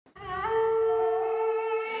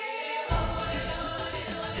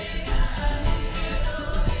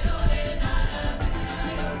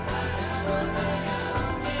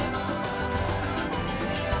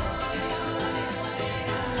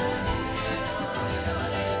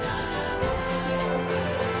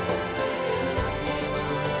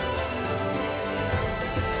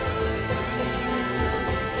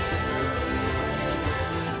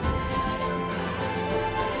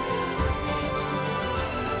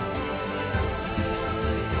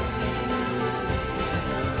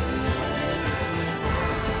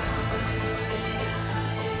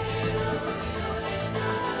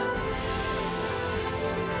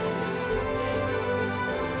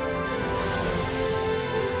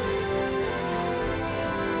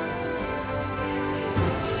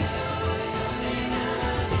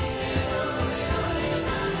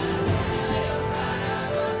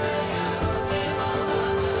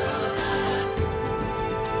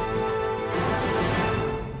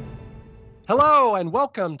Hello and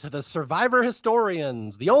welcome to the Survivor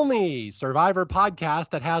Historians, the only Survivor podcast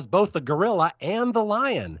that has both the gorilla and the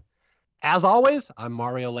lion. As always, I'm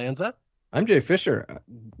Mario Lanza. I'm Jay Fischer.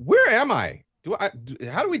 Where am I?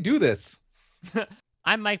 How do we do this?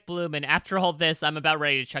 I'm Mike Bloom, and after all this, I'm about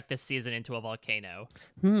ready to chuck this season into a volcano.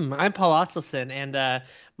 I'm Paul Asleson, and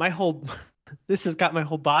this has got my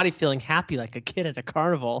whole body feeling happy like a kid at a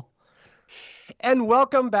carnival. And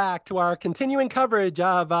welcome back to our continuing coverage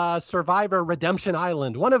of Survivor Redemption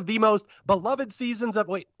Island, one of the most beloved seasons of...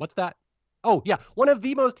 Wait, what's that? Oh, yeah, one of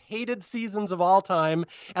the most hated seasons of all time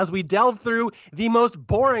as we delve through the most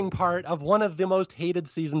boring part of one of the most hated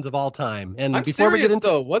seasons of all time. And I'm before serious, we get into...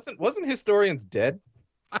 though. Wasn't Historians dead?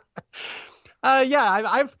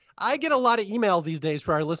 Yeah, I get a lot of emails these days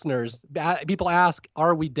for our listeners. People ask,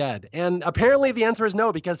 are we dead? And apparently the answer is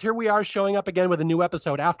no, because here we are showing up again with a new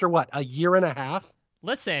episode after, what, a year and a half?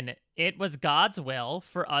 Listen, it was God's will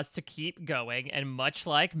for us to keep going, and much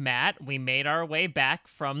like Matt, we made our way back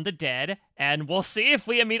from the dead, and we'll see if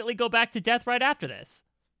we immediately go back to death right after this.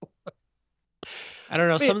 I don't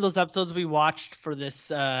know. Some of those episodes we watched for this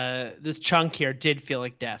this chunk here did feel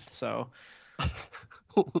like death, so...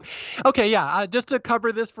 Okay, yeah, just to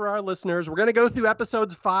cover this for our listeners, we're going to go through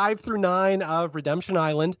episodes 5 through 9 of Redemption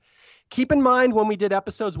Island. Keep in mind, when we did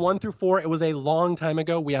episodes 1 through 4, it was a long time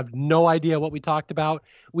ago. We have no idea what we talked about.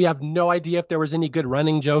 We have no idea if there was any good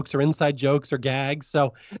running jokes or inside jokes or gags.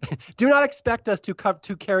 So do not expect us to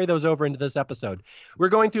carry those over into this episode. We're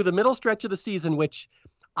going through the middle stretch of the season, which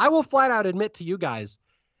I will flat out admit to you guys,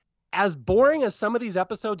 as boring as some of these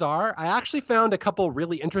episodes are, I actually found a couple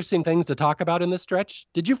really interesting things to talk about in this stretch.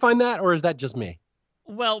 Did you find that, or is that just me?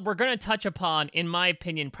 Well, we're going to touch upon, in my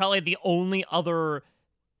opinion, probably the only other,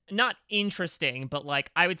 not interesting, but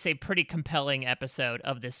I would say pretty compelling episode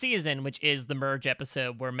of the season, which is the merge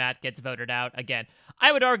episode where Matt gets voted out again.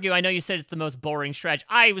 I would argue, I know you said it's the most boring stretch.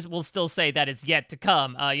 I will still say that it's yet to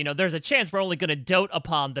come. There's a chance we're only going to dote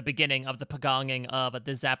upon the beginning of the pagonging of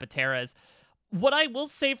the Zapateras. What I will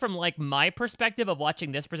say from my perspective of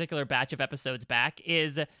watching this particular batch of episodes back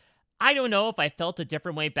is, I don't know if I felt a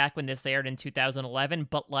different way back when this aired in 2011,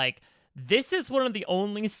 but this is one of the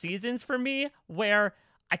only seasons for me where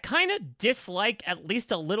I kind of dislike at least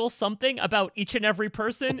a little something about each and every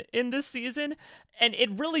person in this season. And it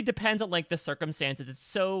really depends on the circumstances. It's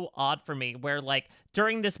so odd for me where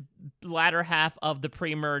during this latter half of the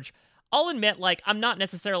pre-merge, I'll admit, I'm not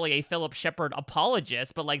necessarily a Philip Shepard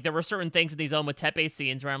apologist, but, there were certain things in these Omotepe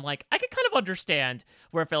scenes where I'm I could kind of understand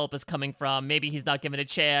where Philip is coming from. Maybe he's not given a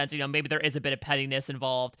chance, maybe there is a bit of pettiness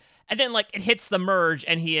involved. And then, it hits the merge,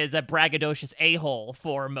 and he is a braggadocious a-hole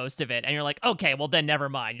for most of it. And you're okay, well, then never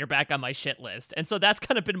mind. You're back on my shit list. And so that's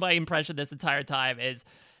kind of been my impression this entire time is,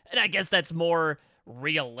 and I guess that's more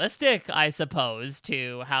realistic, I suppose,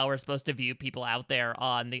 to how we're supposed to view people out there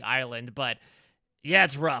on the island. But, yeah,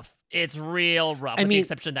 it's rough. It's real rough, with the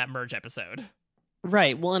exception of that merge episode.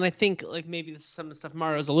 Right. Well, and I think maybe this is some of the stuff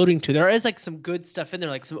Mario's alluding to. There is some good stuff in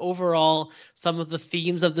there, some of the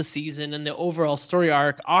themes of the season and the overall story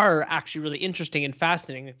arc are actually really interesting and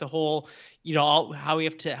fascinating. The whole, how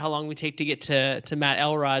long we take to get to Matt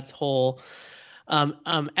Elrod's whole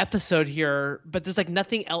episode here, but there's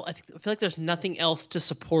nothing else. I feel there's nothing else to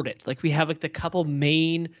support it. We have the couple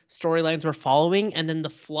main storylines we're following, and then the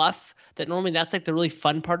fluff that normally that's the really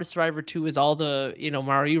fun part of Survivor 2 is all the,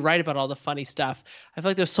 Mario, you write about all the funny stuff. I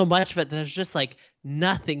feel there's so much of it that there's just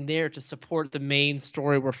nothing there to support the main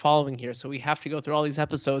story we're following here. So we have to go through all these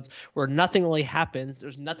episodes where nothing really happens.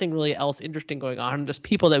 There's nothing really else interesting going on. There's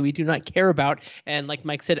people that we do not care about and, like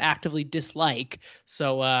Mike said, actively dislike.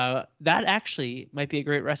 So that actually might be a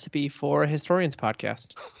great recipe for a Historians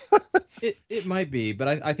podcast. It might be, but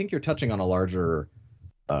I think you're touching on a larger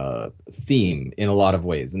theme in a lot of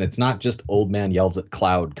ways. And it's not just old man yells at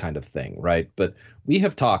cloud kind of thing, right? But we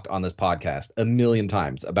have talked on this podcast a million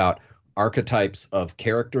times about archetypes of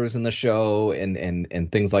characters in the show and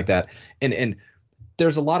things like that. And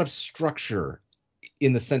there's a lot of structure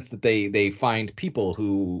in the sense that they find people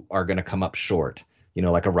who are going to come up short,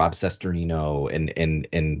 like a Rob Cesternino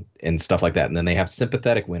and stuff like that. And then they have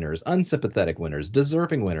sympathetic winners, unsympathetic winners,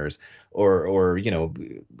 deserving winners, or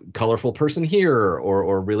colorful person here,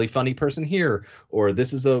 or really funny person here, or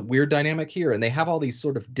this is a weird dynamic here. And they have all these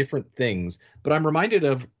sort of different things. But I'm reminded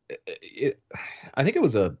of it. I think it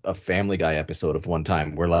was a Family Guy episode of one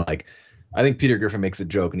time where I think Peter Griffin makes a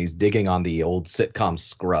joke and he's digging on the old sitcom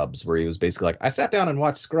Scrubs, where he was basically I sat down and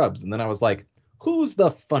watched Scrubs, and then I was who's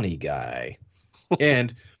the funny guy?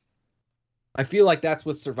 And I feel that's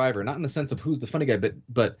with Survivor, not in the sense of who's the funny guy,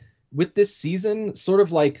 but with this season, sort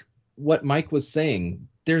of like what Mike was saying,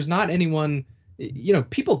 there's not anyone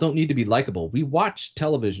people don't need to be likable. We watch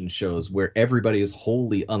television shows where everybody is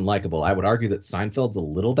wholly unlikable. I would argue that Seinfeld's a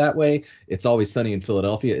little that way. It's Always Sunny in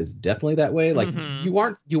Philadelphia is definitely that way. Like you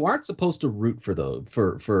aren't supposed to root for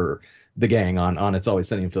the gang on It's Always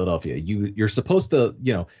Sunny in Philadelphia. You're supposed to,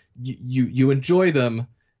 you enjoy them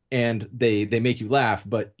and they make you laugh,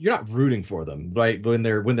 but you're not rooting for them, right? When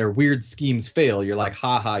their weird schemes fail, you're like,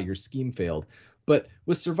 ha ha, your scheme failed. But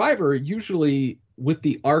with Survivor, usually with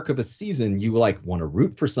the arc of a season, you like want to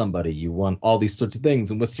root for somebody, you want all these sorts of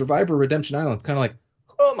things. And with Survivor Redemption Island, it's kind of like,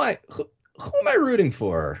 who am I rooting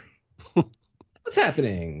for? What's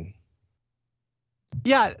happening?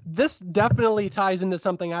 Yeah, this definitely ties into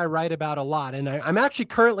something I write about a lot. And I'm actually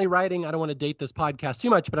currently writing, I don't want to date this podcast too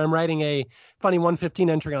much, but I'm writing a Funny 115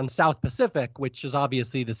 entry on South Pacific, which is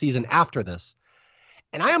obviously the season after this.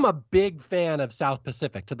 And I am a big fan of South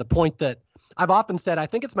Pacific, to the point that I've often said I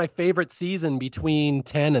think it's my favorite season between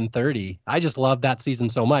 10 and 30. I just love that season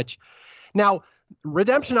so much. Now,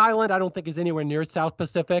 Redemption Island, I don't think is anywhere near South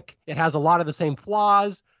Pacific. It has a lot of the same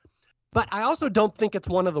flaws, but I also don't think it's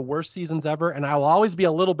one of the worst seasons ever. And I will always be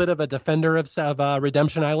a little bit of a defender of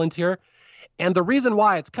Redemption Island here. And the reason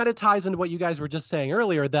why, it's kind of ties into what you guys were just saying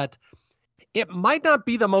earlier, that it might not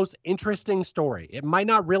be the most interesting story. It might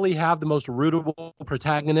not really have the most rootable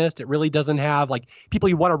protagonist. It really doesn't have like people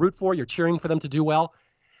you want to root for. You're cheering for them to do well.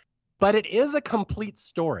 But it is a complete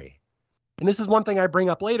story. And this is one thing I bring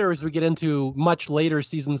up later as we get into much later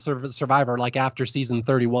seasons of Survivor, like after season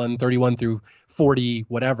 31 through 40,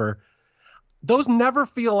 whatever. Those never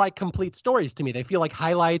feel like complete stories to me. They feel like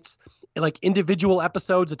highlights, like individual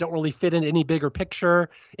episodes that don't really fit in any bigger picture.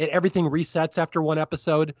 Everything resets after one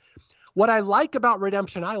episode. What I like about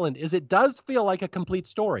Redemption Island is it does feel like a complete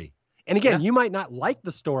story. And again, you might not like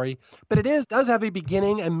the story, but it does have a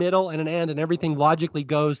beginning, a middle, and an end, and everything logically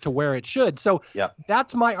goes to where it should. So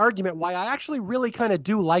that's my argument why I actually really kind of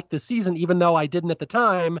do like the season, even though I didn't at the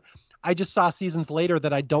time. I just saw seasons later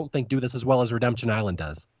that I don't think do this as well as Redemption Island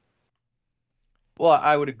does. Well,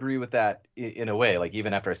 I would agree with that in a way, like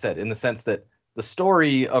even after I said, in the sense that the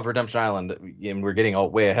story of Redemption Island, and we're getting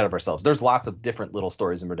way ahead of ourselves. There's lots of different little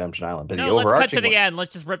stories in Redemption Island. But no, let's cut to the end.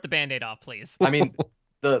 Let's just rip the Band-Aid off, please. I mean,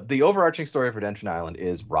 the overarching story of Redemption Island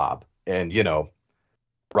is Rob. And,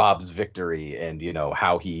 Rob's victory and,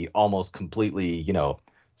 how he almost completely,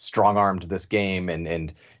 strong-armed this game.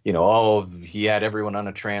 And he had everyone on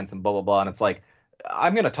a trance and blah, blah, blah. And it's like,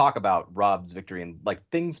 I'm going to talk about Rob's victory and like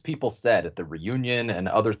things people said at the reunion and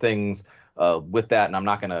other things with that, and I'm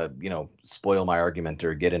not going to, spoil my argument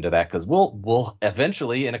or get into that because we'll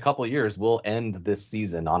eventually, in a couple of years, we'll end this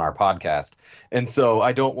season on our podcast, and so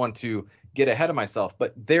I don't want to get ahead of myself.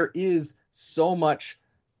 But there is so much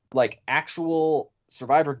like actual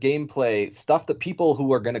Survivor gameplay stuff that people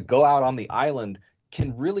who are going to go out on the island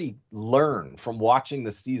can really learn from watching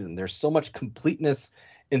the season. There's so much completeness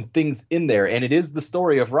and things in there, and it is the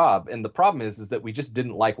story of Rob. And the problem is that we just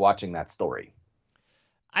didn't like watching that story.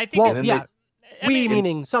 I think,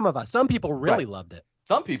 meaning some of us. Some people really loved it.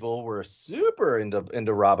 Some people were super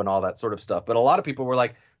into Rob and all that sort of stuff, but a lot of people were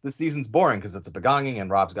like, "This season's boring because it's a begonging and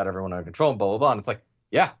Rob's got everyone under control." And blah blah blah. And it's like,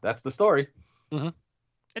 yeah, that's the story. Mm-hmm.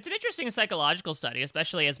 It's an interesting psychological study,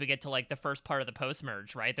 especially as we get to like the first part of the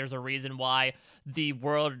post-merge, right? There's a reason why the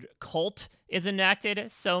world cult is enacted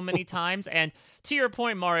so many times. And to your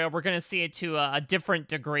point, Mario, we're going to see it to a different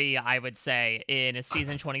degree, I would say, in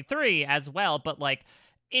season 23 as well. But like,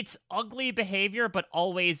 it's ugly behavior, but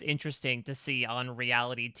always interesting to see on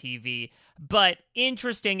reality TV. But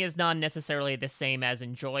interesting is not necessarily the same as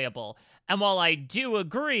enjoyable. And while I do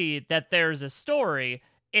agree that there's a story,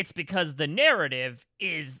 it's because the narrative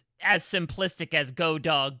is as simplistic as go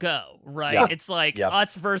dog go, right? Yeah. It's like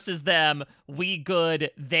us versus them, we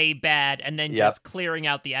good, they bad, and then just clearing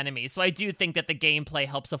out the enemy. So I do think that the gameplay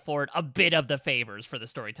helps afford a bit of the favors for the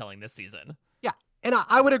storytelling this season. Yeah. And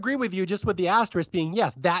I would agree with you, just with the asterisk being,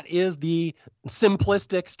 yes, that is the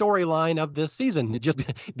simplistic storyline of this season. Just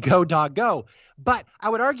go, dog, go. But I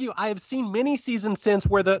would argue I have seen many seasons since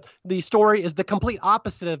where the story is the complete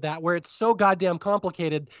opposite of that, where it's so goddamn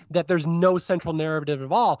complicated that there's no central narrative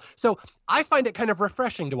at all. So I find it kind of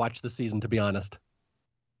refreshing to watch the season, to be honest.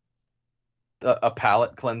 A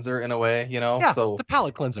palate cleanser in a way, Yeah, so it's a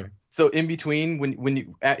palate cleanser. So in between, when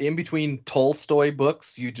you in between Tolstoy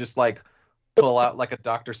books, you just like pull out like a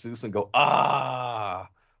Dr. Seuss and go,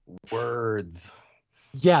 words.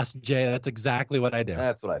 Yes, Jay, that's exactly what I do.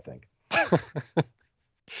 That's what I think.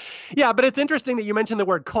 Yeah, but it's interesting that you mentioned the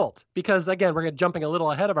word cult because, again, we're jumping a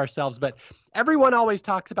little ahead of ourselves, but everyone always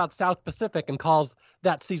talks about South Pacific and calls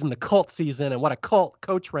that season the cult season and what a cult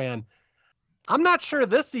Coach ran. I'm not sure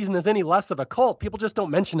this season is any less of a cult. People just don't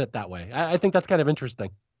mention it that way. I think that's kind of interesting.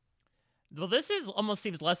 Well, this is almost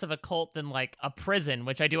seems less of a cult than like a prison,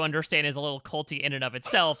 which I do understand is a little culty in and of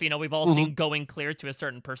itself. You know, we've all seen Going Clear to a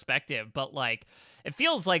certain perspective, but like it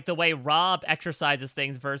feels like the way Rob exercises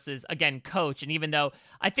things versus, again, Coach. And even though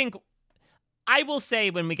I will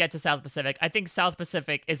say when we get to South Pacific, I think South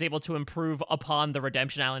Pacific is able to improve upon the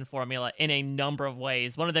Redemption Island formula in a number of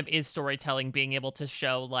ways. One of them is storytelling, being able to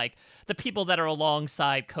show like the people that are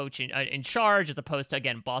alongside Coach in charge, as opposed to,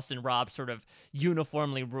 again, Boston Rob sort of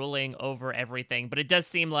uniformly ruling over everything. But it does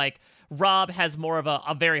seem like Rob has more of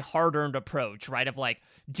a very hard-earned approach, right? Of like,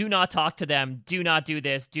 do not talk to them, do not do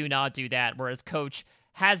this, do not do that. Whereas Coach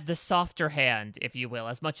has the softer hand, if you will,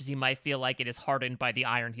 as much as he might feel like it is hardened by the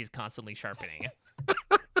iron he's constantly sharpening.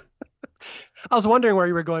 I was wondering where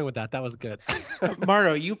you were going with that. That was good.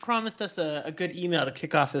 Mario, you promised us a good email to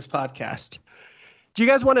kick off this podcast. Do you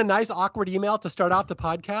guys want a nice, awkward email to start off the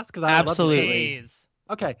podcast? Because I Absolutely.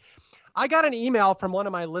 Okay. I got an email from one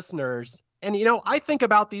of my listeners. And, you know, I think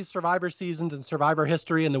about these Survivor seasons and Survivor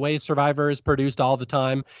history and the way Survivor is produced all the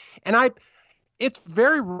time. And it's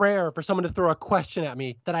very rare for someone to throw a question at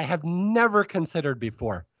me that I have never considered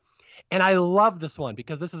before. And I love this one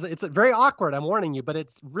because it's very awkward, I'm warning you, but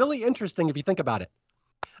it's really interesting if you think about it.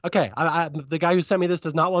 Okay, the guy who sent me this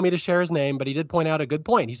does not want me to share his name, but he did point out a good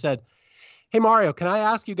point. He said, "Hey, Mario, can I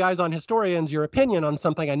ask you guys on Historians your opinion on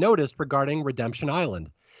something I noticed regarding Redemption Island,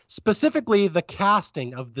 specifically the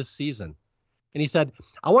casting of this season?" And he said,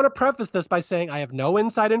 "I want to preface this by saying I have no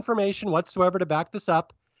inside information whatsoever to back this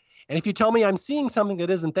up. And if you tell me I'm seeing something that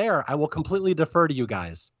isn't there, I will completely defer to you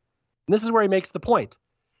guys." And this is where he makes the point.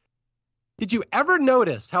 Did you ever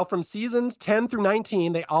notice how from seasons 10 through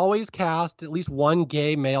 19, they always cast at least one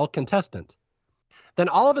gay male contestant? Then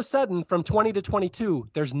all of a sudden, from 20 to 22,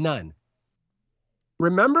 there's none.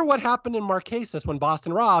 Remember what happened in Marquesas when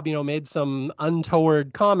Boston Rob, made some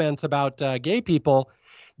untoward comments about gay people?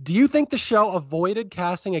 Do you think the show avoided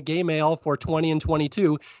casting a gay male for 20 and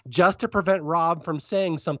 22 just to prevent Rob from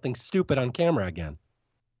saying something stupid on camera again?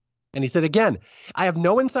 And he said, again, I have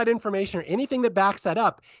no inside information or anything that backs that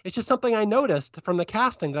up. It's just something I noticed from the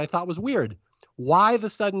casting that I thought was weird. Why the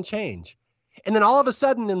sudden change? And then all of a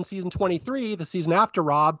sudden in season 23, the season after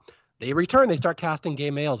Rob, they return. They start casting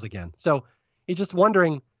gay males again. So he's just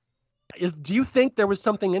wondering, do you think there was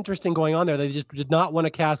something interesting going on there? They just did not want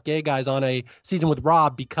to cast gay guys on a season with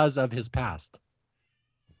Rob because of his past.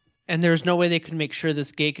 And there's no way they could make sure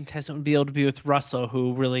this gay contestant would be able to be with Russell,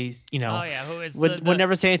 who really, who is would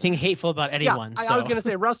never say anything hateful about anyone. Yeah, I was going to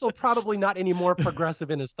say Russell probably not any more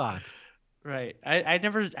progressive in his thoughts. Right. I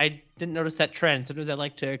didn't notice that trend. Sometimes I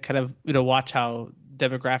like to kind of, watch how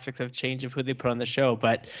demographics have changed of who they put on the show,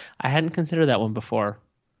 but I hadn't considered that one before.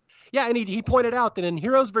 Yeah, and he pointed out that in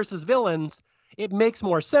Heroes versus Villains, it makes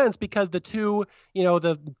more sense because the two,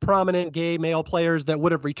 the prominent gay male players that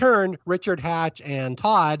would have returned, Richard Hatch and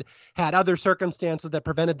Todd, had other circumstances that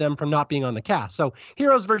prevented them from not being on the cast. So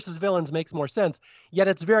Heroes versus Villains makes more sense. Yet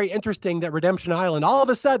it's very interesting that Redemption Island, all of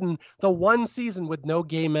a sudden, the one season with no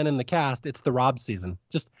gay men in the cast, it's the Rob season.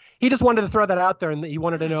 He just wanted to throw that out there, and he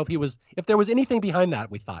wanted to know if there was anything behind that,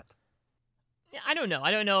 we thought. I don't know.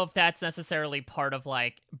 I don't know if that's necessarily part of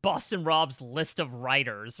like Boston Rob's list of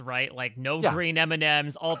writers, right? Like green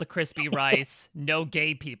M&Ms, all the crispy rice, no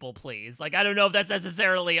gay people, please. Like, I don't know if that's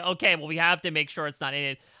necessarily, okay, well, we have to make sure it's not in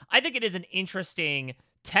it. I think it is an interesting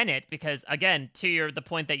tenet because, again, to the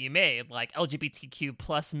point that you made, like LGBTQ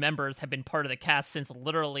plus members have been part of the cast since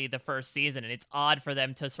literally the first season. And it's odd for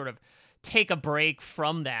them to sort of take a break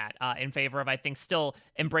from that in favor of, I think, still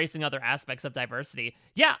embracing other aspects of diversity.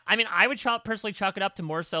 Yeah, I mean, I would personally chalk it up to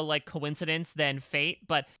more so like coincidence than fate,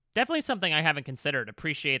 but definitely something I haven't considered.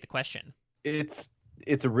 Appreciate the question. It's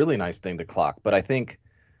a really nice thing to clock, but I think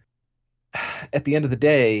at the end of the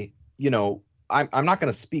day, I'm not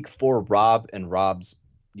going to speak for Rob and Rob's,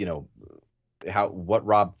 what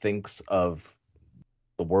Rob thinks of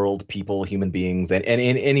the world, people, human beings, and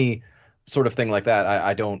in any sort of thing like that.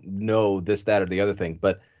 I don't know this, that, or the other thing.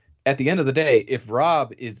 But at the end of the day, if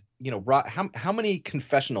Rob is, Rob, how many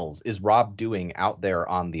confessionals is Rob doing out there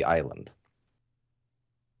on the island?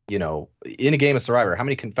 In a game of Survivor, how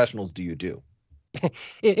many confessionals do you do?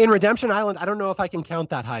 In Redemption Island, I don't know if I can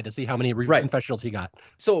count that high to see how many confessionals he got.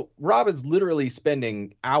 So Rob is literally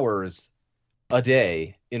spending hours a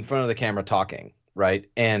day in front of the camera talking, right?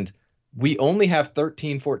 And we only have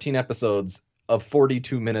 13, 14 episodes of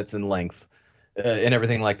 42 minutes in length and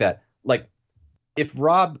everything like that. Like, if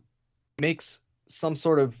Rob makes some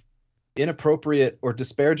sort of inappropriate or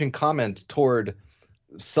disparaging comment toward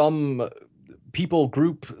some people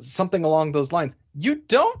group, something along those lines, you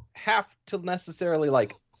don't have to necessarily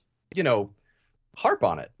like, harp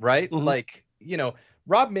on it, right? Mhm. Like,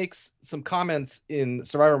 Rob makes some comments in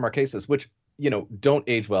Survivor Marquesas, which, don't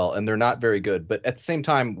age well and they're not very good. But at the same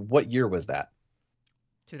time, what year was that?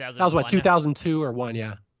 2001. That was what, 2002 or 1,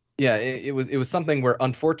 yeah. Yeah, it was something where,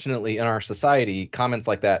 unfortunately, in our society, comments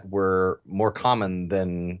like that were more common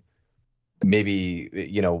than maybe,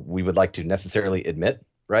 we would like to necessarily admit,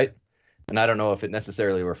 right? And I don't know if it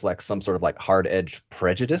necessarily reflects some sort of like hard-edged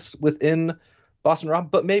prejudice within Boston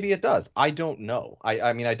Rob, but maybe it does. I don't know.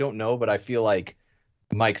 I mean, I don't know, but I feel like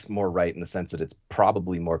Mike's more right in the sense that it's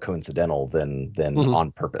probably more coincidental than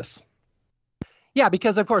on purpose. Yeah,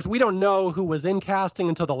 because of course we don't know who was in casting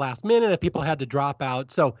until the last minute if people had to drop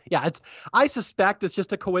out. So yeah, I suspect it's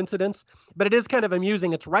just a coincidence, but it is kind of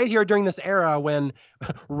amusing. It's right here during this era when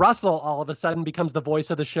Russell all of a sudden becomes the voice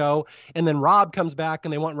of the show, and then Rob comes back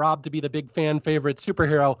and they want Rob to be the big fan favorite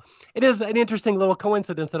superhero. It is an interesting little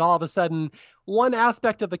coincidence that all of a sudden one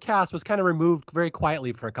aspect of the cast was kind of removed very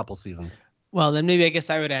quietly for a couple seasons. Well, then maybe I guess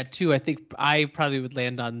I would add too. I think I probably would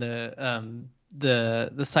land on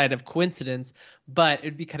the side of coincidence, but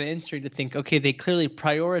it'd be kind of interesting to think, okay, they clearly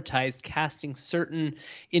prioritized casting certain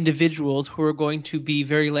individuals who are going to be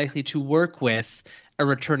very likely to work with a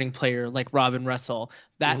returning player like Robin Russell.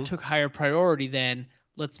 That took higher priority than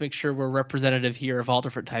let's make sure we're representative here of all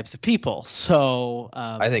different types of people. So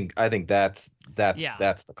I think that's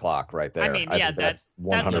the clock right there. I mean, yeah, that's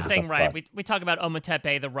 100% the thing, right? clock. We talk about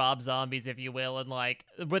Ometepe, the Rob zombies, if you will, and like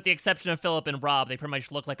with the exception of Philip and Rob, they pretty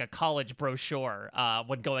much look like a college brochure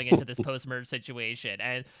when going into this post-merge situation.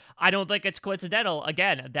 And I don't think it's coincidental,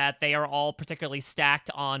 again, that they are all particularly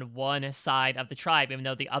stacked on one side of the tribe, even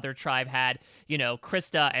though the other tribe had,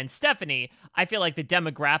 Krista and Stephanie. I feel like the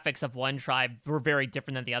demographics of one tribe were very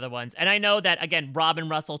different than the other ones. And I know that, again, Rob and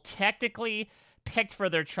Russell technically picked for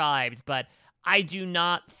their tribes, but I do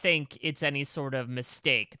not think it's any sort of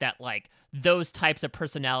mistake that, like, those types of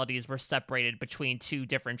personalities were separated between two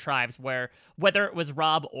different tribes, where whether it was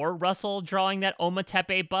Rob or Russell drawing that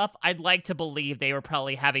Ometepe buff, I'd like to believe they were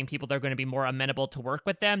probably having people that are going to be more amenable to work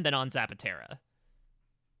with them than on Zapatera.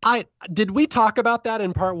 Did we talk about that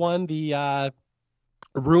in part 1, the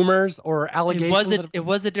rumors or allegations? It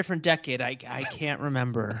was a different decade. I can't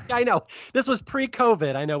remember. I know this was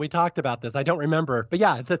pre-COVID. I know we talked about this. I don't remember, but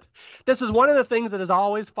yeah, this is one of the things that has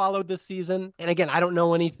always followed this season. And again, I don't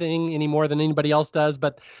know anything any more than anybody else does,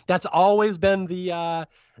 but that's always been the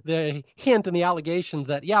hint and the allegations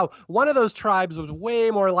that, yeah, one of those tribes was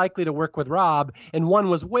way more likely to work with Rob and one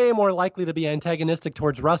was way more likely to be antagonistic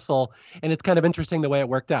towards Russell. And it's kind of interesting the way it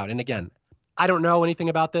worked out. And again, I don't know anything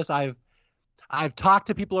about this. I've talked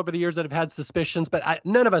to people over the years that have had suspicions, but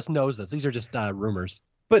none of us knows this. These are just rumors.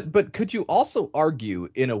 But could you also argue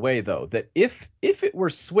in a way, though, that if it were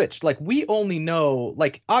switched, like we only know,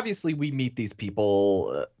 like obviously we meet these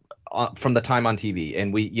people from the time on TV,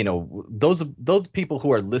 and we, those people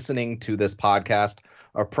who are listening to this podcast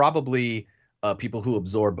are probably people who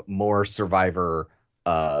absorb more Survivor,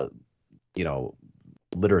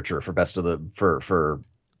 literature for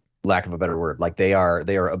lack of a better word. Like they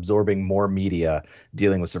are absorbing more media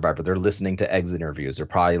dealing with Survivor. They're listening to Egg's interviews. They're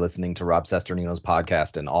probably listening to Rob Sesternino's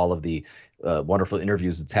podcast and all of the wonderful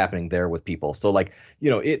interviews that's happening there with people. So like,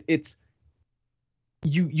 it's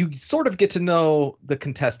you sort of get to know the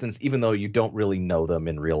contestants, even though you don't really know them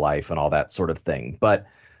in real life and all that sort of thing. But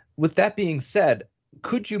with that being said,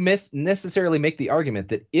 could you necessarily make the argument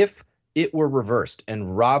that if it were reversed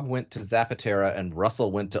and Rob went to Zapatera and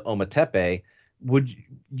Russell went to Ometepe,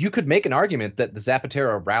 you could make an argument that the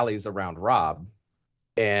Zapatera rallies around Rob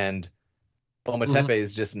and Ometepe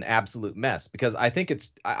is just an absolute mess? Because I think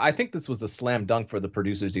this was a slam dunk for the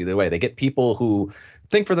producers either way. They get people who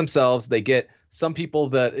think for themselves. They get some people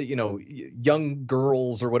that, young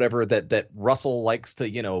girls or whatever that Russell likes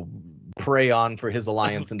to, prey on for his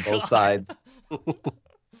alliance in both sides,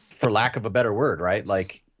 for lack of a better word, right?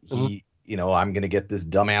 Like I'm going to get this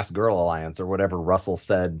dumbass girl alliance or whatever Russell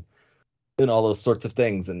said, and all those sorts of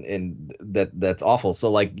things, and that's awful. So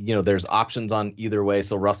like, there's options on either way,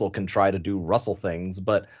 so Russell can try to do Russell things.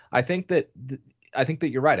 But I think that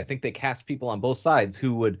you're right. I think they cast people on both sides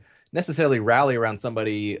who would necessarily rally around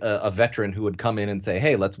somebody, a veteran who would come in and say,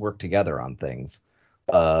 hey, let's work together on things.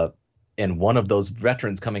 And one of those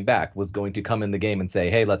veterans coming back was going to come in the game and say,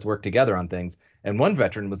 hey, let's work together on things. And one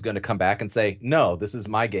veteran was going to come back and say, no, this is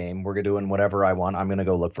my game. We're doing whatever I want. I'm going to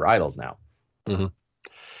go look for idols now. Mm-hmm.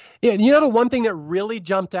 Yeah, the one thing that really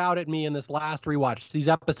jumped out at me in this last rewatch, these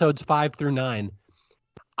episodes 5 through 9,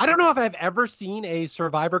 I don't know if I've ever seen a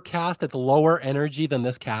Survivor cast that's lower energy than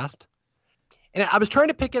this cast. And I was trying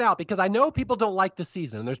to pick it out because I know people don't like the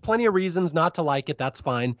season, and there's plenty of reasons not to like it. That's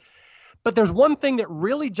fine. But there's one thing that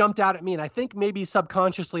really jumped out at me, and I think maybe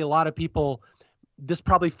subconsciously a lot of people, this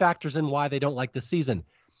probably factors in why they don't like the season.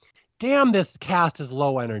 Damn, this cast is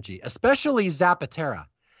low energy, especially Zapatera.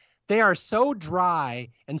 They are so dry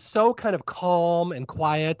and so kind of calm and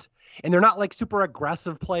quiet, and they're not like super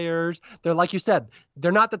aggressive players. They're, like you said,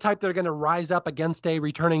 they're not the type that are going to rise up against a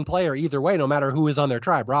returning player either way, no matter who is on their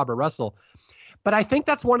tribe, Rob or Russell. But I think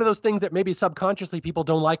that's one of those things that maybe subconsciously people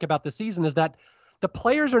don't like about the season is that the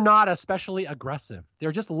players are not especially aggressive.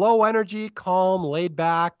 They're just low energy, calm, laid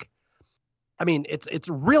back. I mean, it's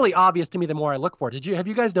really obvious to me the more I look for it. Have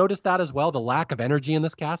you guys noticed that as well, the lack of energy in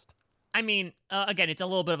this cast? I mean, again, it's a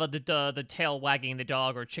little bit of the tail wagging the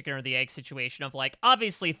dog or chicken or the egg situation of like,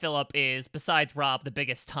 obviously Philip is, besides Rob, the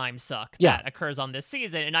biggest time suck that occurs on this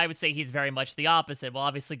season. And I would say he's very much the opposite. We'll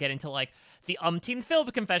obviously get into like the umpteen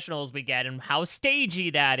Philip confessionals we get and how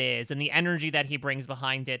stagey that is and the energy that he brings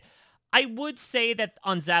behind it. I would say that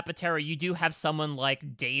on Zapatera, you do have someone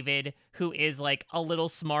like David who is like a little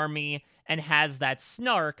smarmy and has that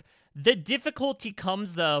snark. The difficulty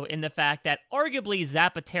comes, though, in the fact that arguably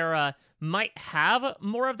Zapatera might have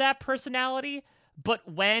more of that personality, but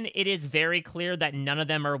when it is very clear that none of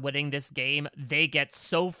them are winning this game, they get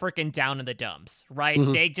so freaking down in the dumps, right?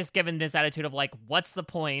 Mm-hmm. They just given this attitude of like, what's the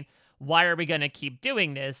point? Why are we going to keep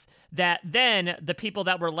doing this? That then the people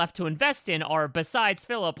that were left to invest in are, besides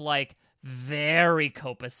Philip, like, very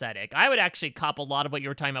copacetic. I would actually cop a lot of what you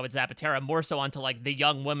were talking about with Zapatera more so onto like the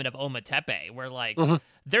young women of Ometepe, where like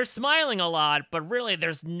they're smiling a lot, but really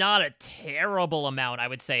there's not a terrible amount, I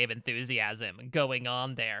would say, of enthusiasm going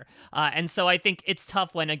on there. And so I think it's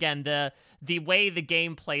tough when, again, the way the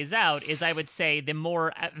game plays out is, I would say, the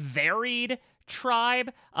more varied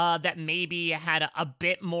tribe that maybe had a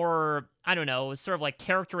bit more, I don't know, sort of like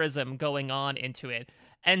characterism going on into it,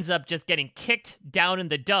 ends up just getting kicked down in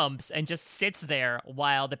the dumps and just sits there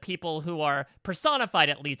while the people who are personified,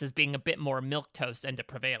 at least, as being a bit more milquetoast end up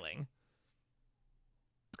prevailing.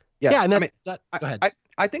 Yeah, and I mean, go ahead.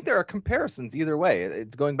 I think there are comparisons either way.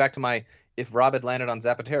 It's going back to my if Rob had landed on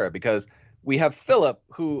Zapatera, because we have Philip,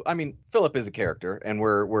 who, I mean, Philip is a character, and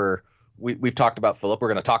we've talked about Philip. We're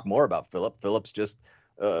going to talk more about Philip. Philip's just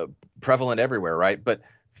prevalent everywhere, right? But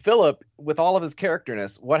Philip, with all of his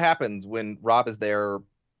characterness, what happens when Rob is there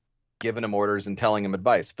giving him orders and telling him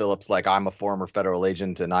advice? Philip's like, I'm a former federal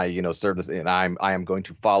agent and I, serve this, and I am going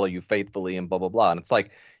to follow you faithfully and blah, blah, blah. And it's like,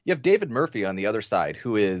 you have David Murphy on the other side,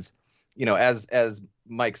 who is, as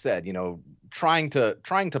Mike said, trying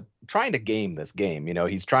to game this game.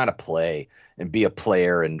 He's trying to play and be a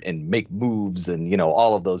player and make moves and,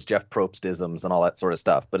 all of those Jeff Probstisms and all that sort of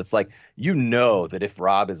stuff. But it's like, that if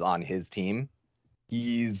Rob is on his team,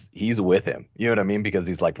 he's with him. You know what I mean? Because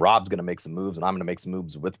he's like, Rob's going to make some moves and I'm going to make some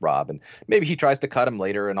moves with Rob. And maybe he tries to cut him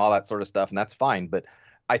later and all that sort of stuff. And that's fine. But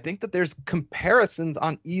I think that there's comparisons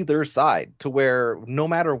on either side to where no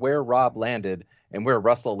matter where Rob landed and where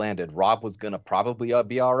Russell landed, Rob was going to probably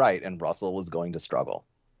be all right. And Russell was going to struggle.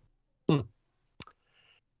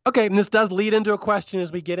 Okay. And this does lead into a question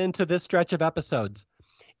as we get into this stretch of episodes.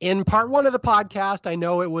 In part one of the podcast, I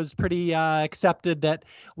know it was pretty accepted that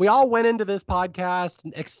we all went into this podcast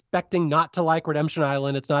expecting not to like Redemption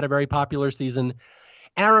Island. It's not a very popular season.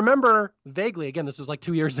 And I remember vaguely, again, this was like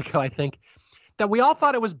 2 years ago, I think, that we all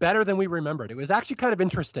thought it was better than we remembered. It was actually kind of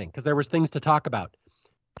interesting because there was things to talk about.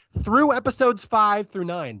 Through episodes 5 through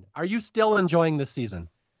 9, are you still enjoying this season?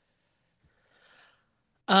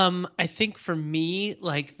 I think for me,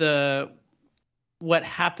 like what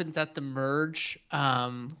happens at the merge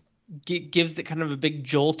gives it kind of a big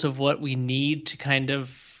jolt of what we need to kind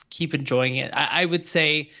of keep enjoying it. I would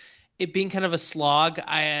say it being kind of a slog,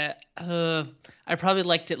 I probably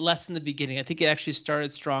liked it less in the beginning. I think it actually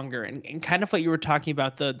started stronger. And kind of what you were talking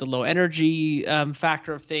about, the low energy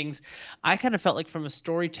factor of things, I kind of felt like from a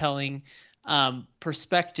storytelling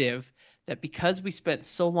perspective, that because we spent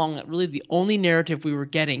so long, really the only narrative we were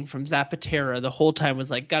getting from Zapatera the whole time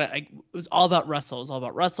was like, it was all about Russell. It was all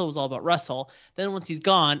about Russell. It was all about Russell. Then once he's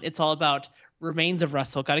gone, it's all about remains of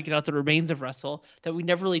Russell. Got to get out the remains of Russell. That we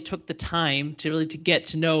never really took the time to get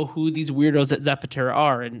to know who these weirdos at Zapatera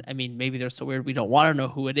are. And I mean, maybe they're so weird we don't want to know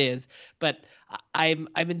who it is. But I'm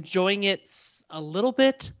enjoying it a little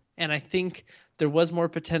bit, and I think there was more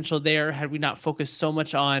potential there had we not focused so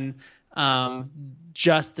much on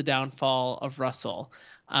just the downfall of Russell.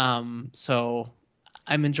 So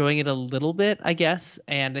I'm enjoying it a little bit, I guess.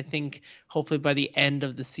 And I think hopefully by the end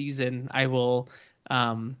of the season, I will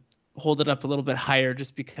hold it up a little bit higher,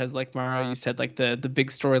 just because, like Mario, you said, like the big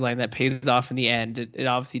storyline that pays off in the end, it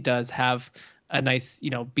obviously does have a nice,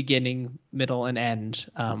 beginning, middle, and end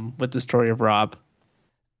with the story of Rob.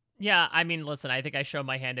 Yeah, I mean, listen, I think I showed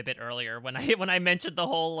my hand a bit earlier when I mentioned the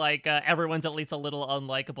whole everyone's at least a little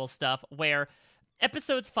unlikable stuff, where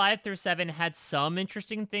episodes 5 through 7 had some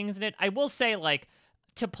interesting things in it. I will say,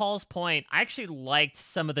 to Paul's point, I actually liked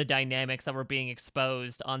some of the dynamics that were being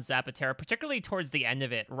exposed on Zapatera, particularly towards the end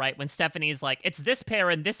of it, right? When Stephanie's like, it's this pair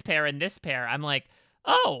and this pair and this pair. I'm like,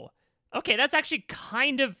 oh, okay, that's actually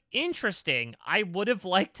kind of interesting. I would have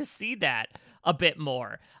liked to see that a bit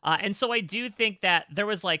more. And so I do think that there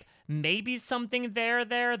was maybe something there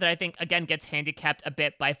that I think, again, gets handicapped a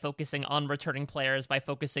bit by focusing on returning players, by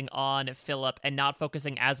focusing on Philip and not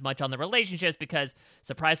focusing as much on the relationships because,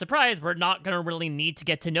 surprise, surprise, we're not going to really need to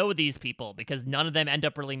get to know these people because none of them end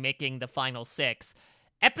up really making the final 6.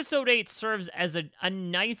 Episode 8 serves as a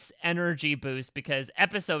nice energy boost because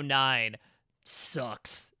episode 9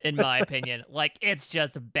 sucks, in my opinion. It's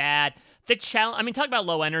just bad. The challenge, I mean, talk about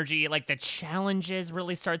low energy, the challenges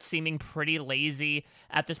really start seeming pretty lazy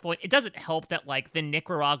at this point. It doesn't help that, the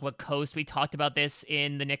Nicaragua coast, we talked about this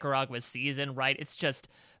in the Nicaragua season, right? It's just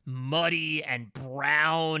muddy and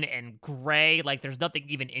brown and gray. There's nothing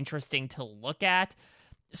even interesting to look at.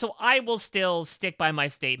 So I will still stick by my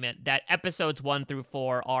statement that episodes 1 through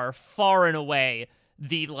 4 are far and away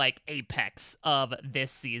the apex of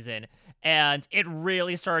this season. And it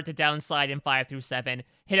really started to downslide in 5 through 7,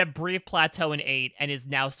 hit a brief plateau in 8, and is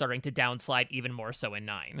now starting to downslide even more so in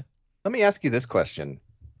 9. Let me ask you this question.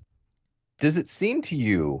 Does it seem to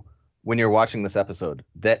you, when you're watching this episode,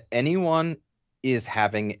 that anyone is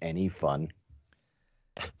having any fun?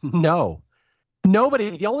 No.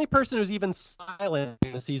 Nobody. The only person who's even silent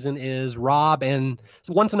in the season is Rob and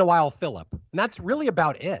once in a while Philip. And that's really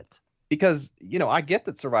about it. Because, I get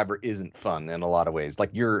that Survivor isn't fun in a lot of ways.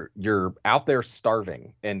 You're out there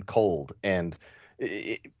starving and cold, and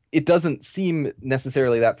it doesn't seem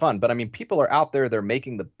necessarily that fun. But I mean, people are out there, they're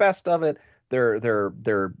making the best of it.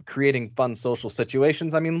 They're creating fun social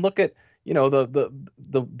situations. I mean, look at,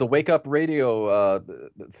 the wake up radio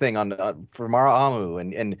thing on for Mara Amu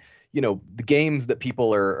and the games that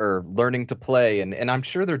people are learning to play. And I'm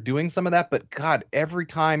sure they're doing some of that, but God, every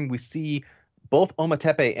time we see both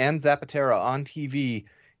Ometepe and Zapatera on TV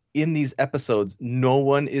in these episodes, no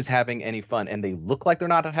one is having any fun. And they look like they're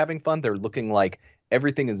not having fun. They're looking like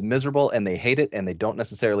everything is miserable and they hate it and they don't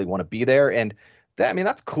necessarily want to be there. And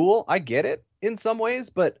that's cool. I get it in some ways.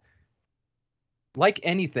 But like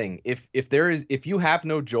anything, if you have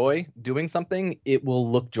no joy doing something, it will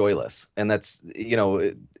look joyless. And that's,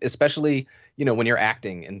 especially, when you're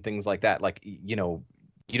acting and things like that, you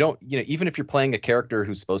don't, even if you're playing a character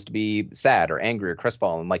who's supposed to be sad or angry or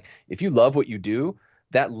crestfallen, if you love what you do,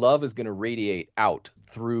 that love is going to radiate out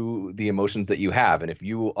through the emotions that you have. And if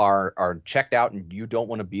you are checked out and you don't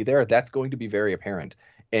want to be there, that's going to be very apparent.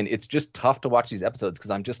 And it's just tough to watch these episodes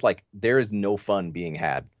because I'm just there is no fun being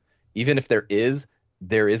had. Even if there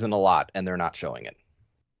isn't a lot and they're not showing it.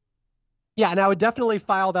 Yeah, and I would definitely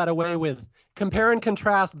file that away with compare and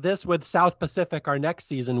contrast this with South Pacific, our next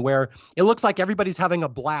season, where it looks like everybody's having a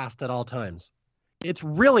blast at all times. It's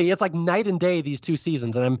like night and day, these two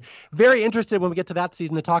seasons. And I'm very interested when we get to that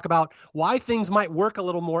season to talk about why things might work a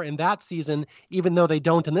little more in that season, even though they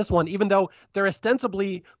don't in this one, even though they're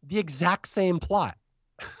ostensibly the exact same plot.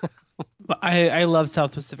 I love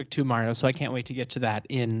South Pacific too, Mario, so I can't wait to get to that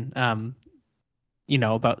in,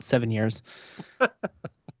 about 7 years.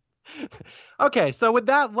 Okay, so with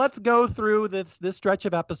that, let's go through this stretch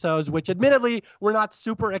of episodes, which admittedly we're not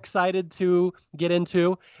super excited to get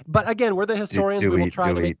into. But again, we're the historians.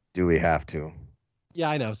 Do we have to? Yeah,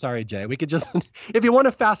 I know. Sorry, Jay. We could just, if you want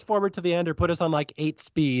to fast forward to the end or put us on 8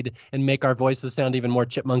 speed and make our voices sound even more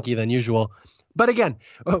chipmunky than usual. But again,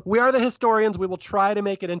 we are the historians. We will try to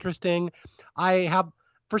make it interesting. I have,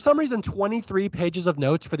 for some reason, 23 pages of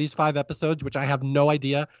notes for these 5 episodes, which I have no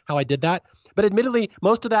idea how I did that. But admittedly,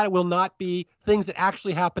 most of that will not be things that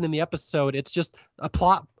actually happen in the episode. It's just a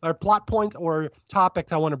plot points or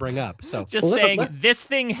topics I want to bring up. So just saying this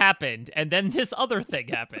thing happened and then this other thing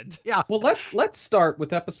happened. Yeah. Well, let's start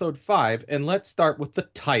with episode 5 and let's start with the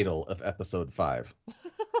title of episode 5.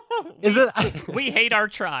 We Hate Our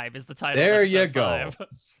Tribe is the title. There of you go.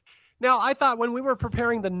 Now, I thought when we were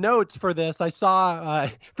preparing the notes for this, I saw,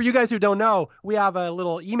 for you guys who don't know, we have a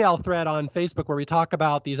little email thread on Facebook where we talk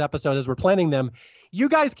about these episodes as we're planning them. You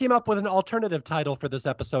guys came up with an alternative title for this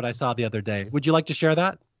episode I saw the other day. Would you like to share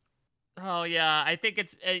that? Oh, yeah. I think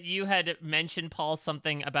it's you had mentioned, Paul,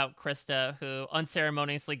 something about Krista, who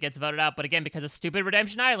unceremoniously gets voted out. But again, because of stupid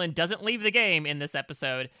Redemption Island, doesn't leave the game in this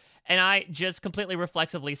episode. And I just completely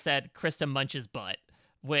reflexively said Krista munches butt,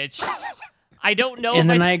 which I don't know. And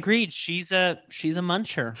if then I agreed. She's a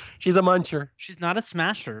muncher. She's a muncher. She's not a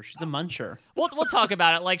smasher. She's a muncher. We'll talk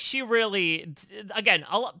about it. Like, she really, again,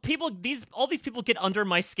 all these people get under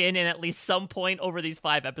my skin in at least some point over these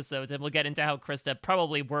 5 episodes, and we'll get into how Krista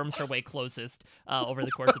probably worms her way closest over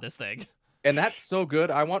the course of this thing. And that's so good.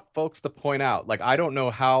 I want folks to point out, like, I don't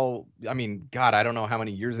know how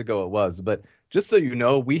many years ago it was, but just so you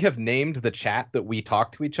know, we have named the chat that we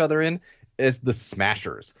talk to each other in as the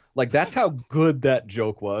Smashers. Like, that's how good that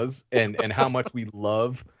joke was, and how much we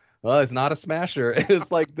love. Well, it's not a smasher.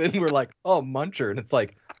 It's like, then we're like, oh, Muncher, and it's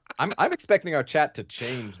like, I'm expecting our chat to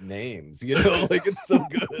change names. You know, like, it's so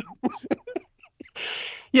good.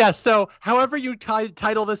 Yeah, so however you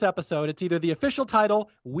title this episode, it's either the official title,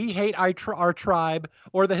 We Hate Our Tribe,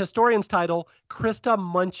 or the historian's title, Krista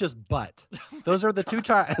Munch's Butt. Those are the two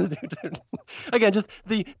Again, just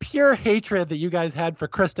the pure hatred that you guys had for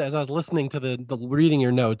Krista as I was listening to the reading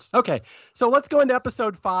your notes. Okay, so let's go into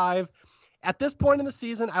episode 5. At this point in the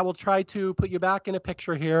season, I will try to put you back in a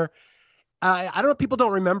picture here. I don't know if people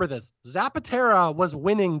don't remember this. Zapatera was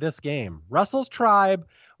winning this game. Russell's tribe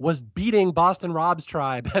was beating Boston Rob's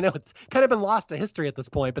tribe. I know it's kind of been lost to history at this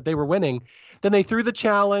point, but they were winning. Then they threw the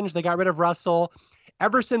challenge. They got rid of Russell.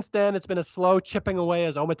 Ever since then, it's been a slow chipping away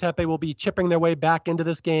as Ometepe will be chipping their way back into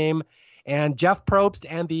this game. And Jeff Probst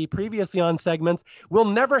and the previously on segments will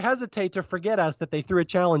never hesitate to forget us that they threw a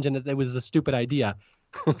challenge and it was a stupid idea.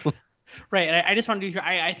 Right. And I just want to do here.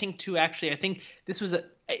 I think too, actually, I think this was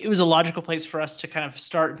it was a logical place for us to kind of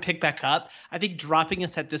start and pick back up. I think dropping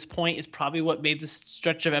us at this point is probably what made this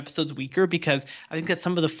stretch of episodes weaker, because I think that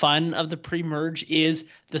some of the fun of the pre-merge is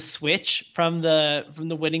the switch from the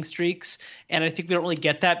winning streaks. And I think we don't really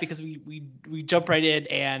get that because we jump right in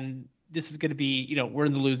and this is going to be, we're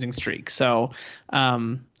in the losing streak. So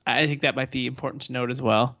I think that might be important to note as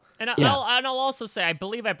well. And I'll also say, I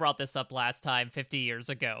believe I brought this up last time 50 years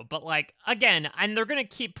ago, but like, again, and they're going to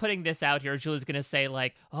keep putting this out here. Julie's going to say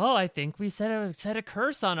like, oh, I think we set a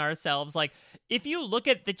curse on ourselves. Like, if you look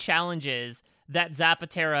at the challenges that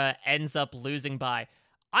Zapatera ends up losing by,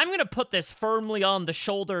 I'm going to put this firmly on the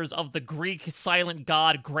shoulders of the Greek silent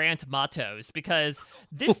god Grant Matos, because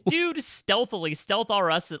this dude stealth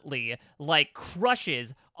R-Usly, like,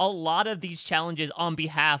 crushes a lot of these challenges on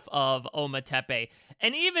behalf of Ometepe.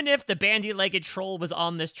 And even if the bandy-legged troll was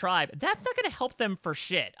on this tribe, that's not going to help them for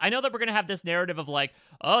shit. I know that we're going to have this narrative of like,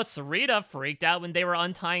 oh, Sarita freaked out when they were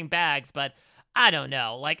untying bags, but I don't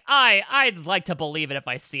know. Like, I'd like to believe it if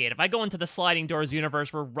I see it. If I go into the Sliding Doors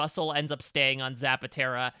universe where Russell ends up staying on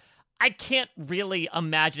Zapatera, I can't really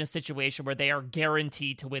imagine a situation where they are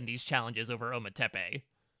guaranteed to win these challenges over Ometepe.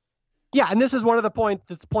 Yeah, and this is one of the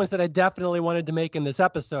points that I definitely wanted to make in this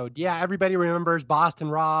episode. Yeah, everybody remembers Boston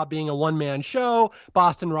Rob being a one-man show.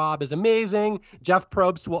 Boston Rob is amazing. Jeff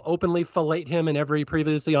Probst will openly fillet him in every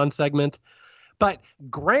previously on segment. But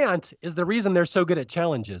Grant is the reason they're so good at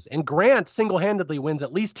challenges. And Grant single-handedly wins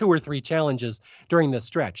at least 2 or 3 challenges during this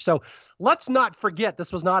stretch. So let's not forget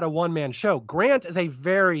this was not a one-man show. Grant is a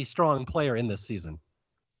very strong player in this season.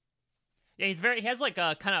 Yeah, he has like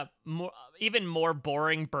a kind of even more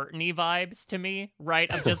boring Burton-y vibes to me, right?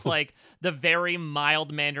 Of just like the very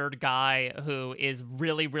mild-mannered guy who is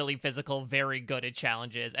really, really physical, very good at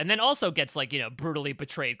challenges, and then also gets like, brutally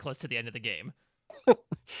betrayed close to the end of the game.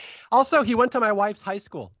 Also, he went to my wife's high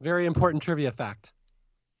school. Very important trivia fact.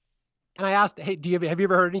 And I asked, hey, have you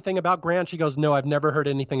ever heard anything about Grant? She goes, no, I've never heard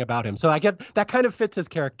anything about him. So I get that kind of fits his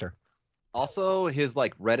character. Also, his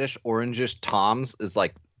like reddish orangish toms is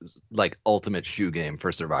like ultimate shoe game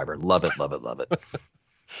for Survivor. Love it, love it, love it.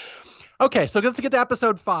 Okay, so let's get to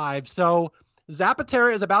episode 5. So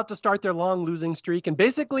Zapatera is about to start their long losing streak, and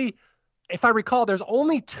basically, if I recall, there's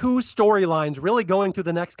only 2 storylines really going through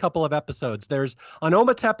the next couple of episodes. There's on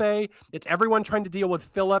Ometepe, it's everyone trying to deal with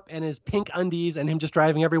Philip and his pink undies and him just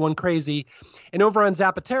driving everyone crazy. And over on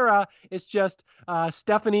Zapatera, it's just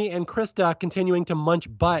Stephanie and Krista continuing to munch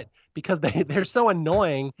butt because they're so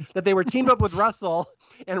annoying that they were teamed up with Russell,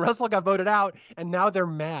 and Russell got voted out, and now they're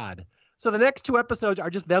mad. So the next 2 episodes are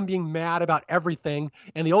just them being mad about everything,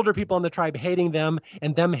 and the older people in the tribe hating them,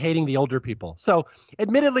 and them hating the older people. So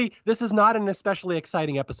admittedly, this is not an especially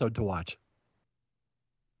exciting episode to watch.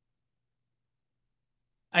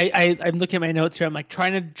 I'm looking at my notes here. I'm like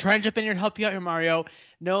trying to jump in here and help you out here, Mario.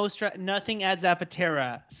 No, nothing at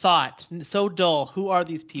Zapatera. Thought so dull. Who are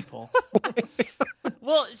these people?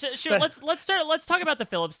 Well, sure. Let's talk about the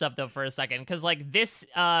Philip stuff though for a second, because like this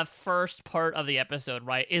first part of the episode,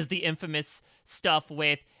 right, is the infamous stuff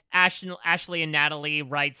with Ashley and Natalie,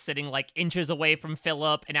 right, sitting like inches away from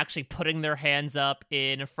Philip and actually putting their hands up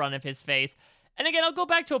in front of his face. And again, I'll go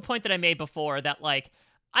back to a point that I made before that like,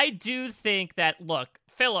 I do think that, look,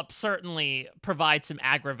 Philip certainly provides some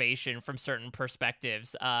aggravation from certain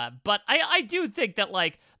perspectives, but I do think that,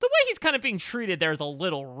 like, the way he's kind of being treated there is a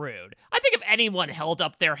little rude. I think if anyone held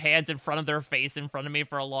up their hands in front of their face in front of me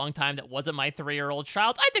for a long time that wasn't my 3-year-old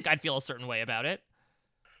child, I think I'd feel a certain way about it.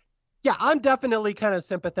 Yeah, I'm definitely kind of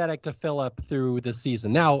sympathetic to Philip through the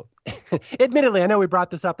season. Now, admittedly, I know we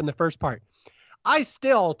brought this up in the first part. I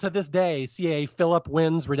still, to this day, see a Philip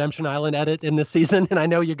wins Redemption Island edit in this season, and I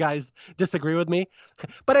know you guys disagree with me.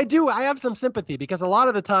 But I have some sympathy, because a lot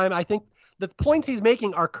of the time, I think the points he's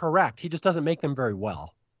making are correct. He just doesn't make them very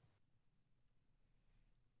well.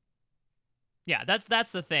 Yeah,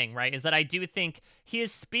 that's the thing, right? Is that I do think he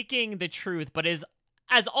is speaking the truth, but is,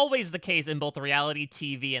 as always the case in both reality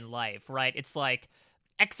TV and life, right? It's like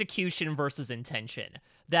execution versus intention.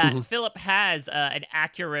 That Philip has an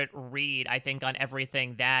accurate read, I think, on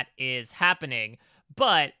everything that is happening,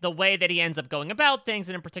 but the way that he ends up going about things,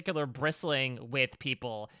 and in particular bristling with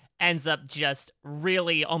people, ends up just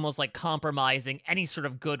really almost like compromising any sort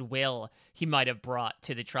of goodwill he might have brought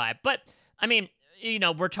to the tribe. But, I mean, you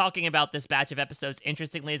know, we're talking about this batch of episodes,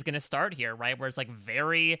 interestingly, is going to start here, right? Where it's like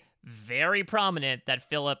very, very prominent that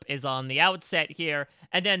Philip is on the outset here.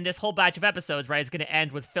 And then this whole batch of episodes, right, is going to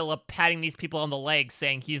end with Philip patting these people on the leg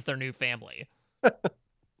saying he's their new family.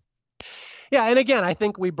 Yeah, and again, I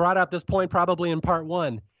think we brought up this point probably in part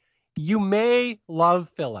 1. You may love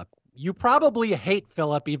Philip. You probably hate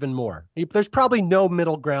Philip even more. There's probably no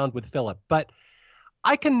middle ground with Philip, but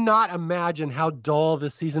I cannot imagine how dull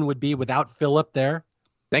this season would be without Philip there.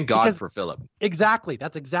 Thank God for Philip. Exactly.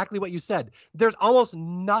 That's exactly what you said. There's almost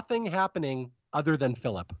nothing happening other than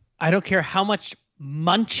Philip. I don't care how much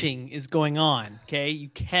munching is going on, okay? You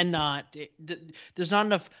cannot... There's not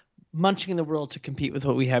enough munching in the world to compete with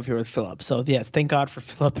what we have here with Philip. So, yes, thank God for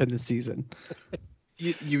Philip in the season.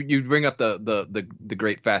 You bring up the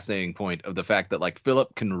great fascinating point of the fact that, like,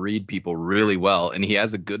 Philip can read people really well, and he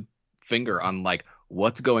has a good finger on, like,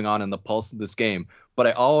 what's going on in the pulse of this game. But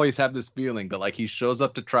I always have this feeling that, like, he shows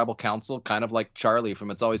up to tribal council kind of like Charlie from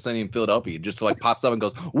It's Always Sunny in Philadelphia, just like pops up and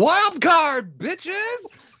goes, "Wild card, bitches!"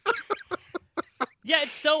 Yeah,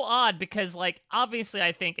 it's so odd because, like, obviously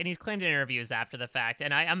I think, and he's claimed in interviews after the fact,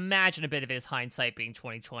 and I imagine a bit of his hindsight being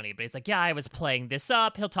 2020, but he's like, yeah, I was playing this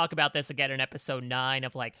up. He'll talk about this again in episode 9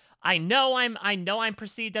 of, like, I know I'm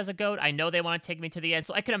perceived as a GOAT. I know they want to take me to the end.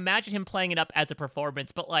 So I can imagine him playing it up as a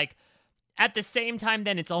performance, but, like, at the same time,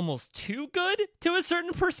 then it's almost too good to a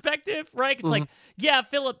certain perspective, right? It's like, yeah,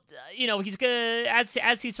 Philip, you know, he's gonna,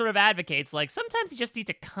 as he sort of advocates, like, sometimes you just need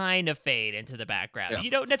to kind of fade into the background. Yeah.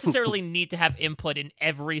 You don't necessarily need to have input in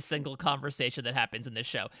every single conversation that happens in this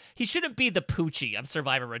show. He shouldn't be the Poochie of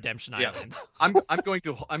Survivor Redemption Island. I'm going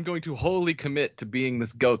to wholly commit to being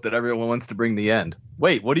this GOAT that everyone wants to bring the end.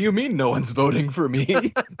 Wait, what do you mean no one's voting for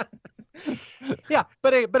me? Yeah,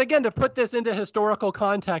 but again, to put this into historical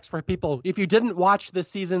context for people, if you didn't watch this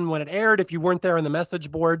season when it aired, if you weren't there in the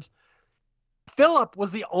message boards, Philip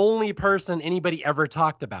was the only person anybody ever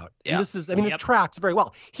talked about. And this is, I mean, this tracks very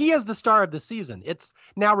well. He is the star of the season. It's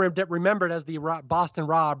now remembered as the Boston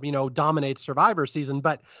Rob, you know, dominates Survivor season,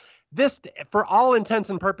 but this, for all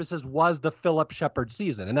intents and purposes, was the Philip Shepherd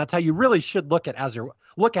season, and that's how you really should look at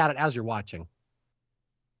it as you're watching.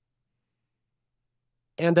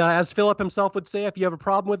 And as Philip himself would say, if you have a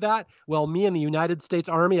problem with that, well, me and the United States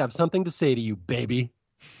Army have something to say to you, baby.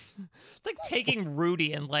 It's like taking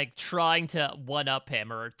Rudy and, like, trying to one-up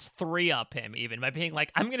him or 3-up him even by being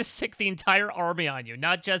like, I'm going to sick the entire army on you,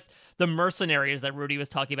 not just the mercenaries that Rudy was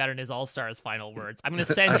talking about in his All-Stars final words. I'm going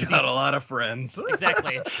to send I got a lot of friends.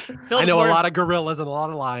 Exactly. I know a lot of gorillas and a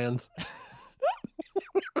lot of lions.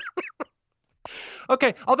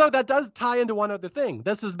 Okay, although that does tie into one other thing.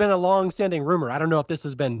 This has been a long-standing rumor. I don't know if this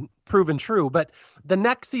has been proven true, but the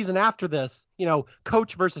next season after this, you know,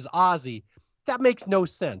 Coach versus Ozzy, that makes no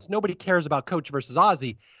sense. Nobody cares about Coach versus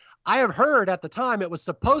Ozzy. I have heard at the time it was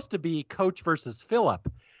supposed to be Coach versus Philip,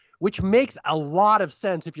 which makes a lot of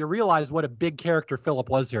sense if you realize what a big character Philip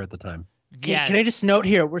was here at the time. Yes. Can I just note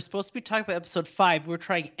here, we're supposed to be talking about episode 5. We're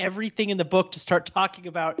trying everything in the book to start talking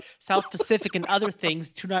about South Pacific and other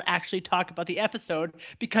things to not actually talk about the episode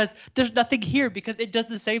because there's nothing here because it does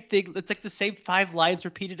the same thing. It's like the same 5 lines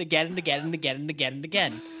repeated again and again and again and again and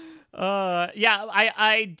again. Yeah,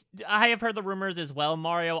 I have heard the rumors as well,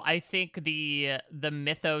 Mario. I think the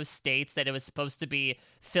mythos states that it was supposed to be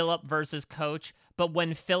Philip versus Coach, but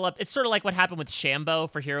when Philip, it's sort of like what happened with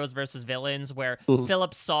Shambo for Heroes versus Villains, where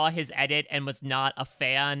Philip saw his edit and was not a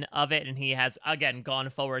fan of it, and he has, again, gone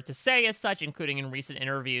forward to say as such, including in recent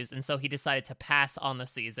interviews, and so he decided to pass on the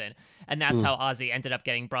season, and that's how Ozzy ended up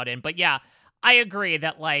getting brought in. But yeah, I agree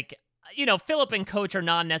that, like, Philip and Coach are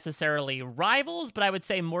not necessarily rivals, but I would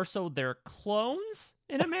say more so they're clones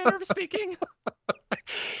in a manner of speaking.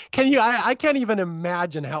 I can't even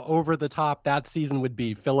imagine how over the top that season would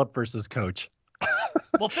be, Philip versus Coach.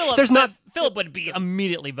 Well, Philip would be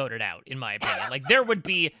immediately voted out, in my opinion. Like, there would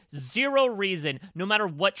be zero reason, no matter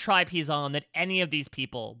what tribe he's on, that any of these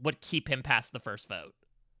people would keep him past the first vote.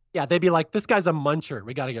 Yeah, they'd be like, this guy's a muncher.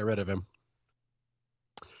 We got to get rid of him.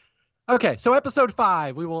 Okay, so episode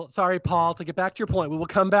 5, sorry, Paul, to get back to your point, we will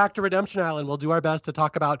come back to Redemption Island. We'll do our best to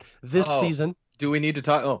talk about this season. Do we need to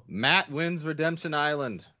talk? Oh, Matt wins Redemption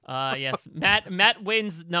Island. Yes, Matt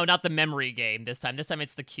wins. No, not the memory game this time. This time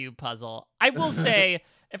it's the cube puzzle. I will say,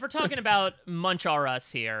 if we're talking about Munch R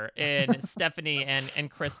Us here in Stephanie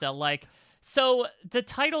and Krista, like, so the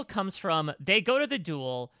title comes from, they go to the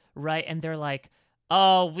duel, right? And they're like,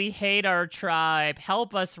 oh, we hate our tribe.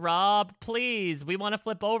 Help us, Rob. Please. We want to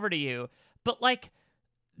flip over to you. But, like,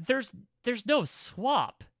 there's no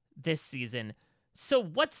swap this season. So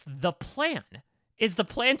what's the plan? Is the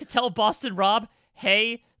plan to tell Boston Rob,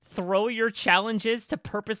 hey, throw your challenges to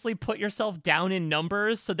purposely put yourself down in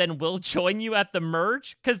numbers so then we'll join you at the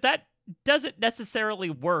merge? Because that doesn't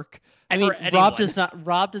necessarily work. I mean, anyone.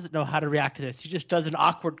 Rob doesn't know how to react to this. He just does an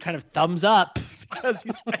awkward kind of thumbs up because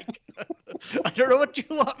he's like, I don't know what you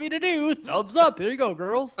want me to do. Thumbs up. There you go,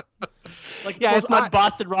 girls. Like, yeah, it's not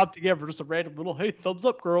Boston Rob together. Just a random little, hey, thumbs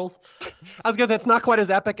up, girls. I was going to say, it's not quite as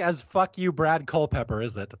epic as fuck you, Brad Culpepper,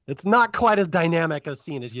 is it? It's not quite as dynamic a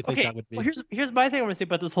scene as you think that would be. Well, here's my thing I want to say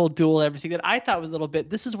about this whole duel and everything that I thought was a little bit.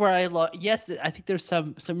 This is where yes, I think there's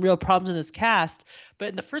some real problems in this cast. But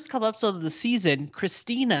in the first couple episodes of the season,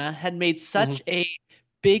 Christina had made such a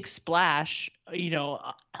big splash,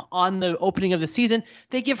 on the opening of the season.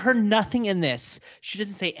 They give her nothing in this. She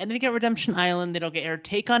doesn't say anything at Redemption Island. They don't get her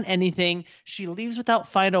take on anything. She leaves without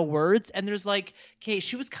final words. And there's like, okay,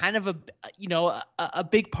 she was kind of a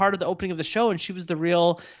big part of the opening of the show, and she was the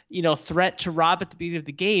real, threat to Rob at the beginning of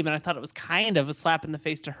the game. And I thought it was kind of a slap in the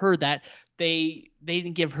face to her that they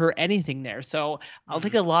didn't give her anything there. So I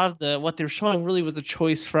think a lot of what they're showing really was a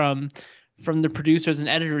choice from the producers and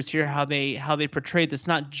editors here, how they portrayed this,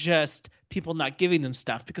 not just people not giving them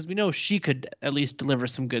stuff, because we know she could at least deliver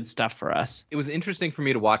some good stuff for us. It was interesting for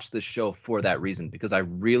me to watch this show for that reason, because I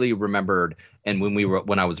really remembered, and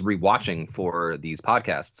when I was rewatching for these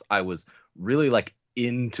podcasts, I was really like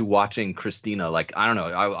into watching Christina. Like, I don't know,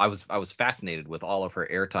 I was fascinated with all of her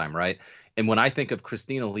airtime, right? And when I think of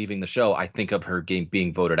Christina leaving the show, I think of her game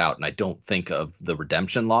being voted out, and I don't think of the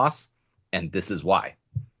redemption loss, and this is why.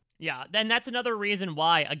 Yeah, then that's another reason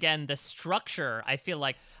why, again, the structure, I feel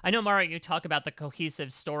like, I know, Mario, you talk about the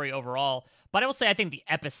cohesive story overall, but I will say I think the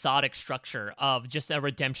episodic structure of just a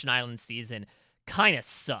Redemption Island season kind of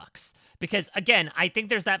sucks. Because, again, I think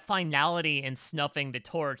there's that finality in snuffing the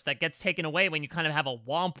torch that gets taken away when you kind of have a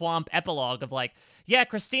womp-womp epilogue of like, yeah,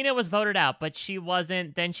 Christina was voted out, but she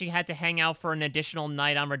wasn't. Then she had to hang out for an additional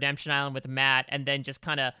night on Redemption Island with Matt, and then just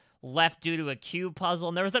kind of left due to a cube puzzle.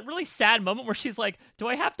 And there was that really sad moment where she's like, do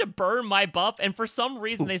I have to burn my buff? And for some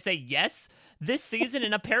reason they say yes this season,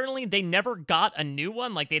 and apparently they never got a new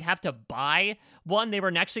one. Like, they'd have to buy one. They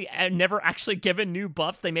were never actually given new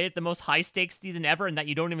buffs. They made it the most high stakes season ever, and that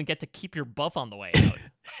you don't even get to keep your buff on the way out.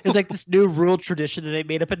 It's like this new rule tradition that they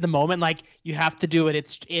made up in the moment. Like, you have to do it.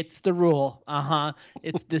 It's the rule.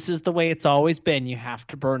 This is the way it's always been. You have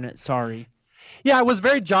to burn it. Sorry. Yeah, it was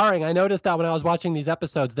very jarring. I noticed that when I was watching these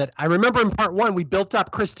episodes, that I remember in part 1, we built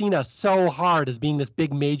up Christina so hard as being this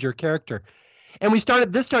big major character. And we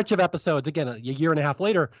started this stretch of episodes, again, a year and a half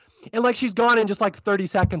later, and like she's gone in just like 30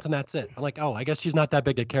 seconds and that's it. I'm like, oh, I guess she's not that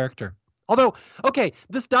big a character. Although, okay,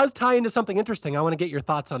 this does tie into something interesting. I want to get your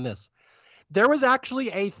thoughts on this. There was actually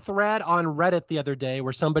a thread on Reddit the other day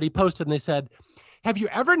where somebody posted and they said, have you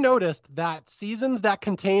ever noticed that seasons that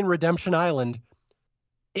contain Redemption Island,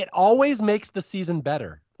 it always makes the season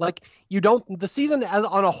better? Like, the season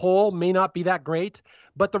on a whole may not be that great,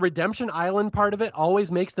 but the Redemption Island part of it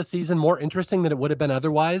always makes the season more interesting than it would have been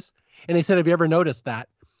otherwise. And they said, have you ever noticed that?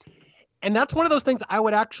 And that's one of those things I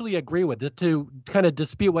would actually agree with, to kind of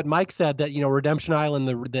dispute what Mike said, that, Redemption Island,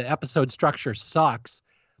 the episode structure sucks.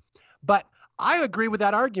 But I agree with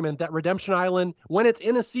that argument that Redemption Island, when it's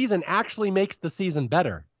in a season, actually makes the season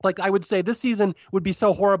better. Like, I would say this season would be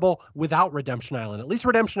so horrible without Redemption Island. At least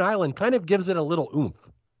Redemption Island kind of gives it a little oomph.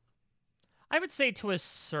 I would say to a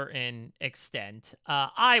certain extent.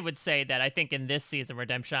 I would say that I think in this season,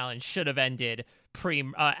 Redemption Island should have ended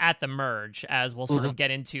at the merge, as we'll sort of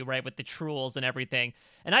get into, right, with the Truels and everything.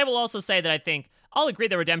 And I will also say that I think I'll agree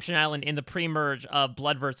that Redemption Island in the pre-merge of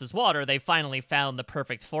Blood versus Water, they finally found the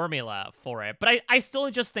perfect formula for it. But I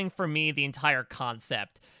still just think, for me, the entire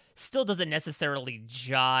concept still doesn't necessarily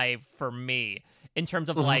jive for me in terms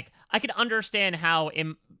of Mhm. like, I could understand how,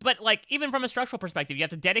 but like, even from a structural perspective, you have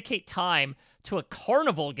to dedicate time to a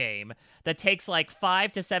carnival game that takes like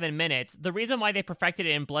 5 to 7 minutes. The reason why they perfected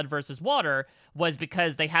it in Blood versus Water was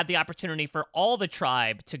because they had the opportunity for all the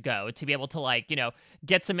tribe to go, to be able to like, you know,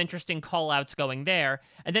 get some interesting call outs going there.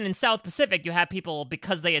 And then in South Pacific, you have people,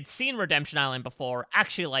 because they had seen Redemption Island before,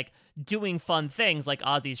 actually like doing fun things like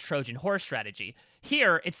Ozzy's Trojan horse strategy.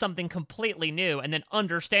 Here, it's something completely new, and then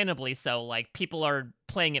understandably so, like, people are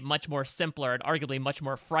playing it much more simpler and arguably much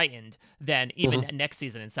more frightened than even next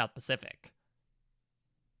season in South Pacific.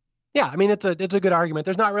 Yeah, I mean, it's a good argument.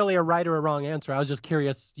 There's not really a right or a wrong answer. I was just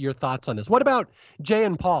curious your thoughts on this. What about Jay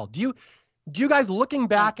and Paul? Do you guys, looking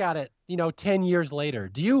back at it, 10 years later,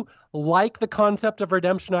 do you like the concept of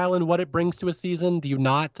Redemption Island, what it brings to a season? Do you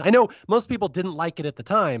not? I know most people didn't like it at the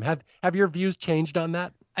time. Have your views changed on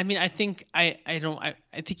that? I mean, I think I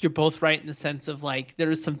think you're both right in the sense of like there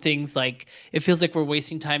are some things like it feels like we're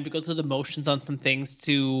wasting time to go through the motions on some things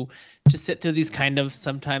to sit through these kind of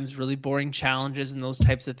sometimes really boring challenges and those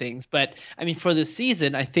types of things. But I mean, for this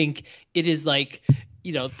season, I think it is like,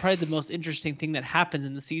 probably the most interesting thing that happens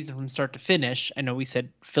in the season from start to finish. I know we said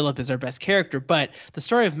Philip is our best character, but the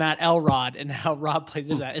story of Matt Elrod and how Rob plays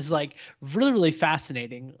into that is like really, really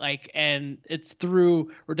fascinating. Like, and it's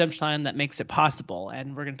through Redemption Island that makes it possible.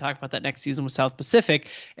 And we're going to talk about that next season with South Pacific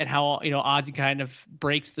and how, Ozzy kind of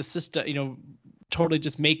breaks the system, totally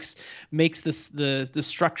just makes this the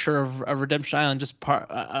structure of Redemption Island just part,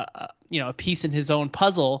 a piece in his own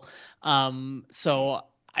puzzle. So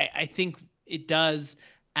I think it does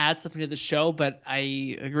add something to the show, but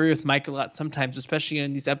I agree with Mike a lot sometimes, especially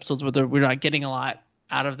in these episodes where we're not getting a lot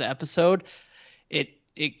out of the episode. It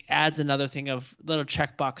adds another thing of little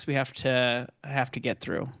checkbox we have to get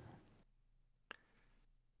through.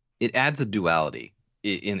 It adds a duality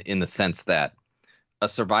in the sense that a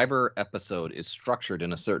Survivor episode is structured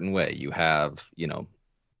in a certain way. You have,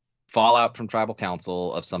 fallout from tribal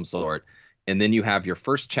council of some sort. And then you have your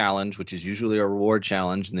first challenge, which is usually a reward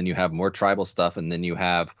challenge. And then you have more tribal stuff. And then you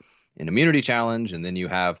have an immunity challenge. And then you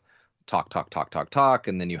have talk.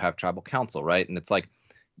 And then you have tribal council, right? And it's like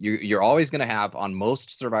you're always going to have on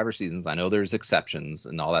most Survivor seasons. I know there's exceptions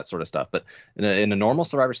and all that sort of stuff. But in a normal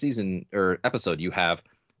Survivor season or episode, you have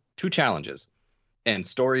 2 challenges and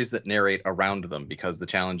stories that narrate around them because the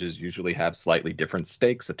challenges usually have slightly different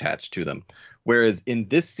stakes attached to them. Whereas in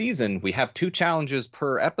this season, we have 2 challenges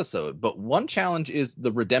per episode, but one challenge is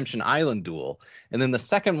the Redemption Island duel. And then the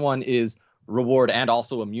second one is reward and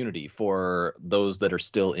also immunity for those that are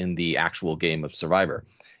still in the actual game of Survivor.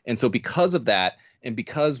 And so because of that, and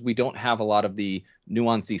because we don't have a lot of the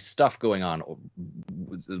nuancy stuff going on,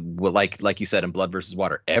 like you said in Blood versus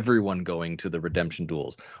Water, everyone going to the redemption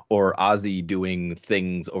duels, or Ozzy doing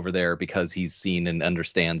things over there because he's seen and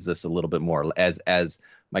understands this a little bit more. As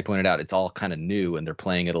Mike pointed out, it's all kind of new and they're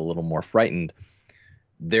playing it a little more frightened.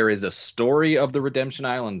 There is a story of the Redemption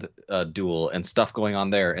Island duel and stuff going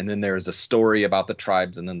on there. And then there's a story about the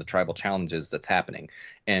tribes and then the tribal challenges that's happening.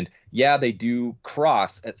 And yeah, they do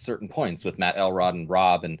cross at certain points with Matt Elrod and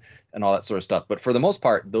Rob and all that sort of stuff. But for the most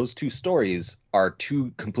part, those 2 stories are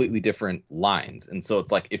 2 completely different lines. And so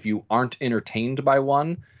it's like, if you aren't entertained by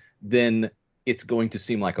one, then it's going to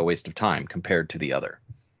seem like a waste of time compared to the other.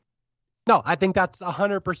 No, I think that's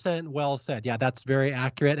 100% well said. Yeah, that's very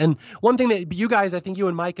accurate. And one thing that you guys, I think you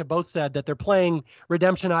and Mike have both said, that they're playing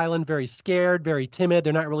Redemption Island very scared, very timid.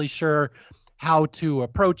 They're not really sure how to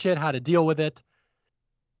approach it, how to deal with it.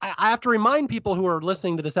 I have to remind people who are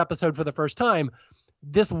listening to this episode for the first time,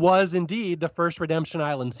 this was indeed the first Redemption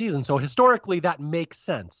Island season. So historically, that makes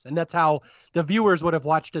sense. And that's how the viewers would have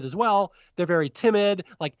watched it as well. They're very timid.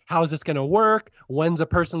 Like, how is this going to work? When's a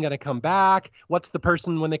person going to come back? What's the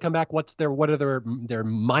person when they come back? What are their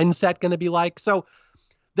mindset going to be like? So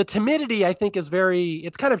the timidity, I think,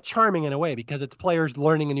 it's kind of charming in a way because it's players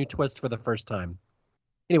learning a new twist for the first time.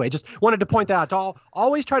 Anyway, just wanted to point that out.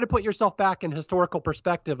 Always try to put yourself back in historical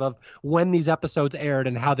perspective of when these episodes aired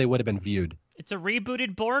and how they would have been viewed. It's a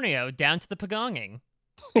rebooted Borneo down to the Pagonging.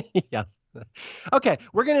 Yes. Okay,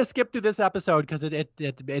 we're going to skip through this episode because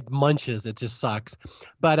it munches. It just sucks.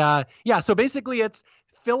 But so basically it's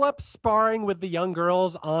Philip sparring with the young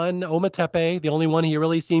girls on Ometepe. The only one he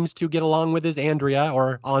really seems to get along with is Andrea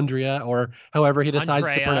or however he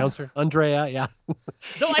decides to pronounce her. Andrea, yeah.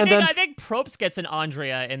 Though I think Probst gets an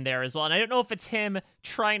Andrea in there as well. And I don't know if it's him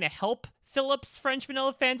trying to help Philip's French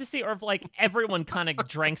vanilla fantasy or if like everyone kind of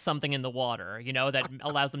drank something in the water, that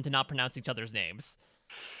allows them to not pronounce each other's names.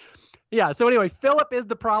 Yeah, so anyway, Philip is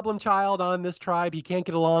the problem child on this tribe. He can't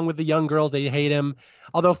get along with the young girls. They hate him.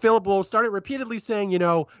 Although Philip will start it repeatedly saying,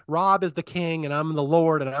 Rob is the king and I'm the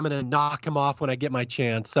lord and I'm going to knock him off when I get my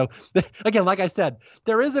chance. So again, like I said,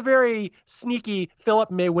 there is a very sneaky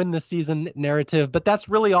Philip may win this season narrative, but that's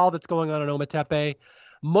really all that's going on in Ometepe.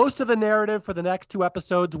 Most of the narrative for the next 2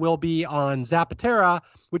 episodes will be on Zapatera,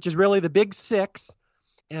 which is really the big 6.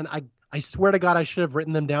 And I swear to God, I should have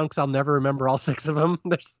written them down because I'll never remember all 6 of them.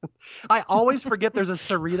 I always forget there's a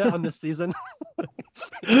Sarita on this season.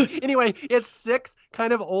 Anyway, it's 6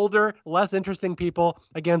 kind of older, less interesting people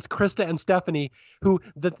against Krista and Stephanie, who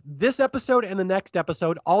this episode and the next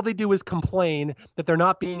episode, all they do is complain that they're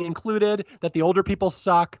not being included, that the older people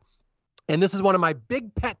suck. And this is one of my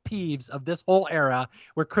big pet peeves of this whole era,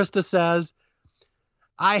 where Krista says,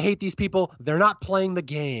 I hate these people. They're not playing the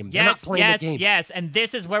game. They're not playing the game. Yes. And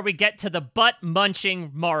this is where we get to the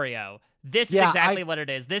butt-munching Mario. This is exactly what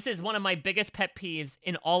it is. This is one of my biggest pet peeves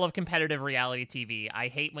in all of competitive reality TV. I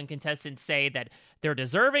hate when contestants say that they're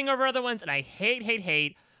deserving over other ones, and I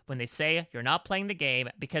hate when they say you're not playing the game,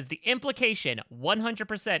 because the implication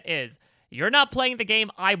 100% is you're not playing the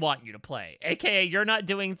game I want you to play, aka you're not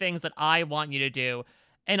doing things that I want you to do.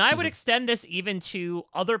 And I would extend this even to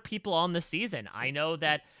other people on the season. I know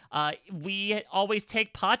that we always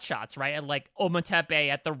take pot shots, right? At like Ometepe,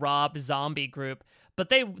 at the Rob Zombie group. But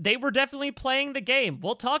they were definitely playing the game.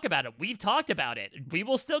 We'll talk about it. We've talked about it. We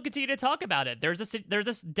will still continue to talk about it. There's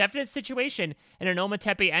a definite situation in an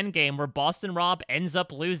Ometepe endgame where Boston Rob ends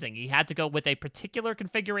up losing. He had to go with a particular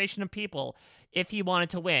configuration of people if he wanted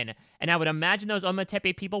to win. And I would imagine those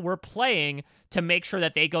Ometepe people were playing to make sure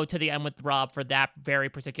that they go to the end with Rob for that very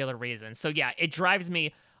particular reason. So yeah, it drives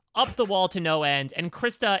me up the wall to no end, and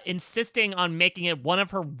Krista insisting on making it one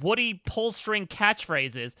of her Woody pull-string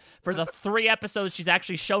catchphrases for the 3 episodes she's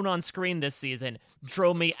actually shown on screen this season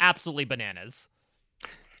drove me absolutely bananas.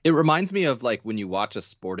 It reminds me of like when you watch a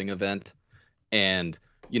sporting event and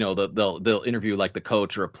they'll interview like the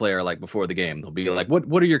coach or a player like before the game. They'll be like,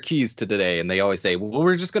 what are your keys to today? And they always say, well,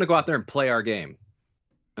 we're just going to go out there and play our game.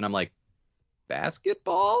 And I'm like,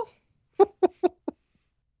 basketball?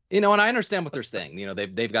 And I understand what they're saying.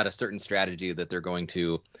 They've got a certain strategy that they're going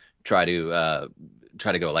to try to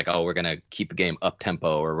go like, oh, we're going to keep the game up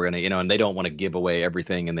tempo, or we're going to, and they don't want to give away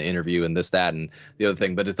everything in the interview and this, that, and the other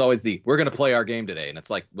thing. But it's always we're going to play our game today. And it's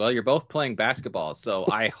like, well, you're both playing basketball. So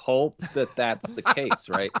I hope that that's the case.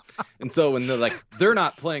 Right. And so when they're like, they're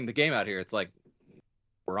not playing the game out here, it's like,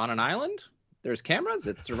 we're on an island. There's cameras.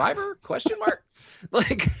 It's Survivor ?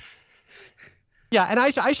 Like. Yeah, and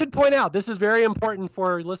I should point out, this is very important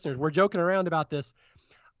for listeners. We're joking around about this.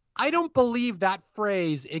 I don't believe that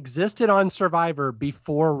phrase existed on Survivor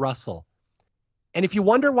before Russell. And if you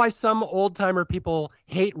wonder why some old-timer people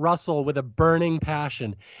hate Russell with a burning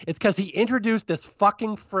passion, it's because he introduced this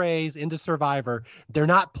fucking phrase into Survivor. They're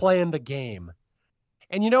not playing the game.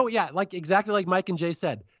 And exactly like Mike and Jay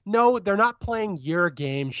said, no, they're not playing your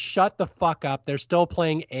game. Shut the fuck up. They're still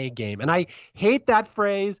playing a game. And I hate that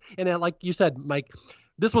phrase. And like you said, Mike,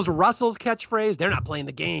 this was Russell's catchphrase. They're not playing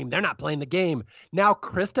the game. They're not playing the game. Now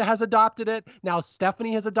Krista has adopted it. Now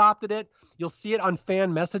Stephanie has adopted it. You'll see it on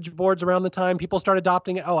fan message boards around the time. People start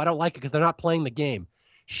adopting it. Oh, I don't like it because they're not playing the game.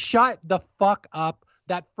 Shut the fuck up.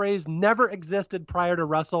 That phrase never existed prior to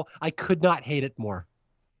Russell. I could not hate it more.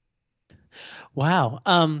 Wow.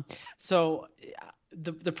 So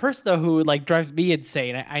the person though who like drives me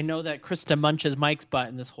insane, I know that Krista munches Mike's butt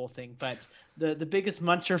in this whole thing, but the biggest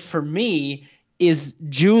muncher for me is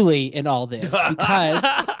Julie in all this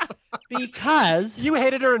because you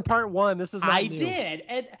hated her in part 1. This is not new. Did,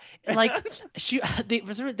 and like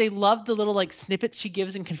they love the little like snippets she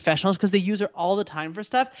gives in confessionals because they use her all the time for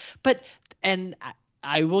stuff. And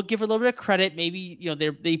I will give her a little bit of credit. Maybe,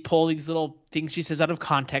 they pull these little things she says out of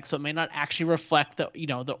context, so it may not actually reflect the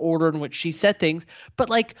order in which she said things. But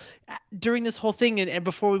like during this whole thing and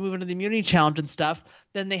before we move into the immunity challenge and stuff,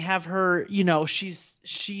 then they have her,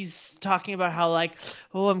 she's talking about how like,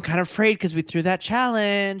 oh, I'm kind of afraid because we threw that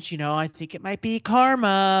challenge. I think it might be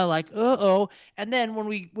karma. Like, uh-oh. And then when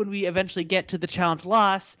we eventually get to the challenge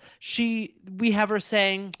loss, we have her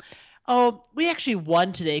saying, oh, we actually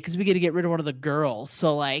won today because we get to get rid of one of the girls.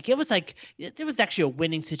 So like it was actually a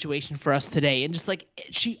winning situation for us today. And just like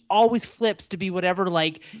she always flips to be whatever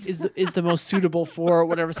like is the most suitable for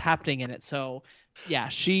whatever's happening in it. So yeah,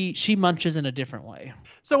 she munches in a different way.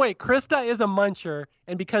 So wait, Krista is a muncher,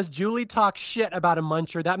 and because Julie talks shit about a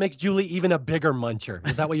muncher, that makes Julie even a bigger muncher.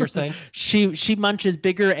 Is that what you're saying? She munches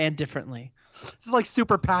bigger and differently. This is like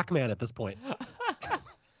Super Pac-Man at this point.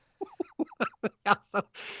 Yeah,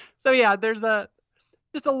 so yeah, there's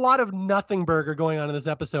Just a lot of nothing burger going on in this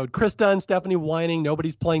episode. Krista and Stephanie whining,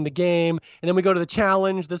 nobody's playing the game. And then we go to the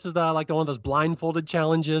challenge. This is one of those blindfolded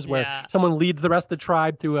challenges where someone leads the rest of the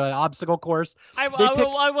tribe through an obstacle course.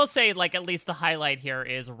 I will say, like, at least the highlight here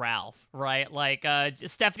is Ralph, right? Like,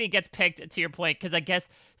 Stephanie gets picked, to your point, because I guess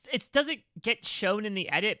it doesn't get shown in the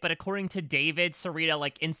edit, but according to David, Sarita,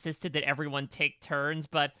 like, insisted that everyone take turns,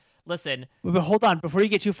 but listen. But hold on, before you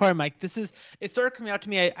get too far, Mike, it started coming out to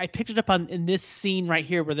me. I picked it up in this scene right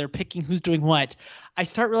here where they're picking who's doing what. I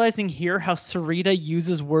start realizing here how Sarita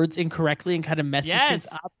uses words incorrectly and kind of messes things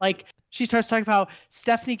up. Like, she starts talking about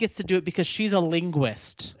Stephanie gets to do it because she's a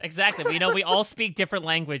linguist. Exactly. We all speak different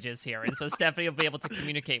languages here, and so Stephanie will be able to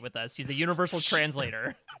communicate with us. She's a universal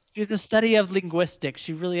translator. She's a study of linguistics.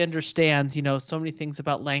 She really understands, so many things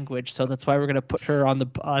about language. So that's why we're going to put her on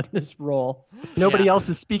this role. Nobody else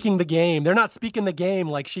is speaking the game. They're not speaking the game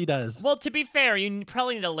like she does. Well, to be fair, you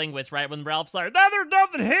probably need a linguist, right? When Ralph's like, "No, there's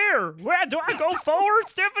nothing here. Where do I go forward,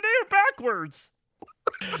 Stephanie, or backwards?"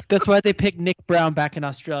 That's why they picked Nick Brown back in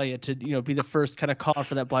Australia to, be the first kind of caller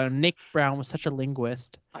for that blind. Nick Brown was such a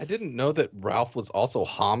linguist. I didn't know that Ralph was also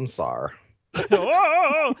Hamsar.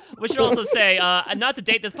 We should also say, not to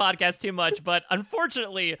date this podcast too much, but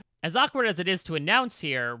unfortunately, as awkward as it is to announce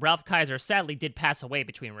here, Ralph Kaiser sadly did pass away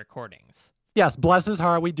between recordings. Yes, bless his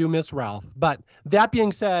heart, we do miss Ralph. But that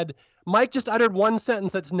being said, Mike just uttered one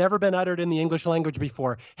sentence that's never been uttered in the English language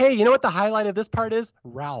before. Hey, you know what the highlight of this part is?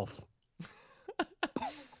 Ralph.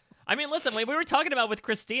 I mean, listen, we were talking about with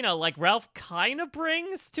Christina, like, Ralph kind of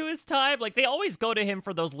brings to his time. Like, they always go to him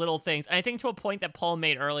for those little things. And I think to a point that Paul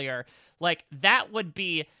made earlier, like, that would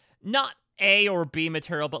be not A or B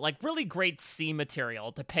material, but, like, really great C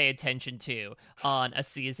material to pay attention to on a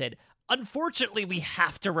season. Unfortunately, we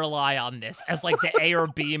have to rely on this as, like, the A or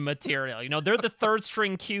B material. They're the third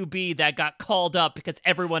string QB that got called up because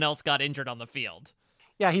everyone else got injured on the field.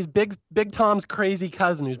 Yeah, he's Big Tom's crazy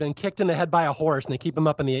cousin who's been kicked in the head by a horse, and they keep him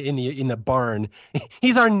up in the barn.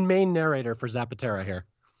 He's our main narrator for Zapatera here.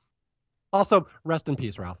 Also, rest in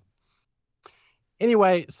peace, Ralph.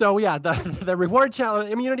 Anyway, so yeah, the reward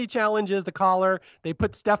challenge, immunity challenge is the caller. They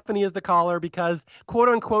put Stephanie as the caller because, quote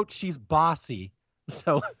unquote, she's bossy.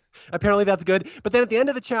 So apparently that's good. But then at the end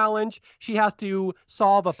of the challenge, she has to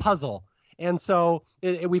solve a puzzle. And so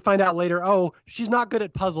we find out later, she's not good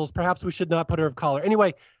at puzzles. Perhaps we should not put her as caller.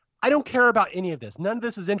 Anyway, I don't care about any of this. None of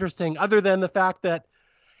this is interesting other than the fact that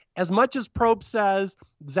as much as Probe says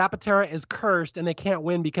Zapatera is cursed and they can't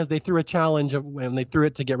win because they threw a challenge when they threw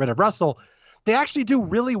it to get rid of Russell, they actually do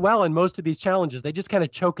really well in most of these challenges. They just kind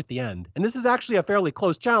of choke at the end. And this is actually a fairly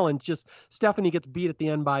close challenge. Just Stephanie gets beat at the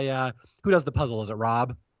end by, who does the puzzle? Is it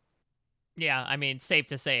Rob? Yeah, I mean, safe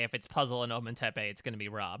to say if it's puzzle and Omentepe, it's going to be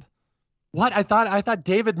Rob. What? I thought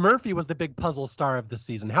David Murphy was the big puzzle star of this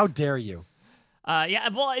season. How dare you? Yeah,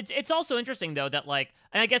 well, it's also interesting, though, that, like,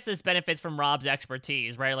 and I guess this benefits from Rob's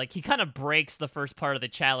expertise, right? Like, he kind of breaks the first part of the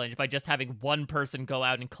challenge by just having one person go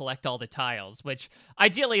out and collect all the tiles, which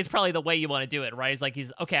ideally is probably the way you want to do it, right? It's like,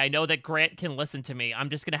 okay, I know that Grant can listen to me. I'm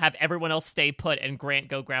just going to have everyone else stay put and Grant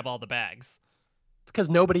go grab all the bags. It's because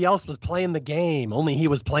nobody else was playing the game. Only he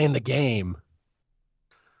was playing the game.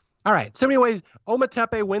 All right. So anyways,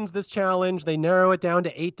 Ometepe wins this challenge. They narrow it down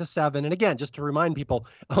to 8-7. And again, just to remind people,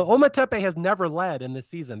 Ometepe has never led in this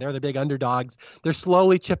season. They're the big underdogs. They're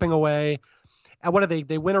slowly chipping away. And what do they?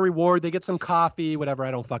 They win a reward. They get some coffee, whatever.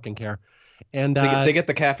 I don't fucking care. And they get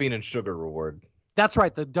the caffeine and sugar reward. That's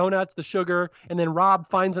right. The donuts, the sugar. And then Rob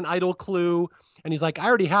finds an idle clue. And he's like, I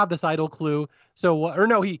already have this idle clue. So, or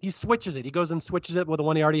no, he switches it. He goes and switches it with the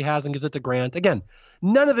one he already has and gives it to Grant. Again,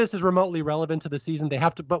 none of this is remotely relevant to the season.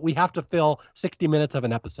 But we have to fill 60 minutes of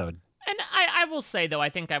an episode. And I will say, though, I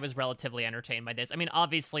think I was relatively entertained by this. I mean,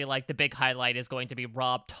 obviously, like, the big highlight is going to be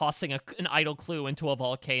Rob tossing an idle clue into a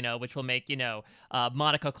volcano, which will make,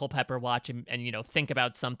 Monica Culpepper watch and think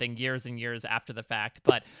about something years and years after the fact.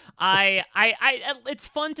 But it's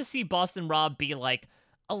fun to see Boston Rob be, like,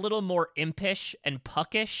 a little more impish and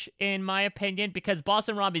puckish, in my opinion, because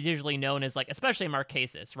Boston Rob is usually known as, like, especially in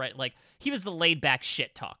Marquesas, right? Like, he was the laid-back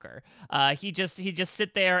shit talker. He just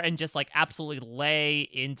sit there and just, like, absolutely lay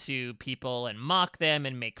into people and mock them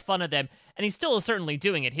and make fun of them, and he still is certainly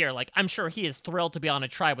doing it here. Like, I'm sure he is thrilled to be on a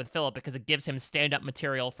tribe with Philip because it gives him stand-up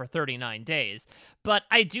material for 39 days. But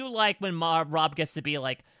I do like when Rob gets to be,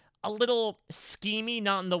 like, a little schemy,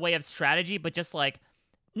 not in the way of strategy, but just, like,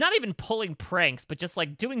 not even pulling pranks, but just,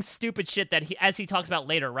 like, doing stupid shit that he, as he talks about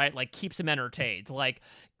later, right, like, keeps him entertained. Like,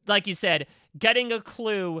 like you said, getting a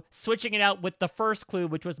clue, switching it out with the first clue,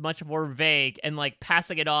 which was much more vague, and like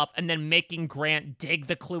passing it off, and then making Grant dig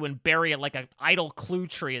the clue and bury it like an idle clue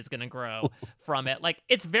tree is going to grow from it. Like,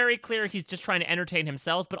 it's very clear he's just trying to entertain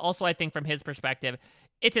himself, but also I think from his perspective,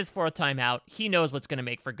 it's his fourth time out. He knows what's going to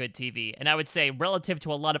make for good TV. And I would say relative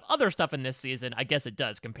to a lot of other stuff in this season, I guess it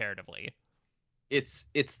does comparatively. It's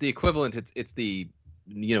the equivalent. It's the,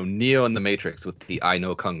 Neo in the Matrix with the I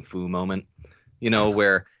know Kung Fu moment,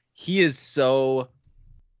 where he is so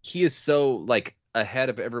like ahead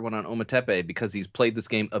of everyone on Ometepe because he's played this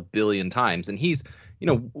game a billion times. And he's,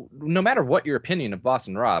 no matter what your opinion of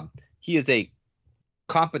Boston Rob, he is a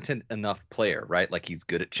competent enough player, right? Like, he's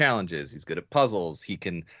good at challenges. He's good at puzzles. He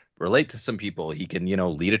can relate to some people. He can,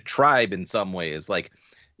 lead a tribe in some ways. Like,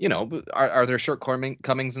 are there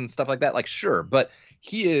shortcomings and stuff like that? Like, sure. But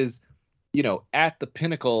he is, at the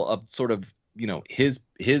pinnacle of sort of,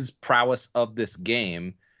 his prowess of this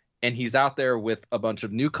game. And he's out there with a bunch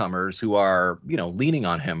of newcomers who are, leaning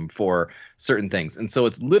on him for certain things. And so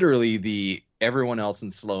it's literally everyone else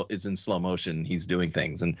is in slow motion. He's doing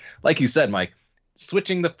things. And like you said, Mike,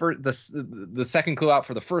 switching the second clue out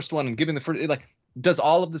for the first one and giving the first, like, does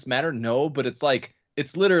all of this matter? No, but it's like,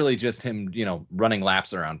 it's literally just him, running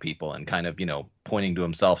laps around people and kind of, pointing to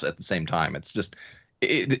himself at the same time. It's just,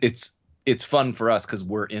 it's fun for us because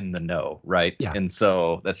we're in the know, right? Yeah. And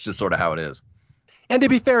so that's just sort of how it is. And to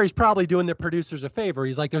be fair, he's probably doing the producers a favor.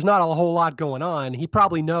 He's like, there's not a whole lot going on. He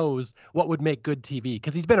probably knows what would make good TV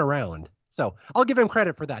because he's been around. So I'll give him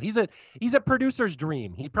credit for that. He's a producer's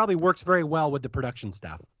dream. He probably works very well with the production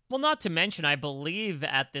staff. Well, not to mention, I believe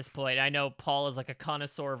at this point, I know Paul is like a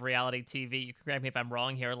connoisseur of reality TV. You can correct me if I'm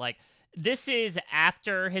wrong here. Like, this is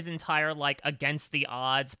after his entire, like, against the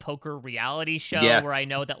odds poker reality show, yes, where I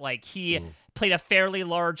know that, like, he played a fairly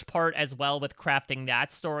large part as well with crafting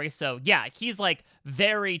that story. So yeah, he's like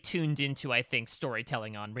very tuned into, I think,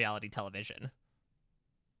 storytelling on reality television.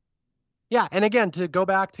 Yeah, and again, to go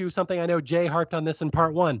back to something I know Jay harped on this in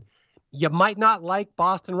part one, you might not like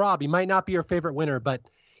Boston Rob. He might not be your favorite winner, but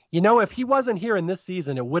if he wasn't here in this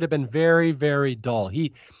season, it would have been very, very dull.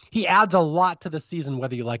 He adds a lot to the season,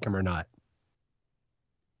 whether you like him or not.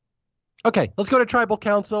 Okay, let's go to Tribal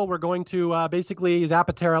Council. We're going to basically,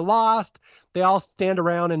 Zapatera lost. They all stand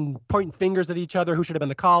around and point fingers at each other. Who should have been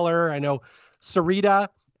the caller? I know Sarita,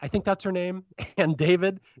 I think that's her name, and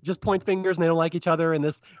David just point fingers and they don't like each other, and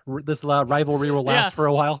this rivalry will last for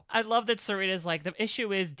a while. I love that Sarita's like, the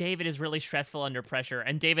issue is David is really stressful under pressure,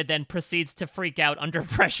 and David then proceeds to freak out under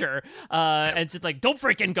pressure, and just like, don't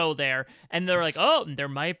freaking go there. And they're like, oh, there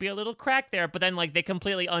might be a little crack there, but then like they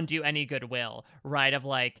completely undo any goodwill, right? Of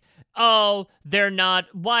like, oh, they're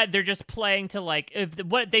just playing to like,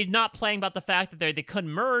 they're not playing about the fact that they could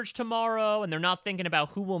merge tomorrow, and they're not thinking about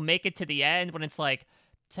who will make it to the end, when it's like,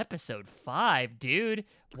 it's episode 5, dude.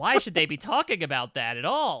 Why should they be talking about that at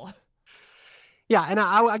all? Yeah, and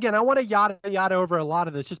I want to yada over a lot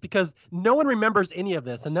of this just because no one remembers any of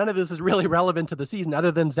this, and none of this is really relevant to the season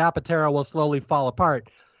other than Zapatera will slowly fall apart.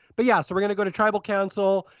 But yeah, so we're going to go to Tribal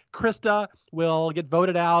Council. Krista will get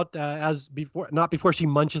voted out not before she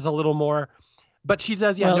munches a little more. But she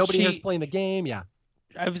says, nobody here's playing the game. Yeah.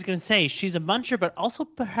 I was going to say she's a muncher, but also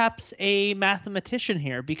perhaps a mathematician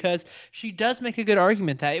here, because she does make a good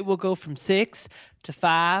argument that it will go from 6 to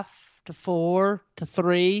 5 to 4 to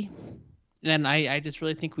 3. And I just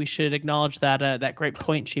really think we should acknowledge that great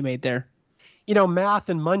point she made there. Math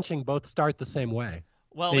and munching both start the same way.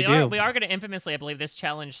 Well, we are going to infamously, I believe this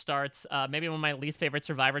challenge starts, maybe one of my least favorite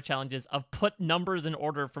Survivor challenges, of put numbers in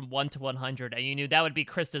order from 1 to 100. And you knew that would be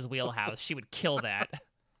Krista's wheelhouse. She would kill that.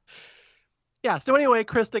 Yeah, so anyway,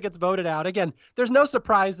 Krista gets voted out. Again, there's no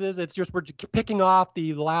surprises. It's just we're picking off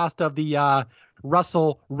the last of the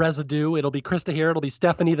Russell residue. It'll be Krista here. It'll be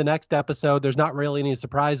Stephanie the next episode. There's not really any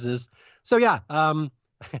surprises. So yeah,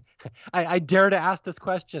 I dare to ask this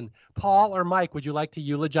question. Paul or Mike, would you like to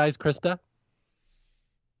eulogize Krista?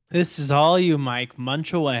 This is all you, Mike.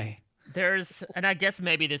 Munch away. And I guess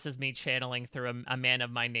maybe this is me channeling through a man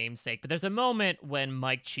of my namesake, but there's a moment when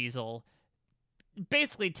Mike Cheezel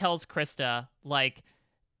basically tells Krista, like,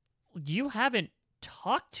 you haven't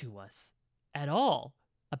talked to us at all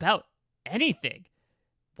about anything.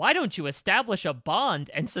 Why don't you establish a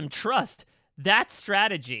bond and some trust? That's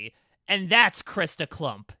strategy. And that's Krista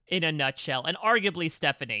Klump in a nutshell, and arguably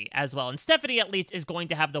Stephanie as well. And Stephanie at least is going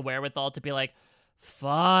to have the wherewithal to be like,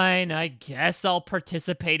 fine, I guess I'll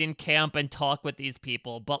participate in camp and talk with these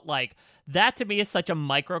people. But like, that to me is such a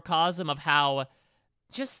microcosm of how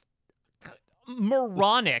just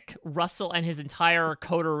moronic Russell and his entire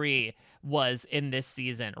coterie was in this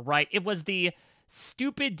season, right? It was the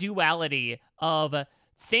stupid duality of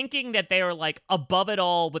thinking that they are like above it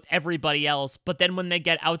all with everybody else, but then when they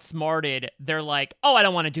get outsmarted, they're like, oh, I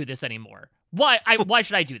don't want to do this anymore. Why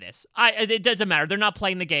should I do this? It doesn't matter. They're not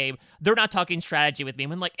playing the game. They're not talking strategy with me.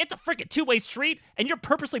 When like, it's a freaking two-way street, and you're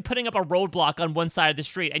purposely putting up a roadblock on one side of the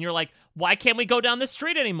street, and you're like, why can't we go down this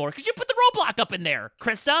street anymore? Because you put the roadblock up in there,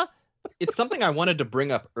 Krista. It's something I wanted to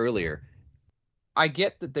bring up earlier. I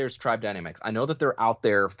get that there's tribe dynamics. I know that they're out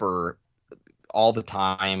there for all the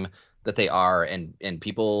time that they are, and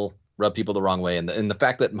people rub people the wrong way. And the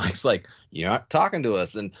fact that Mike's like, you're not talking to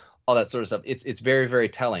us, and all that sort of stuff, it's very, very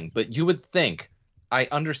telling. But you would think, I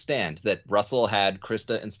understand that Russell had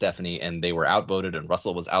Krista and Stephanie, and they were outvoted, and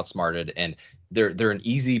Russell was outsmarted, and they're an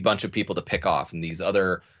easy bunch of people to pick off, and these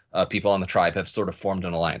other people on the tribe have sort of formed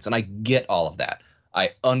an alliance. And I get all of that. I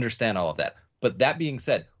understand all of that. But that being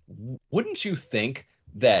said, wouldn't you think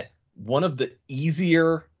that one of the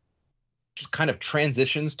easier just kind of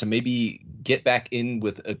transitions to maybe get back in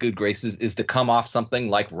with a good graces is to come off something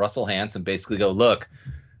like Russell Hantz and basically go, look,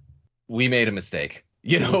 we made a mistake.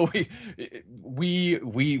 You know,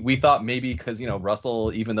 we thought maybe because, you know,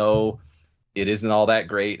 Russell, even though it isn't all that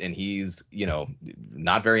great and he's, you know,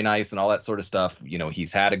 not very nice and all that sort of stuff, you know,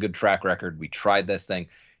 he's had a good track record. We tried this thing.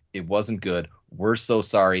 It wasn't good. We're so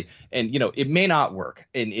sorry. And, you know, it may not work,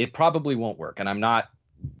 and it probably won't work. And I'm not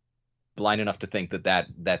blind enough to think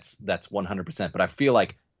that's 100%. But I feel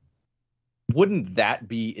like, wouldn't that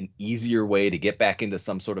be an easier way to get back into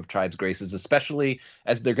some sort of tribe's graces, especially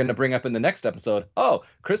as they're going to bring up in the next episode? Oh,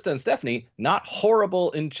 Krista and Stephanie, not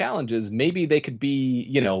horrible in challenges. Maybe they could be,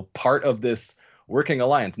 you know, part of this working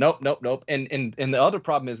alliance. Nope. And the other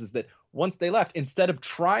problem is that once they left, instead of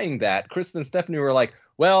trying that, Krista and Stephanie were like,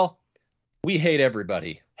 well, we hate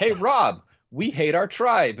everybody. Hey, Rob, we hate our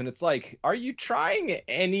tribe. And it's like, are you trying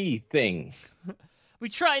anything? We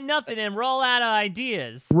try nothing and we're all out of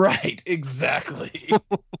ideas. Right, exactly.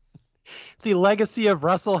 It's the legacy of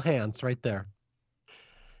Russell Hantz right there.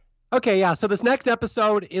 Okay, yeah, so this next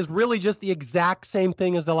episode is really just the exact same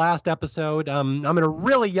thing as the last episode. I'm going to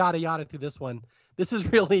really yada through this one. This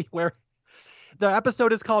is really where the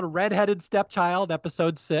episode is called Redheaded Stepchild,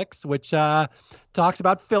 episode 6, which talks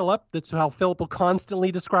about Philip. That's how Philip will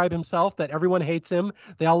constantly describe himself, that everyone hates him.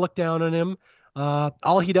 They all look down on him.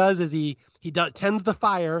 All he does is he tends the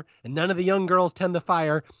fire, and none of the young girls tend the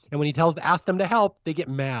fire. And when he asks them to help, they get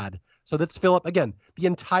mad. So that's Philip. Again, the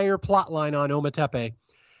entire plot line on Ometepe.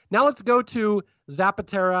 Now let's go to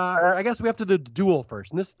Zapatera, or I guess we have to do the duel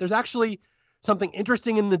first. And there's actually something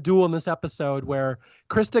interesting in the duel in this episode where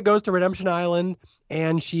Krista goes to Redemption Island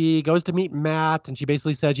and she goes to meet Matt, and she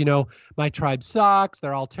basically says, you know, my tribe sucks.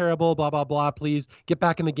 They're all terrible, blah, blah, blah. Please get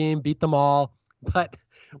back in the game, beat them all. But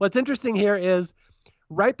what's interesting here is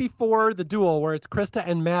right before the duel, where it's Krista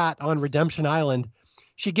and Matt on Redemption Island,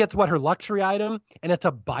 she gets her luxury item, and it's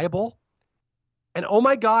a Bible. And oh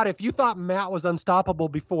my God, if you thought Matt was unstoppable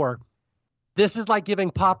before, this is like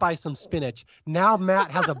giving Popeye some spinach. Now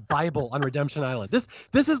Matt has a Bible on Redemption Island.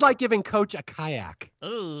 This is like giving Coach a kayak.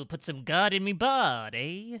 Ooh, put some God in me bod,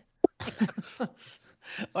 eh?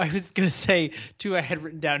 I was going to say, too, I had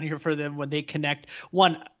written down here for them when they connect.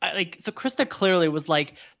 One, so Krista clearly was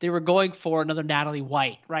like, they were going for another Natalie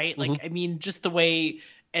White, right? Like, I mean, just the way,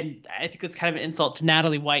 and I think it's kind of an insult to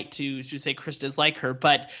Natalie White to say Krista's like her,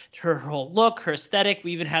 but her whole look, her aesthetic,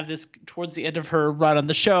 we even have this towards the end of her run on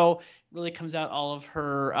the show, really comes out all of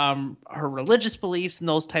her religious beliefs and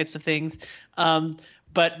those types of things.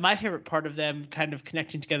 But my favorite part of them kind of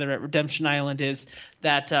connecting together at Redemption Island is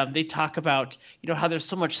that they talk about, you know, how there's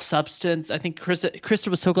so much substance. I think Krista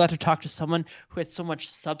was so glad to talk to someone who had so much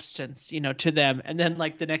substance, you know, to them. And then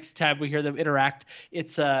like the next time we hear them interact,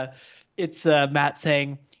 it's Matt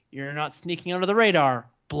saying, "You're not sneaking under the radar,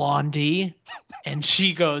 Blondie." And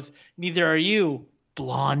she goes, "Neither are you,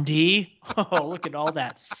 Blondie." Oh, look at all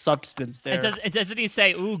that substance there. Doesn't he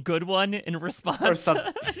say, "Ooh, good one," in response?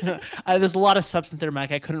 There's a lot of substance there,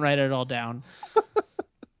 Mike. I couldn't write it all down.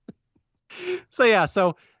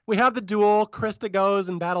 So we have the duel. Krista goes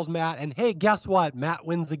and battles Matt, and hey, guess what? Matt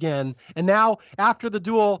wins again. And now after the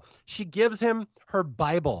duel, she gives him her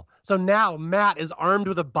Bible. So now Matt is armed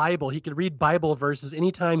with a Bible. He can read Bible verses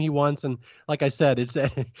anytime he wants. And like I said,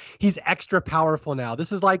 he's extra powerful now.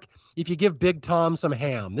 This is like if you give Big Tom some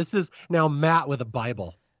ham. This is now Matt with a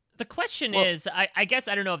Bible. The question is, I guess,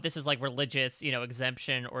 I don't know if this is like religious, you know,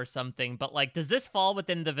 exemption or something, but like, does this fall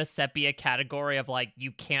within the Vesepia category of like,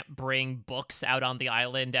 you can't bring books out on the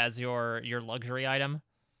island as your luxury item?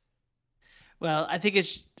 Well, I think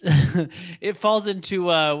it's it falls into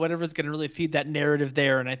whatever's going to really feed that narrative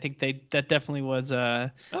there, and I think that definitely was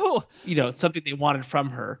something they wanted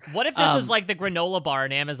from her. What if this was like the granola bar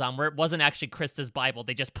in Amazon, where it wasn't actually Krista's Bible?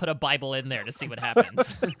 They just put a Bible in there to see what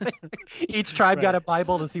happens. Each tribe got a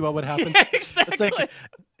Bible to see what would happen. Yeah, exactly.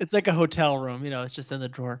 It's like a hotel room, it's just in the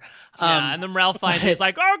drawer. And then Ralph finds he's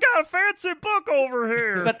like, "Oh, got a fancy book over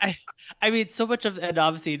here." But I mean, so much of, and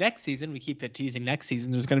obviously next season, we keep teasing next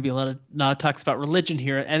season, there's going to be a lot of talks about religion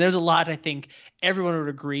here. And there's a lot, I think everyone would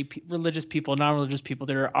agree, religious people, non-religious people,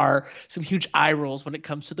 there are some huge eye rolls when it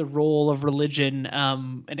comes to the role of religion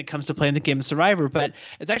and it comes to playing the game of Survivor. But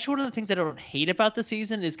it's actually one of the things I don't hate about the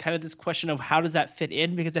season is kind of this question of how does that fit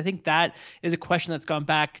in? Because I think that is a question that's gone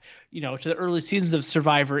back, to the early seasons of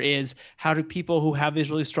Survivor, is how do people who have these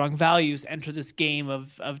really strong values enter this game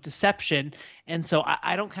of deception? And so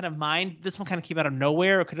I don't kind of mind. This one kind of came out of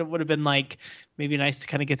nowhere. It would have been like maybe nice to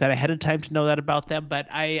kind of get that ahead of time to know that about them. But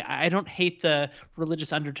I don't hate the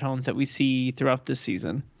religious undertones that we see throughout this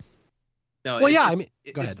season. No, well,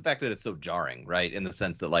 it's the fact that it's so jarring, right? In the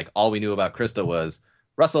sense that like all we knew about Krista was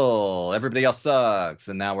Russell, everybody else sucks,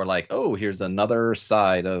 and now we're like, oh, here's another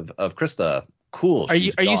side of Krista. Cool.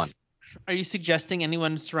 Are you suggesting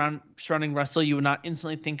anyone surrounding Russell you would not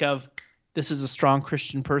instantly think of this is a strong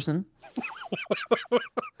Christian person?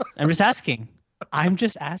 I'm just asking. I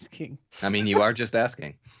mean, you are just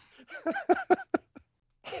asking.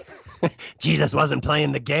 Jesus wasn't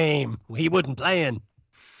playing the game. He wouldn't playing.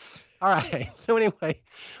 All right. So anyway,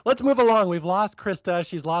 let's move along. We've lost Krista.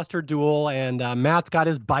 She's lost her duel, and Matt's got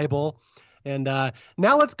his Bible. And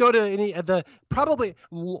now let's go to probably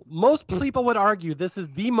most people would argue this is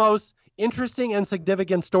the most interesting and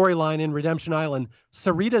significant storyline in Redemption Island,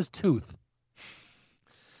 Sarita's tooth.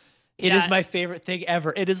 It is my favorite thing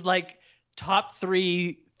ever. It is like top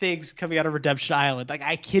 3 things coming out of Redemption Island. Like,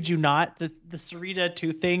 I kid you not, the Sarita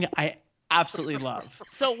tooth thing, I absolutely love.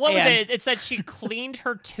 So what was it? It said she cleaned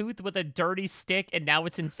her tooth with a dirty stick and now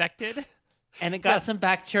it's infected? And it got some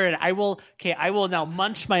bacteria. I will now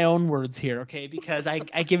munch my own words here, okay? Because I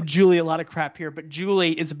give Julie a lot of crap here, but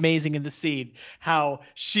Julie is amazing in the scene. How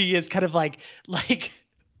she is kind of like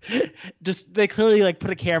just they clearly like put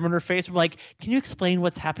a camera in her face. I'm like, can you explain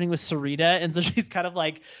what's happening with Sarita? And so she's kind of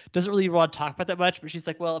like doesn't really want to talk about that much, but she's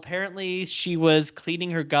like, well, apparently she was cleaning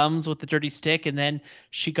her gums with the dirty stick, and then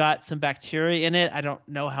she got some bacteria in it. I don't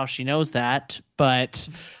know how she knows that, but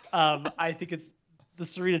I think it's the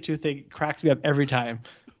Sarita tooth thing cracks me up every time.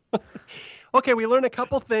 Okay, we learned a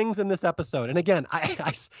couple things in this episode. And again,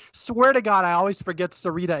 I swear to God, I always forget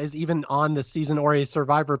Sarita is even on this season or a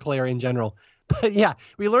Survivor player in general. But yeah,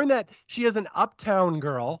 we learned that she is an uptown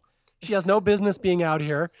girl. She has no business being out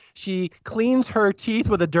here. She cleans her teeth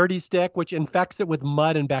with a dirty stick, which infects it with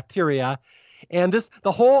mud and bacteria. And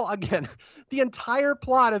the entire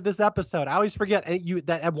plot of this episode, I always forget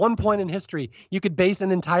that at one point in history, you could base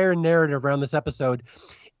an entire narrative around this episode.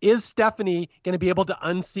 Is Stephanie going to be able to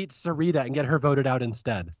unseat Sarita and get her voted out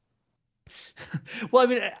instead? Well, I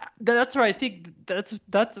mean, that's where I think that's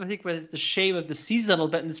I think where the shame of the season a little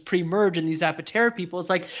bit in this pre-merge and these Apatera people is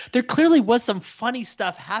like there clearly was some funny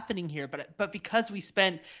stuff happening here, but because we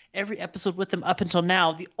spent every episode with them up until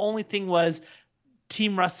now, the only thing was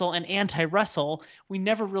Team Russell and anti-Russell. We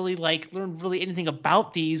never really learned really anything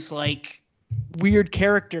about these weird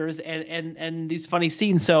characters and these funny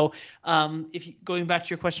scenes. So going back to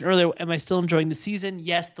your question earlier, am I still enjoying the season?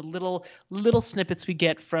 Yes, the little snippets we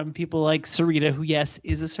get from people like Sarita, who yes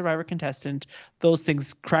is a Survivor contestant, those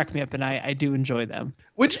things crack me up and I do enjoy them.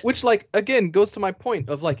 Which again goes to my point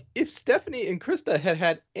of if Stephanie and Krista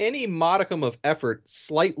had any modicum of effort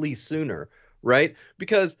slightly sooner, right?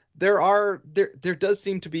 Because there does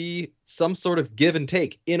seem to be some sort of give and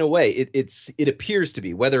take in a way. It appears to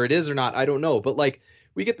be, whether it is or not, I don't know. But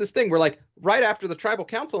we get this thing where right after the tribal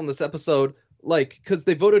council in this episode, because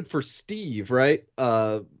they voted for Steve, right?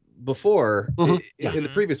 Before in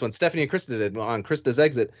the previous one, Stephanie and Krista did on Krista's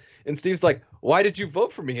exit. And Steve's like, why did you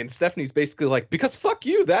vote for me? And Stephanie's basically like, because fuck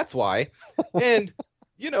you, that's why. And,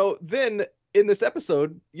 then in this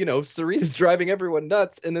episode, Sarita's driving everyone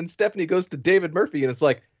nuts. And then Stephanie goes to David Murphy and it's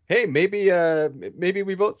like, hey, maybe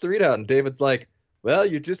we vote Sarita out. And David's like, well,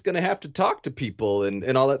 you're just going to have to talk to people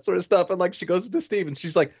and all that sort of stuff. And she goes to Steve and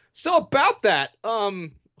she's like, so about that,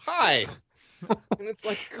 hi. And it's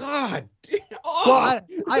like, God. Oh. Well,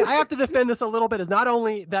 I have to defend this a little bit. Is not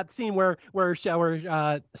only that scene where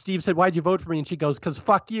Steve said, why'd you vote for me? And she goes, because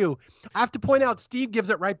fuck you. I have to point out, Steve gives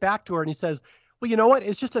it right back to her and he says, well, you know what?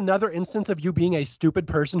 It's just another instance of you being a stupid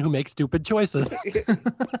person who makes stupid choices.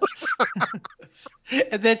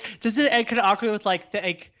 And then doesn't it end kind of awkward with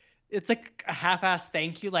it's like a half-assed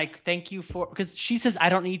thank you, like thank you for, because she says I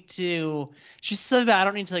don't need to. She said I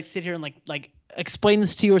don't need to like sit here and like explain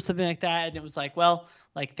this to you or something like that. And it was like, well,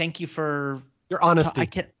 like thank you for your honesty.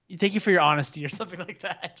 Thank you for your honesty or something like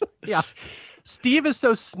that. Yeah. Steve is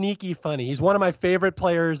so sneaky funny. He's one of my favorite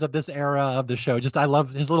players of this era of the show. Just I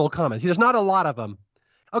love his little comments. There's not a lot of them.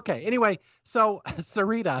 Okay. Anyway, so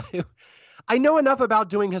Sarita. I know enough about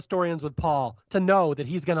doing historians with Paul to know that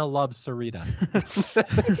he's gonna love Sarita.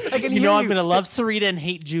 I'm gonna love Sarita and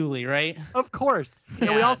hate Julie, right? Of course. Yeah.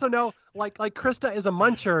 And we also know, like Krista is a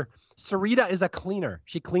muncher. Sarita is a cleaner.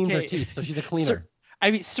 She cleans her teeth, so she's a cleaner.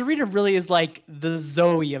 Sarita really is like the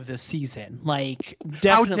Zoe of this season. Like, definitely.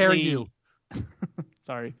 How dare you?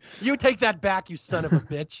 Sorry. You take that back, you son of a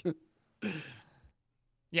bitch.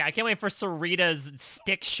 Yeah, I can't wait for Sarita's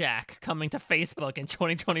Stick Shack coming to Facebook in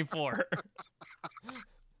 2024.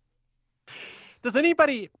 Does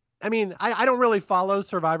anybody, I mean, I don't really follow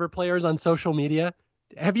Survivor players on social media.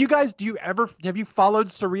 Have you followed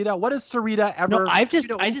Sarita? What is Sarita ever? No,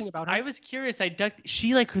 I was curious.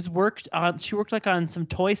 She worked like on some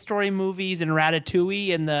Toy Story movies and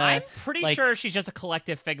Ratatouille and I'm pretty sure she's just a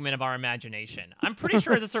collective figment of our imagination. I'm pretty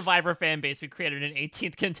sure as a Survivor fan base, we created an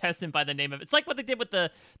 18th contestant by the name of, it's like what they did with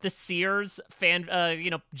the Sears fan,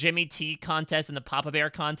 Jimmy T contest and the Papa Bear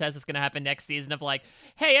contest that's going to happen next season of like,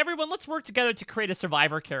 hey, everyone, let's work together to create a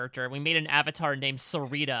Survivor character. We made an avatar named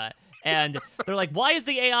Sarita. And they're like, why is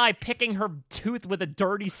the AI picking her tooth with a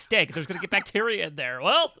dirty stick? There's going to get bacteria in there.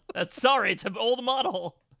 Well, sorry, it's an old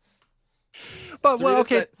model. But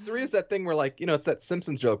Sarita's that thing where it's that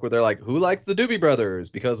Simpsons joke where they're like, who likes the Doobie Brothers?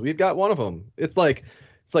 Because we've got one of them. It's like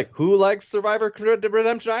who likes Survivor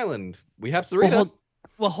Redemption Island? We have Sarita.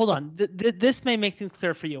 Well, hold on. This may make things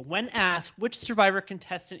clear for you. When asked which Survivor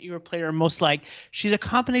contestant you or player are most like, she's a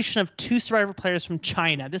combination of two Survivor players from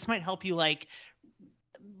China. This might help you like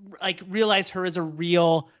realize her as a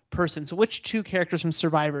real person. So which two characters from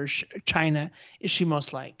Survivor China is she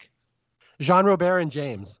most like? Jean Robert and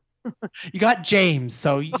James. You got James,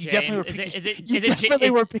 so you James.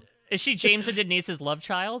 Definitely were. Is she James and Denise's love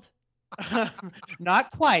child?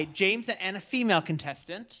 Not quite. James and a female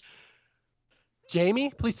contestant.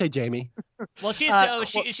 Jamie? Please say Jamie. Well, I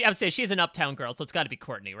would say she's an uptown girl, so it's got to be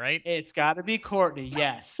Courtney, right? It's got to be Courtney,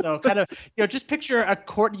 yes. So kind of, just picture a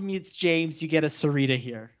Courtney meets James. You get a Sarita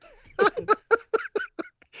here.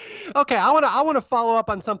 Okay, I want to follow up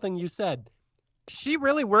on something you said. She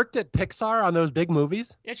really worked at Pixar on those big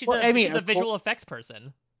movies? Yeah, she's a visual effects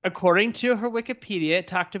person. According to her Wikipedia, it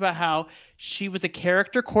talked about how she was a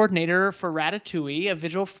character coordinator for Ratatouille, a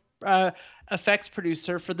visual effects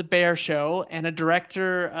producer for The Bear Show, and a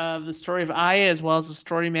director of the story of Aya, as well as a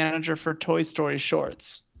story manager for Toy Story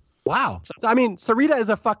shorts. Wow. So, I mean, Sarita is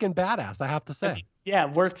a fucking badass, I have to say.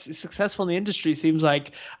 Works successful in the industry, seems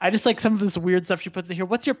like. I just like some of this weird stuff she puts in here.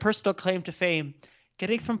 What's your personal claim to fame?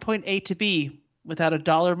 Getting from point A to B without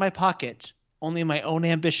 $1 in my pocket. Only my own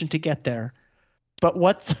ambition to get there. But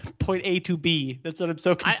what's point A to B? That's what I'm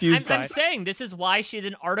so confused by. I'm saying this is why she's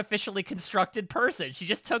an artificially constructed person. She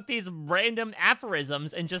just took these random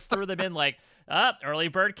aphorisms and just threw them in like, early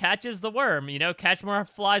bird catches the worm. Catch more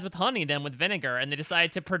flies with honey than with vinegar. And they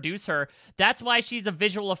decided to produce her. That's why she's a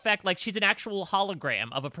visual effect. Like she's an actual hologram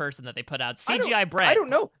of a person that they put out. CGI bread. I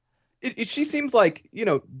don't know. She seems like,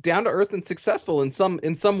 down to earth and successful in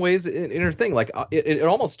some ways in her thing. Like it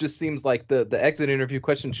almost just seems like the exit interview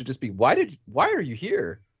question should just be, why are you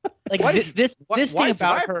here? Like this thing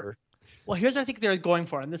about her. Well, here's what I think they're going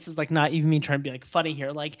for, and this is like not even me trying to be like funny here.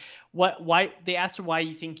 Like why they asked her why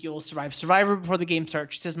you think you'll survive Survivor before the game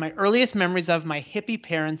starts. She says, my earliest memories of my hippie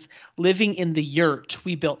parents living in the yurt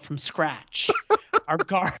we built from scratch. our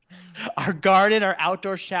garden, our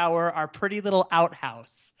outdoor shower, our pretty little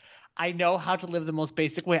outhouse. I know how to live the most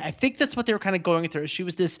basic way. I think that's what they were kind of going through. She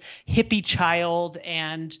was this hippie child,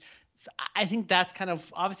 and I think that's kind of,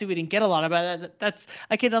 obviously we didn't get a lot about that. That's,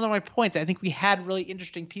 I get another of my points. I think we had really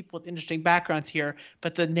interesting people with interesting backgrounds here,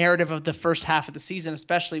 but the narrative of the first half of the season,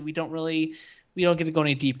 especially, we don't get to go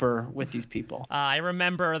any deeper with these people. I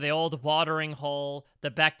remember the old watering hole, the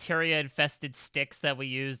bacteria-infested sticks that we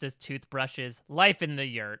used as toothbrushes, life in the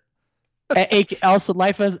yurt. Also,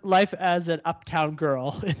 life as an uptown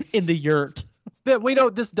girl in the yurt.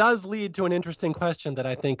 This does lead to an interesting question that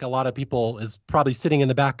I think a lot of people is probably sitting in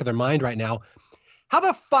the back of their mind right now. How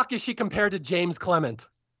the fuck is she compared to James Clement?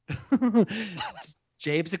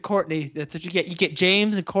 James and Courtney. That's what you get. You get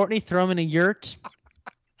James and Courtney, throw them in a yurt.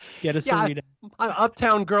 Get a Sarita. I'm an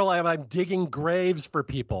uptown girl. I'm digging graves for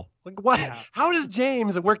people. Like what? Yeah. How does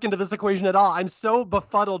James work into this equation at all? I'm so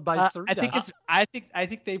befuddled by Sarita. I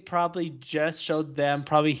think they probably just showed them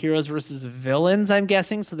probably heroes versus villains, I'm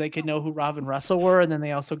guessing, so they could know who Rob and Russell were, and then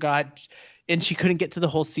they also got, and she couldn't get to the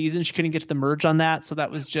whole season. She couldn't get to the merge on that, so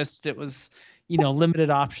that was just, it was, limited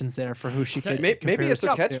options there for who she could. Maybe it's a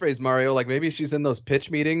catchphrase, Mario. Like maybe she's in those pitch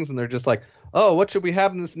meetings and they're just like, oh, what should we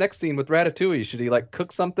have in this next scene with Ratatouille? Should he like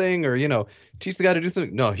cook something or teach the guy to do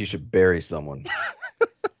something? No, he should bury someone.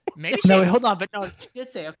 Maybe No, wait, hold on, but no, she did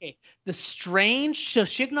say, okay, the strange, so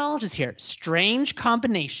she acknowledges here, strange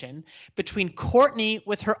combination between Courtney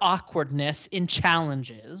with her awkwardness in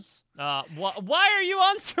challenges. Why are you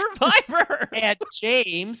on Survivor? And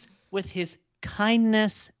James with his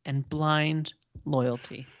kindness and blind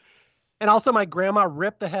loyalty. And also my grandma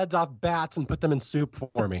ripped the heads off bats and put them in soup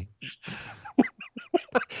for me.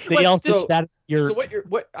 They also that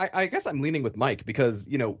So I guess I'm leaning with Mike because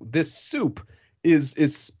this soup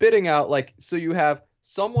is spitting out so you have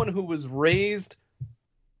someone who was raised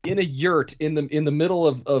in a yurt in the middle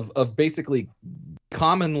of basically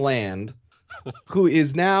common land, who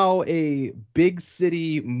is now a big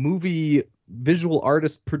city movie visual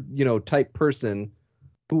artist type person,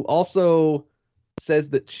 who also says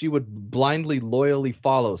that she would blindly loyally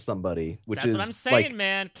follow somebody, That's what I'm saying,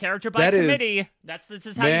 man. Character by committee. This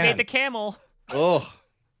is how you made the camel. Oh.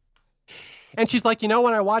 And she's like, when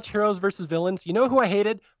I watch heroes versus villains, you know who I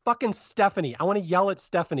hated? Fucking Stephanie. I want to yell at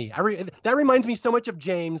Stephanie. That reminds me so much of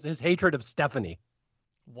James, his hatred of Stephanie.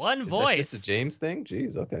 One Is voice. that just a James thing?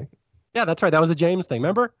 Jeez, okay. Yeah, that's right. That was a James thing,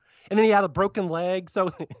 remember? And then he had a broken leg.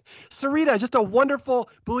 So Sarita, just a wonderful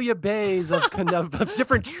bouillabaisse of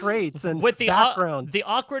different traits and with the backgrounds. The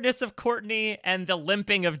awkwardness of Courtney and the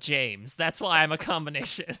limping of James. That's why I'm a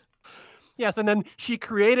combination. Yes, and then she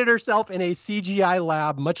created herself in a CGI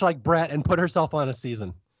lab, much like Brett, and put herself on a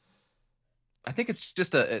season. I think it's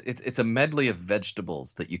just it's a medley of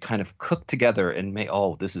vegetables that you kind of cook together and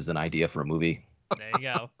this is an idea for a movie. There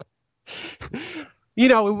you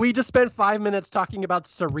go. We just spent 5 minutes talking about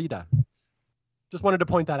Sarita. Just wanted to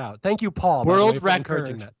point that out. Thank you, Paul. World for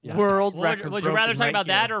encouraging that. Yeah. World record. Would you rather talk about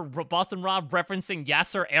that or Boston Rob referencing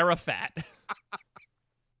Yasser Arafat?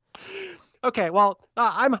 Okay, well,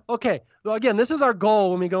 I'm okay. Well, again, this is our goal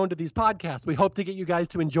when we go into these podcasts. We hope to get you guys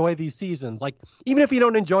to enjoy these seasons. Like, even if you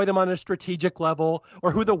don't enjoy them on a strategic level,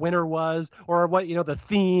 or who the winner was, or what the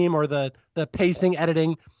theme, or the pacing,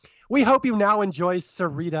 editing, we hope you now enjoy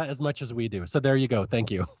Sarita as much as we do. So there you go. Thank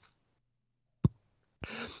you.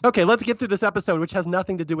 Okay, let's get through this episode, which has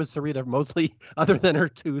nothing to do with Sarita, mostly other than her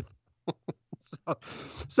tooth.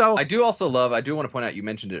 So I do want to point out, you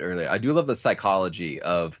mentioned it earlier, I do love the psychology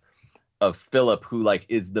of Philip, who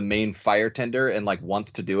is the main fire tender and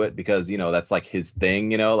wants to do it because that's his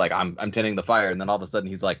thing, I'm tending the fire, and then all of a sudden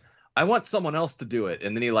he's like, I want someone else to do it,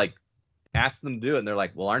 and then he asks them to do it, and they're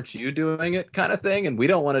like, well, aren't you doing it, kind of thing, and we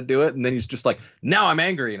don't want to do it, and then he's just like, now I'm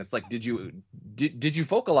angry, and it's like, did you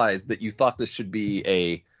vocalize that you thought this should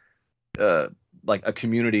be a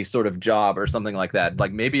community sort of job or something like that?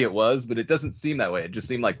 Maybe it was, but it doesn't seem that way. It just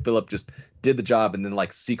seemed like Philip just did the job and then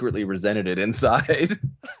secretly resented it inside.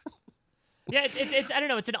 Yeah, it's I don't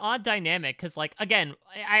know, it's an odd dynamic because again,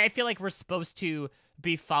 I feel like we're supposed to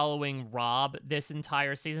be following Rob this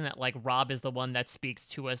entire season, that Rob is the one that speaks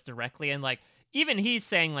to us directly, and even he's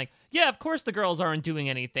saying yeah, of course the girls aren't doing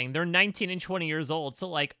anything. They're 19 and 20 years old.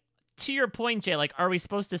 So to your point, Jay, are we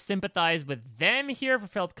supposed to sympathize with them here for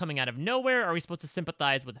Philip coming out of nowhere? Are we supposed to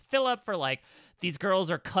sympathize with Philip for these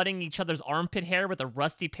girls are cutting each other's armpit hair with a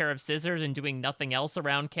rusty pair of scissors and doing nothing else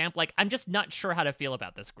around camp? I'm just not sure how to feel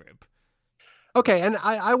about this group. Okay, and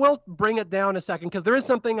I will bring it down a second because there is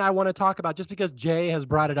something I want to talk about just because Jay has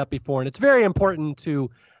brought it up before, and it's very important to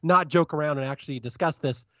not joke around and actually discuss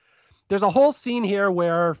this. There's a whole scene here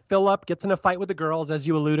where Philip gets in a fight with the girls, as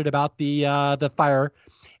you alluded about the fire,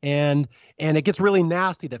 and it gets really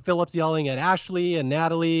nasty that Philip's yelling at Ashley and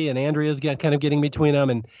Natalie and Andrea's kind of getting between them,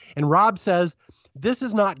 and Rob says, this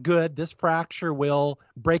is not good. This fracture will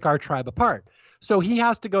break our tribe apart. So he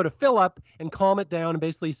has to go to Philip and calm it down and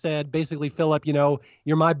basically said, Philip,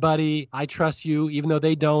 you're my buddy. I trust you, even though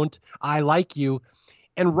they don't. I like you.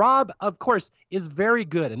 And Rob, of course, is very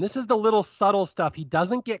good. And this is the little subtle stuff he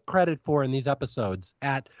doesn't get credit for in these episodes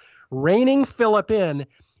at reining Philip in.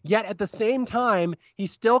 Yet at the same time, he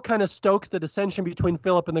still kind of stokes the dissension between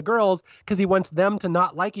Philip and the girls because he wants them to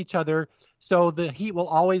not like each other. So the heat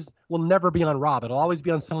will never be on Rob. It'll always be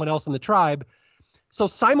on someone else in the tribe. So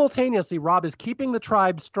simultaneously, Rob is keeping the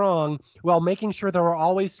tribe strong while making sure there are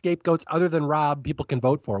always scapegoats other than Rob people can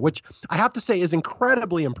vote for, which I have to say is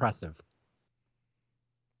incredibly impressive.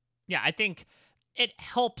 Yeah, I think it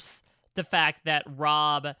helps the fact that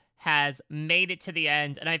Rob has made it to the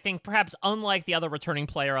end, and I think perhaps unlike the other returning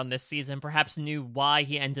player on this season, perhaps knew why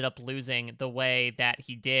he ended up losing the way that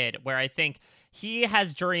he did, where I think he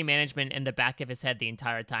has jury management in the back of his head the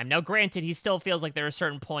entire time. Now, granted, he still feels like there are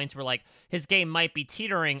certain points where, like, his game might be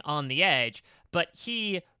teetering on the edge, but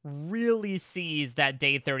he really sees that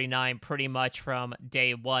day 39 pretty much from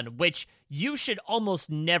day one, which you should almost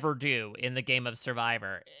never do in the game of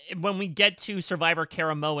Survivor. When we get to Survivor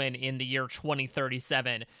Karamoan in the year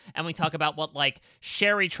 2037, and we talk about what, like,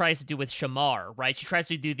 Sherry tries to do with Shamar, right? She tries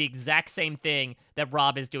to do the exact same thing that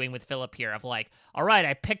Rob is doing with Philip here, of like, all right,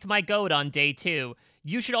 I picked my goat on day 2.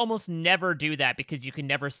 You should almost never do that because you can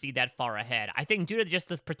never see that far ahead. I think due to just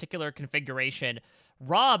this particular configuration,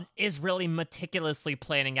 Rob is really meticulously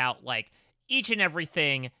planning out, like, each and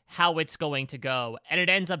everything, how it's going to go, and it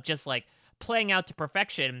ends up just, like, playing out to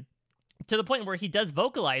perfection, to the point where he does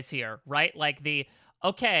vocalize here, right? Like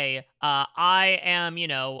okay, I am,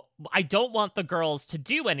 I don't want the girls to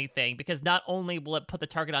do anything, because not only will it put the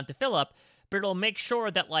target onto Philip, but it'll make sure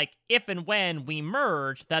that, like, if and when we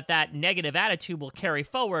merge, that negative attitude will carry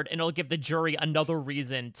forward, and it'll give the jury another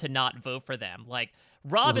reason to not vote for them. Like,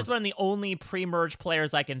 Rob is one of the only pre-merge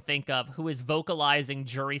players I can think of who is vocalizing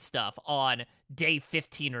jury stuff on day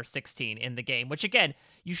 15 or 16 in the game, which, again,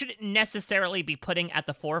 you shouldn't necessarily be putting at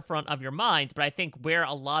the forefront of your mind, but I think where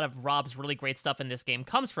a lot of Rob's really great stuff in this game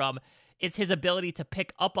comes from is his ability to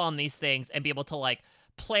pick up on these things and be able to, like,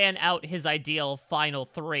 plan out his ideal final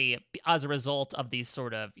 3 as a result of these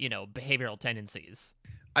sort of, behavioral tendencies.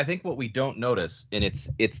 I think what we don't notice, and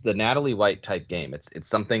it's the Natalie White type game. It's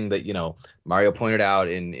something that Mario pointed out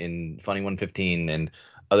in Funny 115 and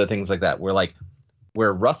other things like that.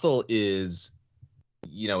 Where Russell is,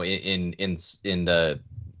 in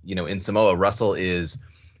Samoa, Russell is,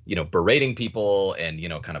 berating people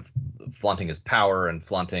and kind of flaunting his power and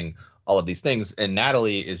flaunting all of these things, and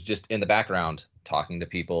Natalie is just in the background talking to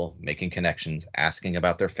people, making connections, asking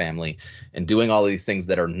about their family, and doing all of these things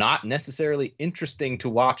that are not necessarily interesting to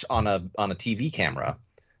watch on a TV camera,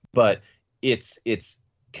 but it's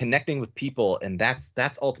connecting with people, and that's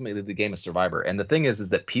ultimately the game of Survivor. And the thing is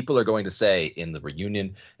that people are going to say in the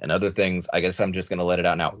reunion and other things, I guess I'm just going to let it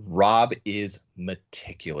out now, Rob is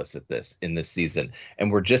meticulous at this in this season,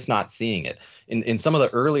 and we're just not seeing it. In some of the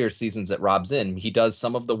earlier seasons that Rob's in, he does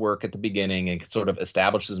some of the work at the beginning and sort of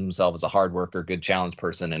establishes himself as a hard worker, good challenge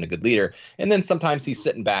person, and a good leader. And then sometimes he's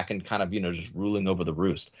sitting back and kind of, just ruling over the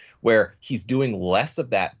roost, where he's doing less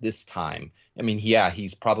of that this time. I mean, yeah,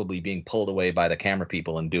 he's probably being pulled away by the camera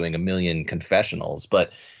people and doing a million confessionals.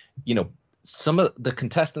 But, some of the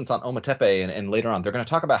contestants on Ometepe and later on, they're going to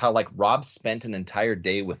talk about how, like, Rob spent an entire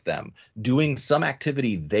day with them doing some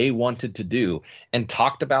activity they wanted to do and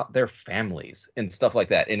talked about their families and stuff like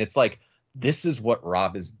that. And it's like, this is what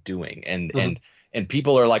Rob is doing. And and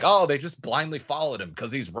people are like, oh, they just blindly followed him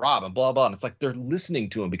because he's Rob and blah, blah. And it's like they're listening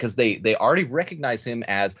to him because they already recognize him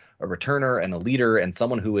as a returner and a leader and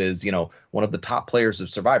someone who is, one of the top players of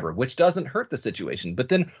Survivor, which doesn't hurt the situation. But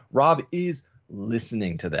then Rob is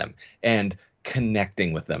listening to them and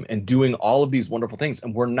connecting with them and doing all of these wonderful things.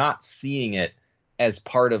 And we're not seeing it as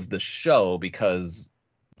part of the show because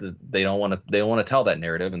they don't want to tell that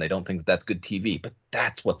narrative, and they don't think that that's good TV. But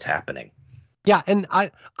that's what's happening. Yeah, and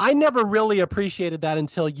I never really appreciated that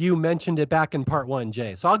until you mentioned it back in part 1,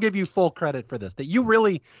 Jay. So I'll give you full credit for this, that you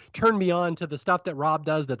really turned me on to the stuff that Rob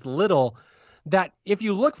does that's little, that if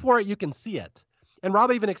you look for it, you can see it. And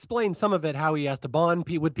Rob even explained some of it, how he has to bond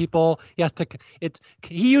with people.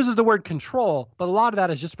 He uses the word control, but a lot of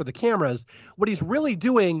that is just for the cameras. What he's really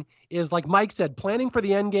doing is, like Mike said, planning for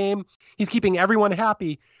the end game. He's keeping everyone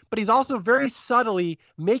happy, but he's also very subtly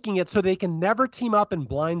making it so they can never team up and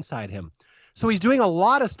blindside him. So he's doing a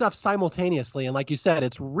lot of stuff simultaneously. And like you said,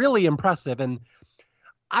 it's really impressive. And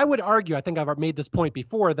I would argue, I think I've made this point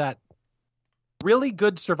before, that really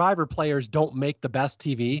good Survivor players don't make the best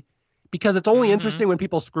TV, because it's only interesting when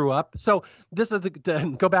people screw up. So this is,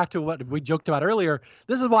 to go back to what we joked about earlier,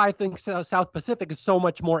 this is why I think South Pacific is so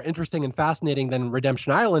much more interesting and fascinating than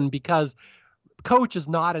Redemption Island, because Coach is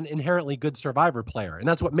not an inherently good Survivor player. And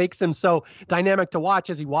that's what makes him so dynamic to watch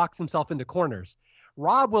as he walks himself into corners.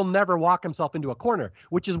 Rob will never walk himself into a corner,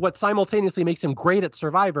 which is what simultaneously makes him great at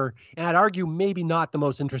Survivor, and I'd argue maybe not the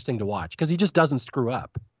most interesting to watch, because he just doesn't screw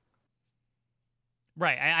up.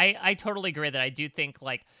 Right. I totally agree that I do think,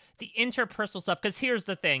 like, the interpersonal stuff, because here's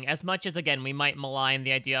the thing, as much as, again, we might malign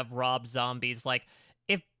the idea of Rob zombies, like,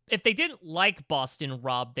 if they didn't like Boston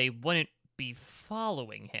Rob, they wouldn't be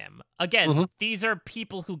following him. Again, these are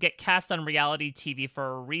people who get cast on reality TV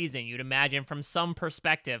for a reason. You'd imagine from some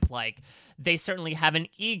perspective, like, they certainly have an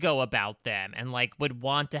ego about them and, like, would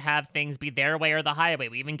want to have things be their way or the highway.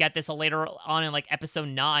 We even get this later on in, like, episode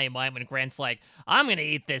 9 when Grant's like, I'm going to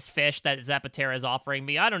eat this fish that Zapatera is offering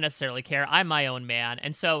me. I don't necessarily care. I'm my own man.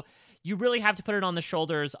 And so you really have to put it on the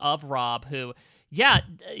shoulders of Rob, who... yeah,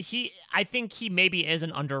 I think he maybe is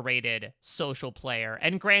an underrated social player.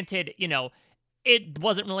 And granted, you know, it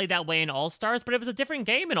wasn't really that way in All-Stars, but it was a different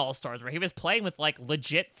game in All-Stars where he was playing with, like,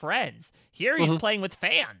 legit friends. Here he's playing with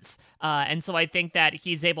fans. And so I think that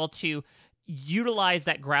he's able to utilize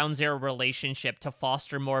that ground zero relationship to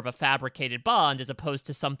foster more of a fabricated bond as opposed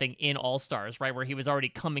to something in All-Stars, right, where he was already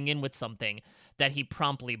coming in with something that he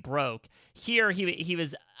promptly broke. Here, he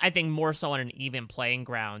was, I think, more so on an even playing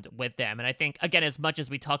ground with them. And I think, again, as much as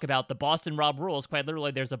we talk about the Boston Rob rules, quite literally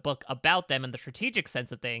there's a book about them and the strategic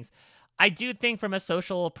sense of things, I do think from a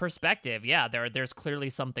social perspective, yeah, there's clearly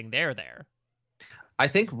something there. I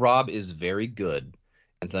think Rob is very good,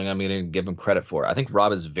 and something I'm going to give him credit for. I think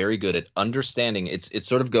Rob is very good at understanding. It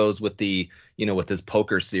sort of goes with the, you know, with this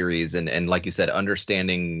poker series and like you said,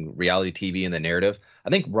 understanding reality TV and the narrative. I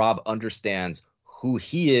think Rob understands who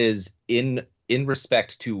he is in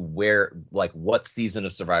respect to where, like, what season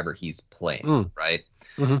of Survivor he's playing, right?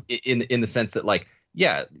 In the sense that, like,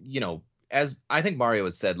 yeah, you know, as I think Mario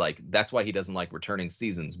has said, like, that's why he doesn't like returning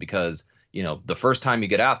seasons, because, you know, the first time you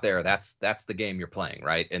get out there, that's the game you're playing,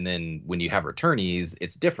 right? And then when you have returnees,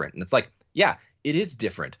 it's different. And it's like, yeah, it is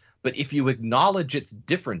different. But if you acknowledge it's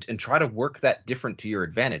different and try to work that different to your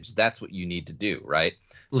advantage, that's what you need to do, right?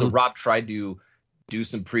 So Rob tried to do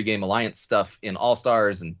some pregame alliance stuff in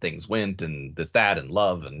All-Stars, and things went, and this, that, and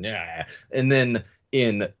love, and yeah. And then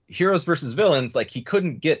in Heroes versus Villains, like, he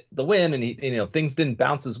couldn't get the win, and he, you know, things didn't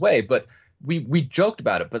bounce his way, but we joked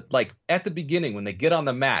about it. But, like, at the beginning when they get on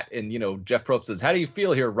the mat and, you know, Jeff Probst says, how do you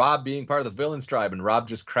feel here, Rob, being part of the Villains tribe? And Rob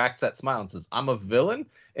just cracks that smile and says, I'm a villain.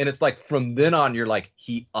 And it's like, from then on, you're like,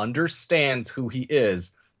 he understands who he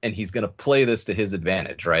is, and he's going to play this to his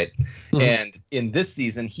advantage, right? And in this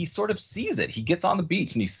season, he sort of sees it. He gets on the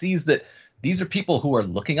beach and he sees that these are people who are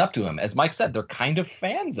looking up to him. As Mike said, they're kind of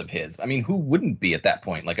fans of his. I mean, who wouldn't be at that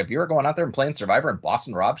point? Like, if you're going out there and playing Survivor and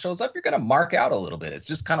Boston Rob shows up, you're going to mark out a little bit. It's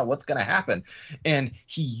just kind of what's going to happen. And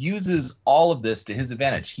he uses all of this to his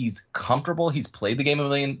advantage. He's comfortable. He's played the game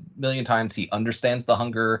a million times. He understands the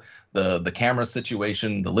hunger, the camera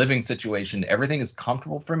situation, the living situation. Everything is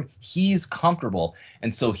comfortable for him. He's comfortable.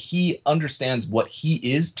 And so he understands what he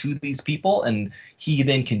is to these people. And he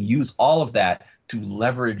then can use all of that to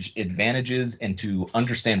leverage advantages and to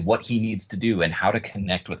understand what he needs to do and how to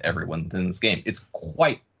connect with everyone within this game. It's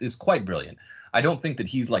quite brilliant. I don't think that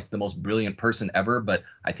he's, like, the most brilliant person ever, but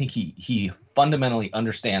I think he fundamentally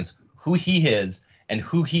understands who he is and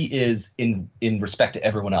who he is in respect to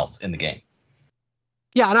everyone else in the game.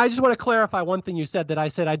 Yeah, and I just want to clarify one thing you said, that I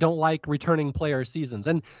said I don't like returning player seasons.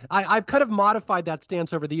 And I've kind of modified that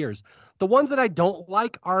stance over the years. The ones that I don't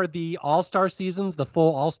like are the All-Star seasons, the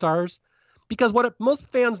full All-Stars. Because what most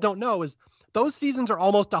fans don't know is those seasons are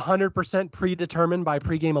almost 100% predetermined by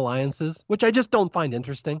pregame alliances, which I just don't find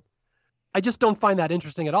interesting. I just don't find that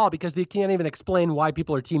interesting at all, because they can't even explain why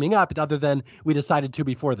people are teaming up other than we decided to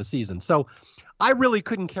before the season. So I really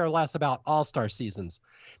couldn't care less about All-Star seasons.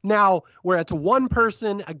 Now, where it's one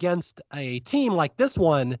person against a team like this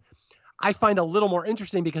one, I find a little more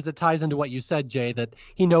interesting because it ties into what you said, Jay, that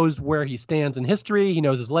he knows where he stands in history. He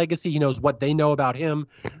knows his legacy. He knows what they know about him.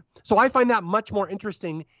 So I find that much more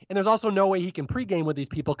interesting. And there's also no way he can pregame with these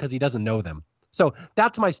people because he doesn't know them. So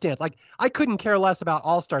that's my stance. Like, I couldn't care less about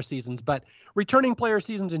All-Star seasons, but returning player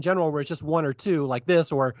seasons in general, where it's just one or two like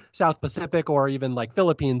this, or South Pacific, or even like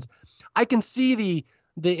Philippines, I can see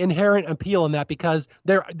the inherent appeal in that, because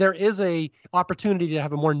there is a opportunity to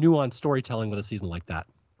have a more nuanced storytelling with a season like that.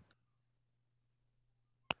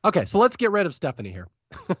 Okay, so let's get rid of Stephanie here.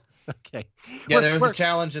 Okay. Yeah, there was a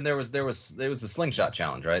challenge, and there was a slingshot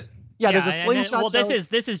challenge, right? Yeah, there's a slingshot challenge. Well,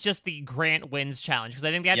 this is just the Grant wins challenge, because I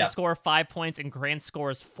think they had to score 5 points, and Grant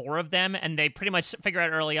scores 4 of them, and they pretty much figure out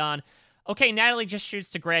early on, okay, Natalie just shoots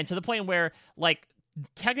to Grant, to the point where, like,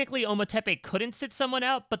 technically Omotepe couldn't sit someone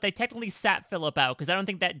out, but they technically sat Philip out, because I don't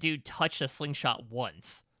think that dude touched a slingshot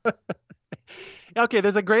once. Okay,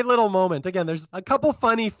 there's a great little moment. Again, there's a couple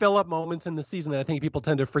funny Philip moments in the season that I think people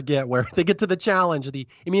tend to forget, where they get to the challenge, the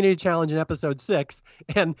immunity challenge in episode 6,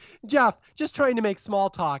 and Jeff, just trying to make small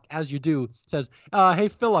talk as you do, says, hey,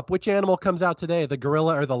 Philip, which animal comes out today, the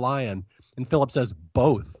gorilla or the lion? And Philip says,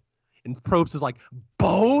 both. And Probst is like,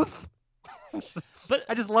 both? But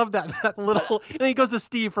I just love that little, and then he goes to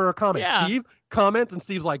Steve for a comment. Yeah. Steve comments, and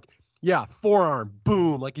Steve's like, Yeah, forearm,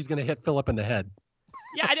 boom, like he's gonna hit Philip in the head.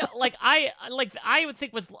 Yeah, I don't I would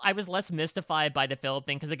think I was less mystified by the Philip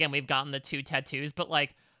thing because again we've gotten the 2 tattoos, but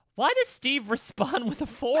like why does Steve respond with a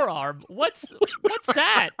forearm? What's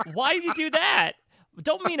that? Why did you do that?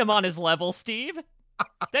 Don't meet him on his level, Steve.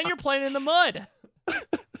 Then you're playing in the mud.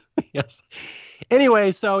 Yes.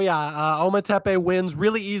 Anyway, so yeah, Ometepe wins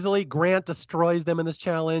really easily. Grant destroys them in this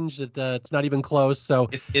challenge. It's not even close. So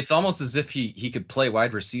It's almost as if he could play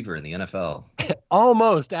wide receiver in the NFL.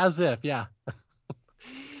 almost as if, yeah.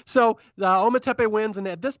 So Ometepe wins, and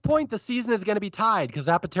at this point, the season is going to be tied because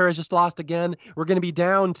Zapatero has just lost again. We're going to be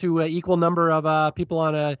down to an equal number of people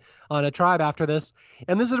on a tribe after this,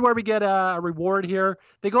 and this is where we get a reward here.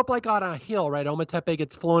 They go up like on a hill, right? Ometepe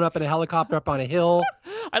gets flown up in a helicopter up on a hill.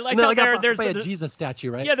 I like how there's a Jesus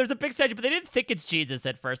statue, right? Yeah, there's a big statue, but they didn't think it's Jesus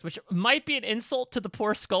at first, which might be an insult to the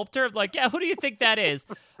poor sculptor. Like, yeah, who do you think that is?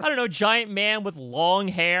 I don't know, giant man with long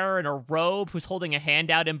hair and a robe who's holding a hand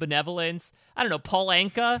out in benevolence. I don't know, Paul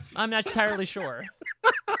Anka? I'm not entirely sure.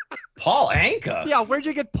 Paul Anka? Yeah, where'd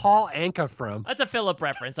you get Paul Anka from? That's a Philip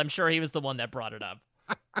reference. I'm sure he was the one that brought it up.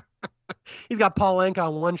 He's got Paul Anka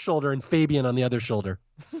on one shoulder and Fabian on the other shoulder.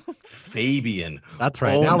 Fabian. That's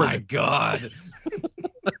right. Oh now my God.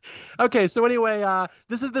 Okay, so anyway,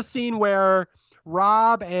 this is the scene where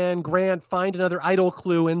Rob and Grant find another idol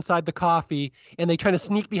clue inside the coffee, and they try to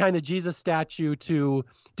sneak behind the Jesus statue to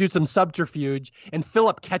do some subterfuge, and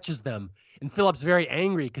Philip catches them. And Philip's very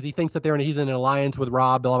angry because he thinks that he's in an alliance with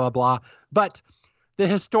Rob, blah, blah, blah. But the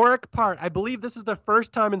historic part, I believe this is the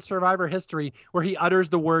first time in Survivor history where he utters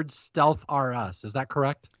the words stealth are us. Is that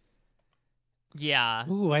correct? Yeah.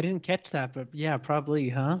 Ooh, I didn't catch that, but yeah, probably,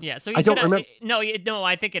 huh? Yeah, so I don't remember. No,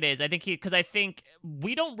 I think it is. I think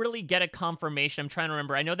we don't really get a confirmation. I'm trying to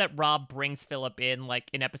remember. I know that Rob brings Philip in like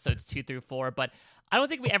in episodes 2 through 4, but I don't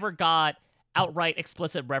think we ever got outright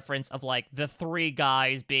explicit reference of like the 3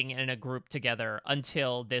 guys being in a group together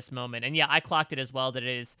until this moment. And yeah, I clocked it as well that it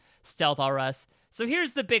is Stealth R Us. So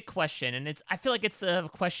here's the big question, and I feel like it's the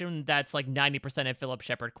question that's like 90% of Philip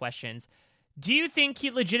Shepard questions. Do you think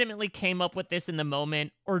he legitimately came up with this in the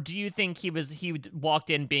moment, or do you think he walked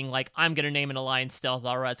in being like, I'm going to name an alliance Stealth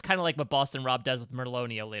R Us, kind of like what Boston Rob does with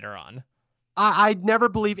Merlonio later on? I'd never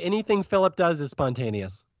believe anything Philip does is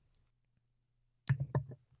spontaneous.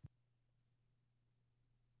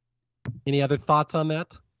 Any other thoughts on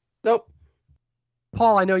that? Nope.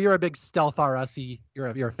 Paul, I know you're a big Stealth R Us-y.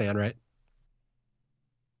 You're a fan, right?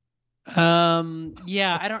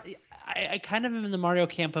 Yeah, I kind of am in the Mario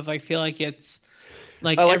camp of I feel like it's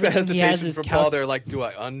like I like the everything he has hesitation is from Paul. They're like, do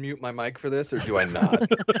I unmute my mic for this or do I not?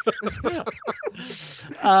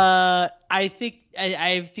 I think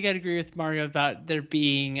I'd agree with Mario about there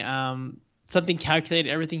being something calculated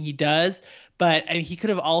in everything he does, but he could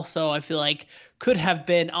have also, I feel like, could have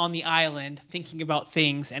been on the island thinking about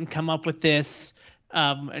things and come up with this,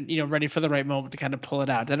 ready for the right moment to kind of pull it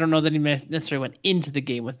out. I don't know that he necessarily went into the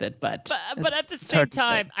game with it, but at the same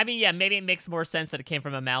time, I mean, yeah, maybe it makes more sense that it came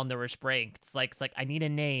from a malnourished brain. It's like I need a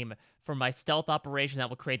name for my stealth operation that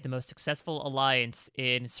will create the most successful alliance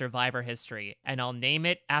in Survivor history, and I'll name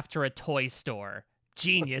it after a toy store.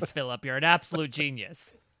 Genius, Philip. You're an absolute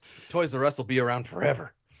genius. Toys R Us will be around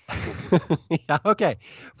forever. Yeah, okay.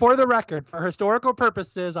 For the record, for historical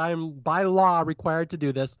purposes, I am by law required to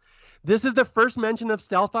do this. This is the first mention of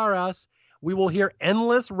Stealth R Us. We will hear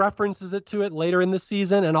endless references to it later in the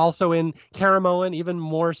season and also in Caramoan, even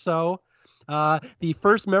more so. The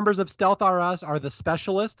first members of Stealth R Us are the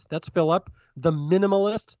Specialist, that's Philip, the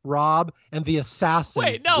Minimalist, Rob, and the Assassin.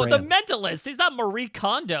 Wait, no, Grant. the Mentalist. He's not Marie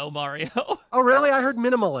Kondo, Mario. Oh, really? I heard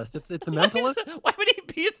Minimalist. It's the Mentalist? Why would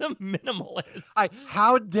he be the Minimalist?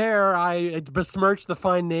 How dare I besmirch the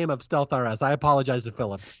fine name of Stealth R Us? I apologize to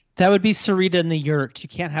Philip. that would be Sarita in the yurt. You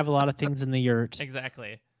can't have a lot of things in the yurt.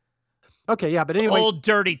 Exactly. Okay, yeah, but anyway. Old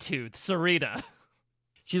Dirty Tooth, Sarita.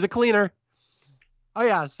 She's a cleaner. Oh,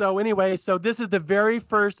 yeah. So anyway, this is the very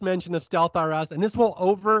first mention of Stealth R Us, and this will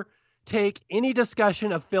overtake any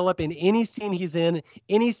discussion of Philip in any scene he's in,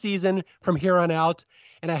 any season from here on out.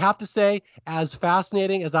 And I have to say, as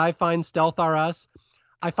fascinating as I find Stealth R Us,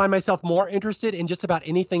 I find myself more interested in just about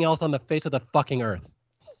anything else on the face of the fucking earth.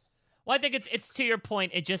 Well, I think it's to your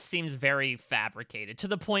point, it just seems very fabricated to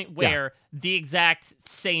the point where the exact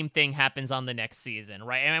same thing happens on the next season,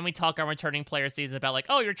 right? And when we talk on returning player season about like,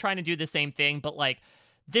 oh, you're trying to do the same thing, but like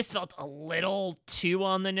this felt a little too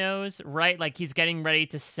on the nose, right? Like he's getting ready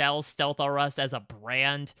to sell Stealth R Us as a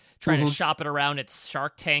brand, trying to shop it around at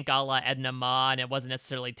Shark Tank a la Edna Ma, and it wasn't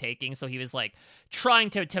necessarily taking. So he was like trying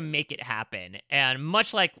to make it happen. And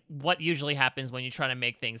much like what usually happens when you try to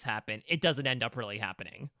make things happen, it doesn't end up really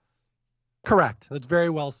happening. Correct. That's very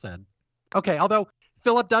well said. Okay, although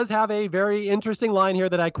Philip does have a very interesting line here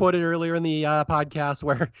that I quoted earlier in the podcast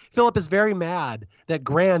where Philip is very mad that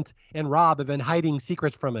Grant and Rob have been hiding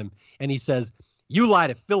secrets from him. And he says, "You lie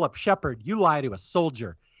to Philip Shepard. You lie to a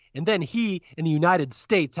soldier. And then he and the United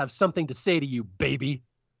States have something to say to you, baby."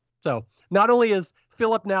 So not only is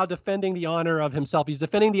Philip now defending the honor of himself, he's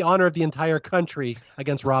defending the honor of the entire country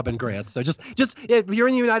against Rob and Grant. So just if you're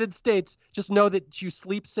in the United States, just know that you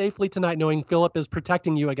sleep safely tonight knowing Philip is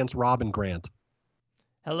protecting you against Rob and Grant.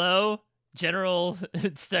 Hello, General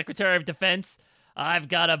Secretary of Defense. I've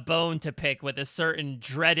got a bone to pick with a certain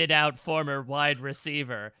dreaded out former wide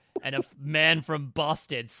receiver and a man from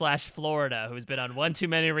Boston/Florida who's been on one too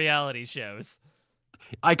many reality shows.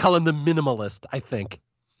 I call him the minimalist, I think.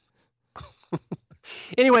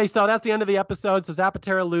 Anyway, so that's the end of the episode. So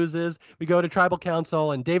Zapatera loses. We go to Tribal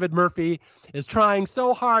Council, and David Murphy is trying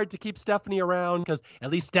so hard to keep Stephanie around because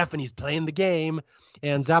at least Stephanie's playing the game,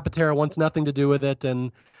 and Zapatera wants nothing to do with it,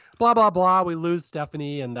 and blah, blah, blah. We lose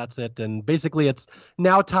Stephanie, and that's it. And basically, it's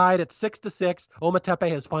now tied at 6-6. Ometepe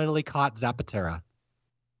has finally caught Zapatera.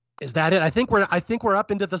 Is that it? I think we're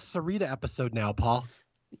up into the Sarita episode now, Paul.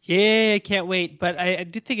 Yeah, I can't wait. But I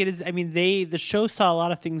do think it is. I mean, the show saw a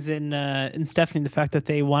lot of things in Stephanie. The fact that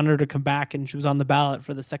they wanted her to come back and she was on the ballot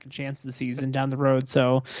for the second chance of the season down the road.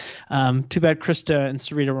 So, too bad Krista and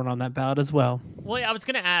Sarita weren't on that ballot as well. Well, yeah, I was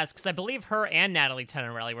going to ask because I believe her and Natalie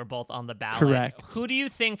Tenorelli were both on the ballot. Correct. Who do you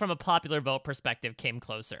think, from a popular vote perspective, came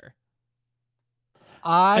closer?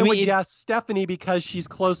 I would guess Stephanie because she's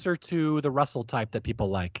closer to the Russell type that people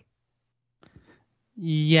like.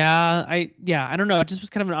 Yeah, I don't know. It just was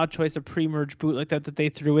kind of an odd choice, a pre-merge boot like that they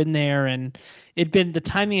threw in there, and the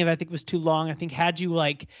timing of it, I think, was too long. I think had you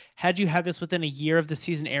had this within a year of the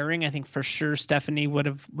season airing, I think for sure Stephanie would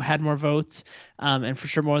have had more votes, and for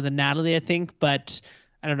sure more than Natalie, I think. But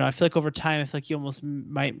I don't know. I feel like over time, I feel like you almost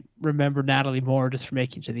might remember Natalie more just for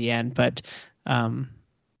making it to the end. But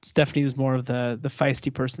Stephanie was more of the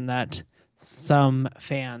feisty person that some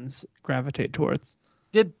fans gravitate towards.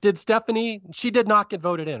 Did Stephanie? She did not get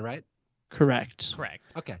voted in, right? Correct.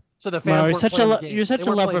 Okay. So the fans you're such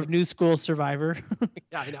a lover of New School Survivor.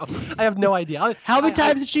 Yeah, I know. I have no idea. How many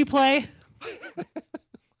times did she play?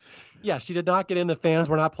 Yeah, she did not get in. The fans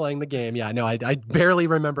were not playing the game. Yeah, no, I barely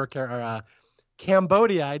remember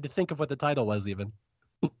Cambodia. I had to think of what the title was even.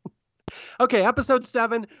 Okay, episode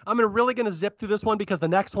 7. I'm really going to zip through this one because the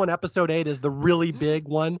next one, episode 8, is the really big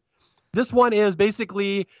one. This one is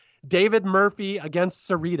basically David Murphy against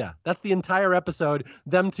Sarita. That's the entire episode,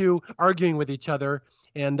 them two arguing with each other.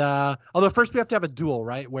 And although first we have to have a duel,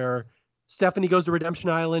 right? Where Stephanie goes to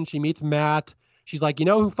Redemption Island. She meets Matt. She's like, you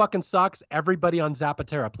know who fucking sucks? Everybody on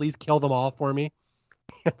Zapatera. Please kill them all for me.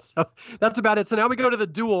 And so that's about it. So now we go to the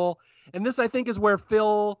duel. And this, I think, is where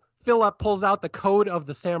Philip pulls out the code of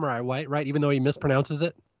the samurai, right? Even though he mispronounces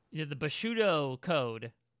it. Yeah, the Bushido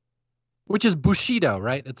code. Which is Bushido,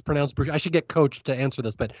 right? It's pronounced Bushido. I should get Coach to answer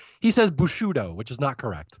this, but he says Bushido, which is not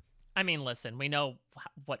correct. I mean, listen, we know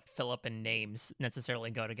what Philip and names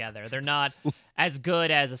necessarily go together. They're not as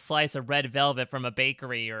good as a slice of red velvet from a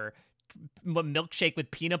bakery or milkshake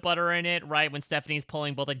with peanut butter in it, right? When Stephanie's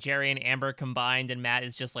pulling both a Jerry and Amber combined and Matt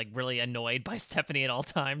is just like really annoyed by Stephanie at all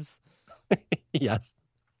times. Yes.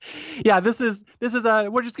 Yeah, this is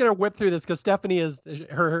we're just gonna whip through this because Stephanie is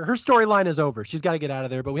her storyline is over. She's got to get out of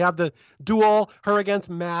there. But we have the duel, her against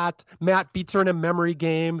Matt. Matt beats her in a memory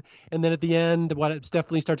game, and then at the end,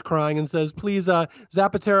 Stephanie starts crying and says, "Please,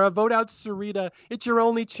 Zapatera, vote out Sarita. It's your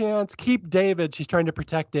only chance. Keep David." She's trying to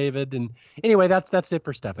protect David, and anyway, that's it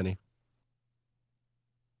for Stephanie.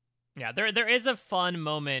 Yeah, there is a fun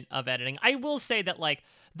moment of editing. I will say that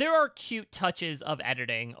there are cute touches of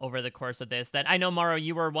editing over the course of this that I know, Mario,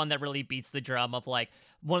 you were one that really beats the drum of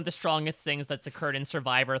one of the strongest things that's occurred in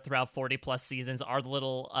Survivor throughout 40 plus seasons are the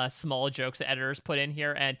little small jokes that editors put in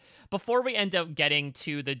here. And before we end up getting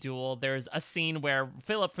to the duel, there's a scene where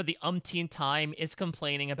Philip, for the umpteenth time, is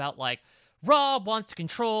complaining about Rob wants to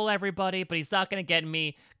control everybody, but he's not going to get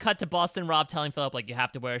me. Cut to Boston Rob telling Philip, you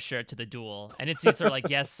have to wear a shirt to the duel. And it's sort of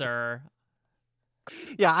yes, sir.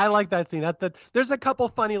 Yeah, I like that scene. That there's a couple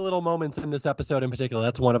funny little moments in this episode in particular.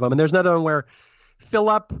 That's one of them. And there's another one where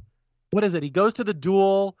Philip, what is it? He goes to the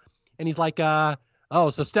duel and he's like, so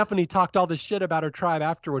Stephanie talked all this shit about her tribe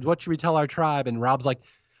afterwards. What should we tell our tribe? And Rob's like,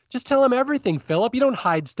 just tell him everything, Philip. You don't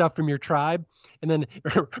hide stuff from your tribe. And then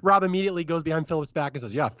Rob immediately goes behind Philip's back and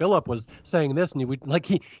says, yeah, Philip was saying this. And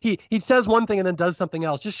he says one thing and then does something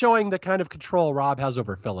else, just showing the kind of control Rob has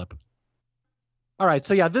over Philip. All right.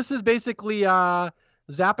 So yeah, this is basically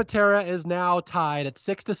Zapatera is now tied at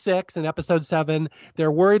 6-6 in episode 7.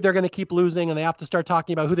 They're worried they're going to keep losing, and they have to start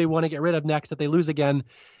talking about who they want to get rid of next if they lose again.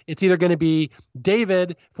 It's either going to be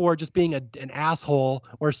David for just being an asshole,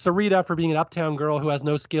 or Sarita for being an uptown girl who has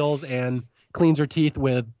no skills and cleans her teeth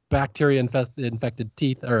with bacteria infected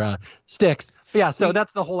teeth or sticks. But yeah, so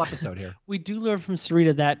that's the whole episode here. We do learn from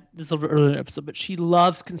Sarita that this is a little bit earlier in the episode, but she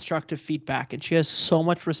loves constructive feedback, and she has so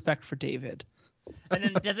much respect for David. And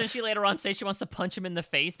then doesn't she later on say she wants to punch him in the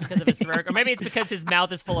face because of his smirk? Or maybe it's because his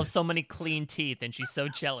mouth is full of so many clean teeth and she's so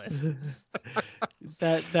jealous.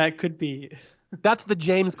 That could be. That's the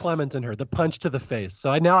James Clement in her, the punch to the face.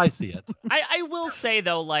 So now I see it. I will say,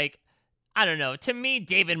 though, like, I don't know. To me,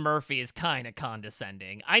 David Murphy is kind of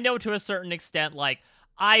condescending. I know to a certain extent, like,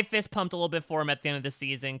 I fist pumped a little bit for him at the end of the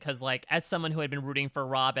season because, like, as someone who had been rooting for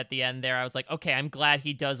Rob at the end there, I was like, okay, I'm glad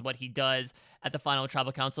he does what he does at the final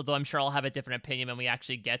tribal council, though I'm sure I'll have a different opinion when we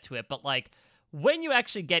actually get to it. But, like, when you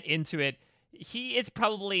actually get into it, he is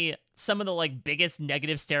probably some of the, like, biggest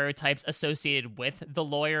negative stereotypes associated with the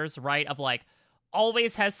lawyers, right? Of, like,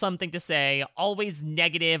 always has something to say, always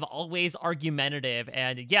negative, always argumentative.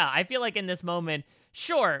 And yeah, I feel like in this moment,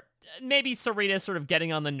 sure, maybe Sarita's sort of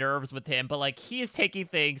getting on the nerves with him, but like he is taking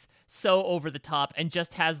things so over the top and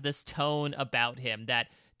just has this tone about him that,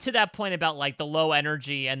 to that point about like the low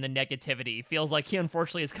energy and the negativity, feels like he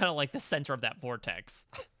unfortunately is kind of like the center of that vortex.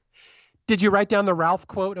 Did you write down the Ralph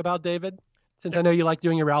quote about David? Since I know you like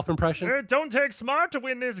doing your Ralph impression. It don't take smart to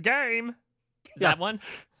win this game. Is that one?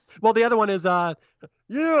 Well, the other one is, the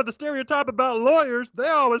stereotype about lawyers, they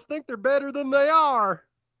always think they're better than they are.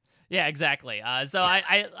 Yeah, exactly. So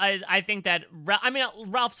I think that,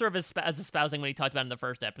 Ralph sort of as espousing what he talked about in the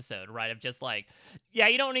first episode, right? Of just like, yeah,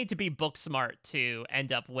 you don't need to be book smart to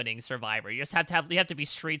end up winning Survivor. You just have to be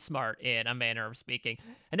street smart in a manner of speaking.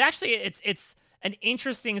 And actually, it's an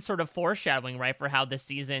interesting sort of foreshadowing, right, for how this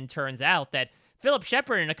season turns out, that Philip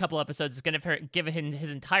Shepard in a couple episodes is going to give him his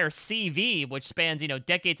entire CV, which spans,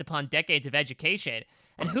 decades upon decades of education.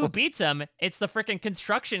 And who beats him? It's the frickin'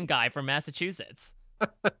 construction guy from Massachusetts.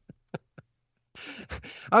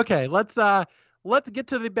 Okay, let's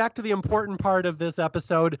get back to the important part of this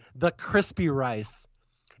episode, the crispy rice.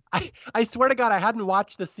 I swear to God, I hadn't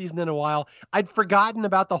watched this season in a while. I'd forgotten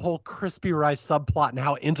about the whole crispy rice subplot and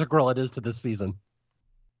how integral it is to this season.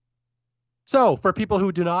 So, for people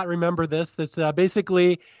who do not remember this, it's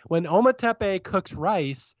basically when Ometepe cooks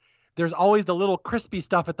rice, there's always the little crispy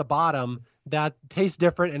stuff at the bottom that tastes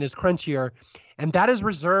different and is crunchier, and that is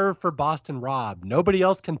reserved for Boston Rob. Nobody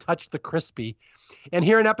else can touch the crispy. And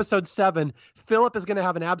here in episode 7, Philip is going to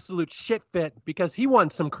have an absolute shit fit because he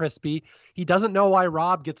wants some crispy. He doesn't know why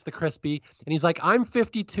Rob gets the crispy, and he's like, I'm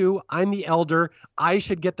 52, I'm the elder, I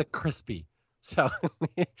should get the crispy. So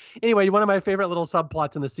anyway, one of my favorite little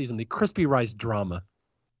subplots in the season, the crispy rice drama.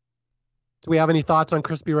 Do we have any thoughts on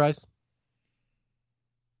crispy rice?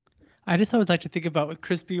 I just always like to think about with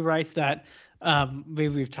crispy rice that maybe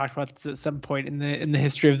we've talked about this at some point in the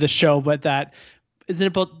history of the show, but that isn't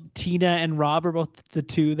it about Tina and Rob are both the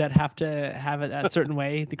two that have to have it a certain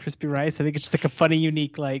way, the crispy rice. I think it's just like a funny,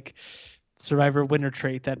 unique, like Survivor winner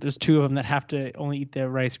trait that there's two of them that have to only eat their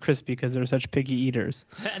rice crispy because they're such picky eaters.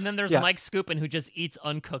 And then there's Mike Scoopin who just eats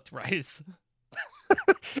uncooked rice.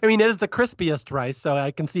 I mean, it is the crispiest rice, so I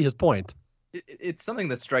can see his point. It's something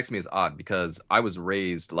that strikes me as odd because I was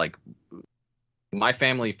raised like my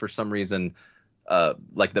family, for some reason,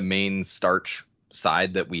 like the main starch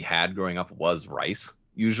side that we had growing up was rice,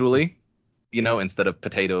 usually, instead of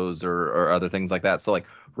potatoes or other things like that. So like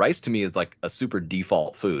rice to me is like a super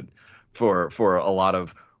default food for a lot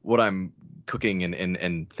of what I'm cooking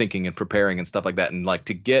and thinking and preparing and stuff like that. And like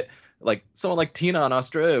to get like someone like Tina in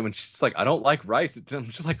Australia when she's like, I don't like rice. I'm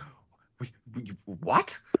just like,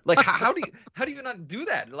 what? Like, how do you not do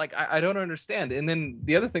that? Like, I don't understand. And then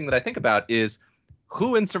the other thing that I think about is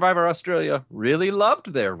who in Survivor Australia really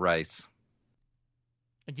loved their rice?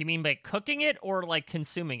 Do you mean by cooking it or like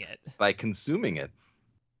consuming it? By consuming it.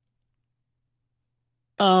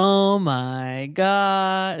 Oh my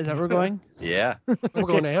God. Is that where we're going? Yeah. We're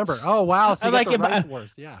going to Amber. Oh, wow. So I'm like, rice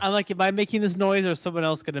wars. Yeah. I'm like, am I making this noise or is someone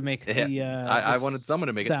else going to make the I wanted someone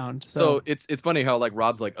to make sound. It. So it's funny how like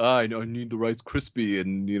Rob's like, I need the rice crispy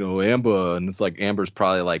and Amber, and it's like Amber's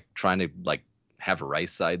probably like trying to like have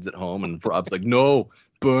rice sides at home, and Rob's like, no,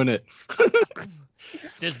 burn it.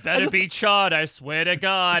 This better be chard, I swear to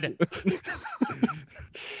God.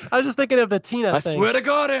 I was just thinking of the Tina thing. I swear to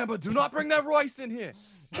God, Amber, do not bring that rice in here.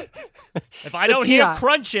 If I don't hear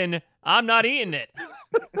crunching, I'm not eating it.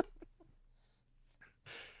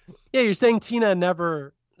 Yeah, you're saying Tina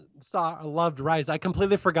never loved rice. I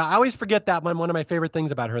completely forgot. I always forget that one of my favorite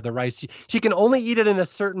things about her, the rice. She can only eat it in a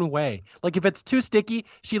certain way. Like if it's too sticky,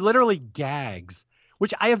 she literally gags,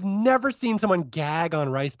 which I have never seen someone gag on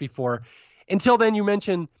rice before. Until then, you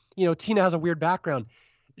mentioned, Tina has a weird background.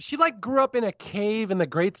 She grew up in a cave in the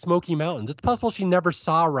Great Smoky Mountains. It's possible she never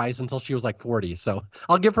saw rice until she was 40. So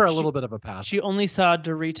I'll give her a little bit of a pass. She only saw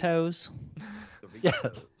Doritos.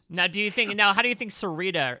 Yes. Now, how do you think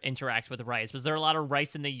Sarita interacts with rice? Was there a lot of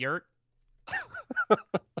rice in the yurt?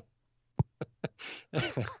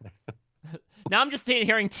 Now I'm just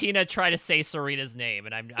hearing Tina try to say Sarita's name,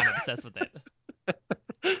 and I'm obsessed with it.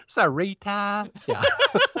 Sarita. Yeah.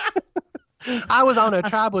 I was on a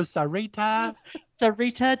tribe with Sarita.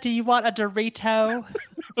 Sarita, do you want a Dorito?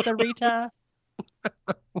 Sarita.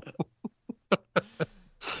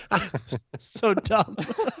 So dumb.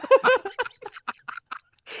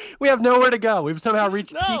 We have nowhere to go. We've somehow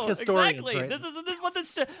reached peak historians. Exactly. Right? This is what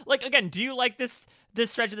this again. Do you like this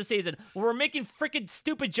stretch of the season? We're making freaking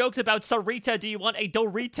stupid jokes about Sarita. Do you want a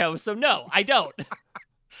Dorito? So no, I don't.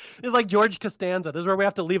 It's like George Costanza. This is where we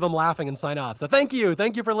have to leave them laughing and sign off. So thank you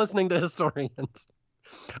for listening to Historians.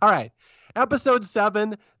 All right. Episode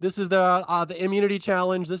 7, this is the immunity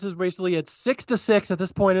challenge. This is basically it's 6-6 at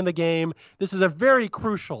this point in the game. This is a very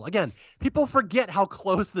crucial. Again, people forget how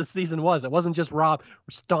close this season was. It wasn't just Rob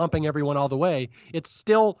stomping everyone all the way. It's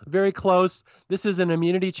still very close. This is an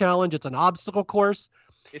immunity challenge. It's an obstacle course.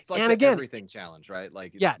 It's like everything challenge, right?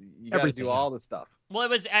 Like you got to do all the stuff. Well,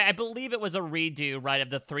 I believe it was a redo, right,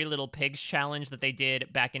 of the Three Little Pigs challenge that they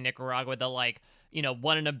did back in Nicaragua. The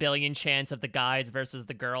 1 in a billion chance of the guys versus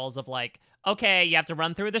the girls of okay, you have to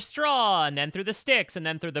run through the straw and then through the sticks and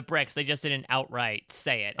then through the bricks. They just didn't outright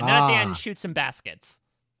say it. And then at the end, shoot some baskets.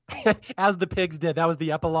 As the pigs did. That was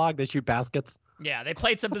the epilogue. They shoot baskets. Yeah, they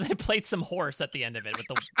played some horse at the end of it with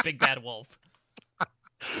the big bad wolf.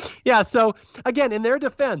 Yeah, so again, in their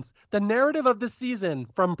defense, the narrative of this season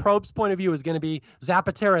from Probe's point of view is going to be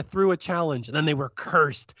Zapatera threw a challenge and then they were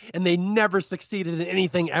cursed and they never succeeded in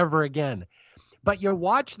anything ever again. But you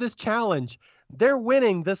watch this challenge, they're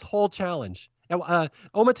winning this whole challenge.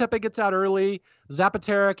 Ometepe gets out early,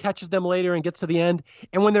 Zapatera catches them later and gets to the end.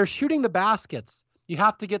 And when they're shooting the baskets, you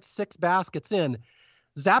have to get 6 baskets in.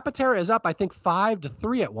 Zapatera is up, I think,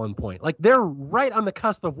 5-3 at one point. They're right on the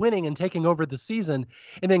cusp of winning and taking over the season.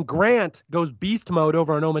 And then Grant goes beast mode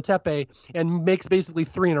over on Ometepe and makes basically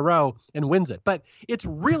 3 in a row and wins it. But it's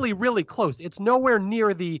really, really close. It's nowhere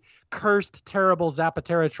near the cursed, terrible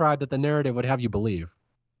Zapatera tribe that the narrative would have you believe.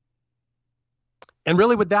 And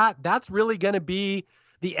really with that, that's really going to be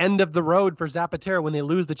the end of the road for Zapatera when they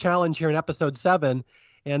lose the challenge here in episode 7.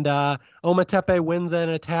 And Ometepe wins an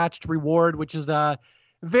attached reward, which is a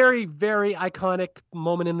very, very iconic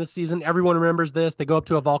moment in the season. Everyone remembers this. They go up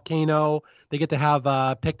to a volcano. They get to have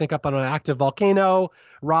a picnic up on an active volcano.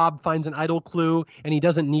 Rob finds an idol clue, and he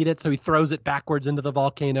doesn't need it, so he throws it backwards into the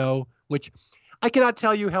volcano, which I cannot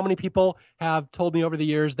tell you how many people have told me over the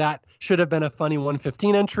years that should have been a funny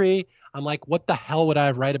 115 entry. I'm like, what the hell would I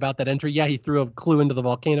have write about that entry? Yeah, he threw a clue into the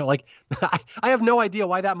volcano. I have no idea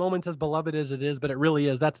why that moment's as beloved as it is, but it really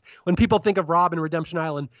is. That's when people think of Rob in Redemption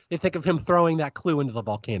Island, they think of him throwing that clue into the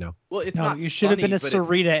volcano. Well, it's not. You should have been a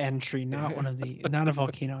Sarita it's... entry, not not a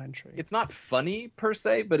volcano entry. It's not funny per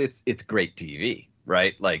se, but it's great TV,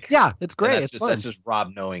 right? Yeah, it's great. That's just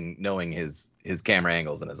Rob knowing his camera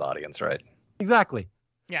angles and his audience, right? Exactly.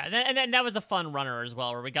 Yeah, and then that was a fun runner as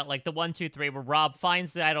well, where we got the 1, 2, 3, where Rob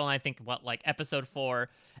finds the idol, and I think episode 4,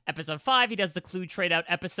 episode 5, he does the clue trade out.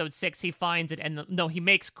 Episode 6, he finds it, and he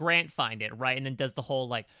makes Grant find it, right? And then does the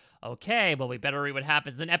whole okay, well we better read what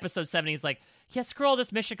happens. Then episode 7, he's like, yeah, screw all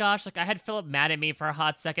this Mishigosh. I had Philip mad at me for a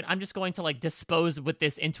hot second. I'm just going to dispose with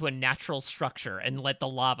this into a natural structure and let the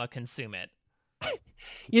lava consume it.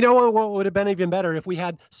 You know what would have been even better if we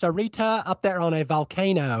had Sarita up there on a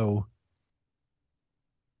volcano.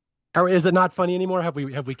 Or is it not funny anymore? Have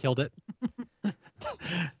we killed it?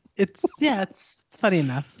 It's funny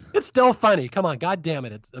enough. It's still funny. Come on, God damn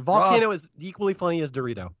it! A volcano is equally funny as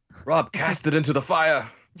Dorito. Rob, cast it into the fire.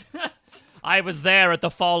 I was there at the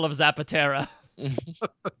fall of Zapatera.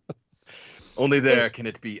 Only there can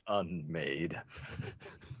it be unmade.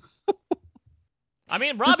 I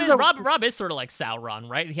mean, Rob is sort of like Sauron,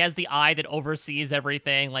 right? He has the eye that oversees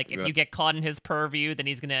everything. If you get caught in his purview, then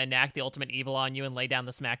he's going to enact the ultimate evil on you and lay down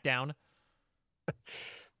the smackdown.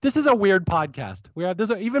 This is a weird podcast. We have this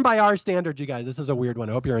even by our standards, you guys. This is a weird one.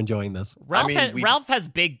 I hope you're enjoying this. Ralph has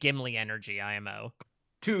big Gimli energy, IMO.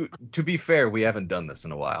 To be fair, we haven't done this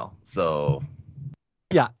in a while, so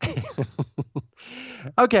yeah.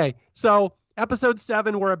 Okay, so Episode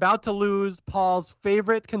 7, we're about to lose Paul's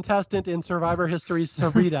favorite contestant in Survivor history,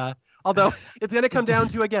 Sarita. Although it's going to come down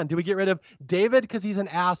to, again, do we get rid of David because he's an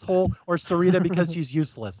asshole, or Sarita because she's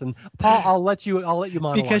useless? And Paul, I'll let you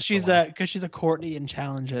monologue. Because she's a Courtney in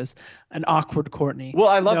challenges, an awkward Courtney. Well,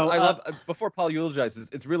 I love before Paul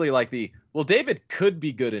eulogizes, it's really like David could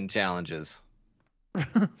be good in challenges.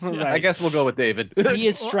 Right. I guess we'll go with David. He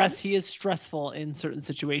is stressful in certain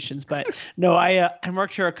situations, but no, I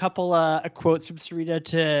marked here a couple quotes from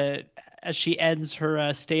Sarita as she ends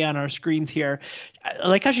her stay on our screens here. I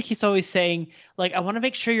like how she keeps always saying, like, I want to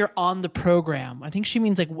make sure you're on the program. I think she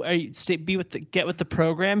means like, get with the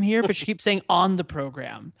program here, but she keeps saying on the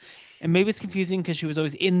program. And maybe it's confusing because she was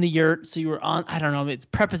always in the yurt, so you were on. I don't know.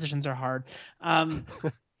 Prepositions are hard.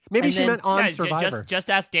 Maybe she meant on Survivor. Just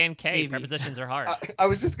ask Dan K. Maybe. Prepositions are hard. I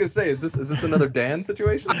was just gonna say, is this another Dan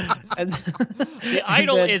situation? And the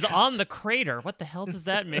idol is on the crater. What the hell does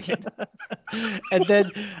that mean? And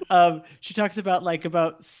then she talks about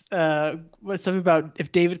something about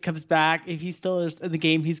if David comes back, if he still is in the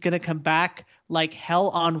game, he's gonna come back like hell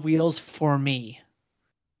on wheels for me.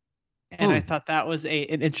 And I thought that was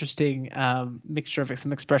an interesting mixture of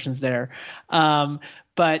some expressions there.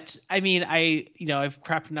 But I mean, I've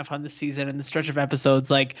crapped enough on this season and the stretch of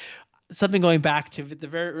episodes, like something going back to the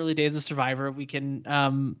very early days of Survivor. We can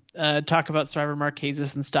talk about Survivor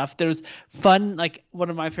Marquesas and stuff. There's fun. Like, one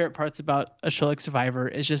of my favorite parts about a show like Survivor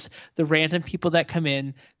is just the random people that come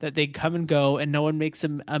in, that they come and go and no one makes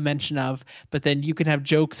a mention of, but then you can have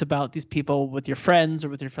jokes about these people with your friends or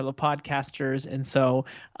with your fellow podcasters. And so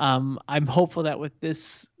I'm hopeful that with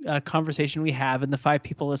this conversation we have and the 5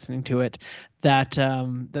 people listening to it, that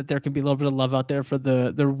there can be a little bit of love out there for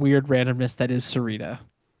the weird randomness that is Sarita.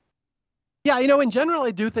 Yeah, in general, I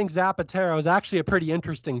do think Zapatero is actually a pretty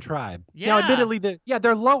interesting tribe. Yeah. Now, admittedly,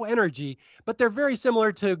 they're low energy, but they're very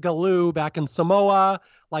similar to Galoo back in Samoa,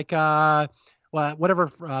 like whatever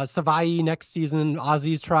Savai next season,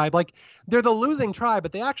 Ozzy's tribe. Like, they're the losing tribe,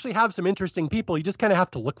 but they actually have some interesting people. You just kind of have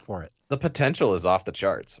to look for it. The potential is off the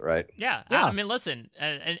charts, right? Yeah. I mean, listen,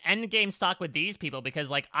 an end game stock with these people, because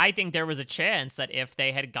like I think there was a chance that if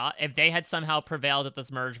they had somehow prevailed at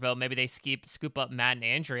this merge vote, maybe they scoop up Matt and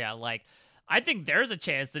Andrea. Like, I think there's a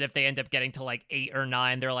chance that if they end up getting to like 8 or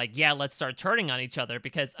 9, they're like, yeah, let's start turning on each other.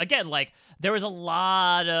 Because again, like, there was a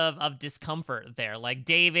lot of discomfort there. Like,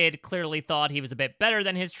 David clearly thought he was a bit better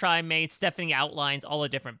than his tribe mates. Stephanie outlines all the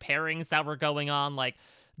different pairings that were going on. Like,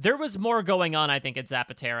 there was more going on, I think, at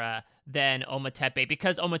Zapatera than Ometepe,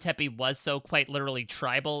 because Ometepe was so quite literally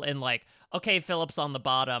tribal and like, okay, Philip's on the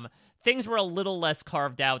bottom. Things were a little less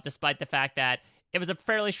carved out, despite the fact that it was a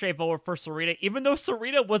fairly straightforward for Sarita, even though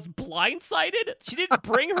Sarita was blindsided. She didn't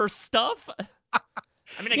bring her stuff. I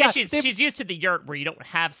mean, I guess she's used to the yurt where you don't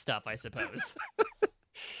have stuff, I suppose.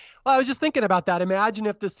 Well, I was just thinking about that. Imagine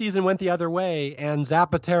if the season went the other way and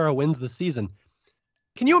Zapatero wins the season.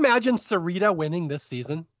 Can you imagine Sarita winning this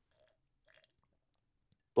season?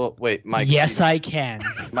 Well, wait, Mike. Yes, I can.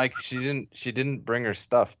 Mike, she didn't bring her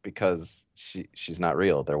stuff because she's not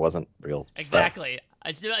real. There wasn't real exactly. stuff.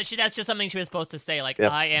 That's just something she was supposed to say, like,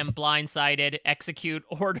 Yep. I am blindsided, execute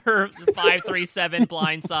order 537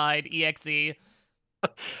 blindside, EXE.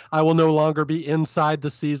 I will no longer be inside the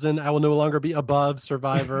season. I will no longer be above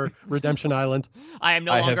Survivor Redemption Island. I am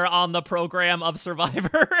no longer on the program of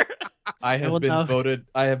Survivor. I have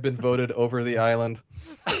been voted over the island.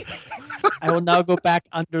 I will now go back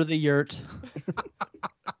under the yurt.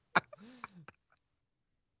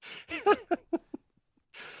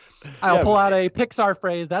 I'll pull out a Pixar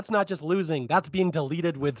phrase. That's not just losing. That's being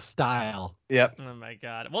deleted with style. Yep. Oh my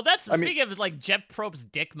god. Well, speaking of like Jeff Probst's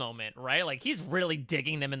dick moment, right? Like, he's really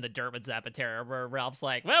digging them in the dirt with Zapatero, where Ralph's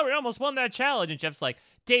like, well, we almost won that challenge. And Jeff's like,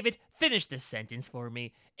 David, finish this sentence for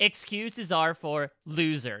me. Excuses are for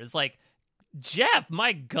losers. Like, Jeff,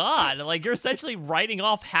 my god. Like, you're essentially writing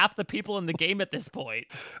off half the people in the game at this point.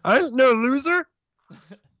 I'm no loser.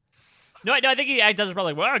 No, I think he does it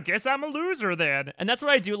probably, well, I guess I'm a loser then. And that's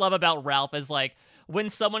what I do love about Ralph is, like,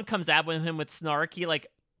 when someone comes at him with snark, he, like,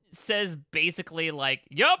 says basically, like,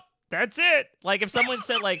 yup, that's it. Like, if someone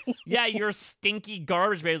said, like, yeah, you're stinky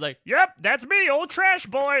garbage man, he's like, yep, that's me, old trash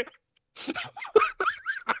boy.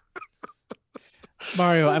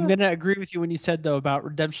 Mario, I'm going to agree with you when you said, though, about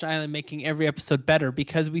Redemption Island making every episode better,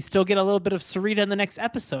 because we still get a little bit of Sarita in the next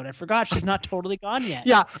episode. I forgot she's not totally gone yet.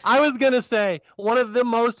 Yeah, I was going to say, one of the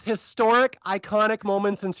most historic, iconic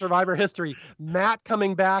moments in Survivor history, Matt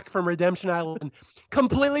coming back from Redemption Island,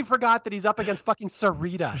 completely forgot that he's up against fucking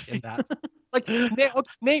Sarita in that. Like,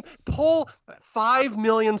 poll 5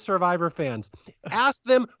 million Survivor fans. Ask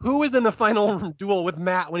them who is in the final duel with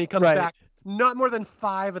Matt when he comes back. not more than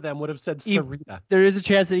 5 of them would have said Sarita. There is a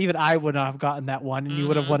chance that even I would not have gotten that one, and you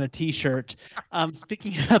would have won a T-shirt.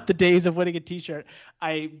 Speaking about the days of winning a T-shirt,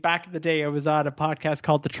 back in the day I was on a podcast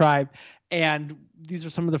called The Tribe, and these are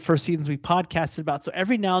some of the first seasons we podcasted about. So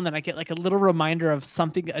every now and then I get like a little reminder of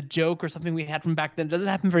something, a joke or something we had from back then. It doesn't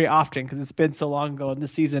happen very often because it's been so long ago, and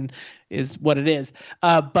this season is what it is.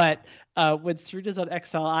 But when Sarita's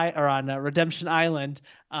on Redemption Island,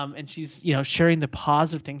 and she's sharing the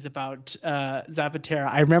positive things about Zapatera,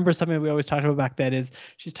 I remember something we always talked about back then is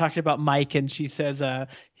she's talking about Mike, and she says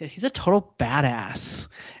he's a total badass.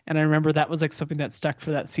 And I remember that was like something that stuck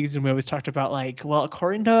for that season. We always talked about like, well,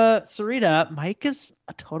 according to Sarita, Mike is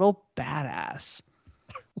a total badass.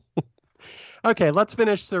 Okay, let's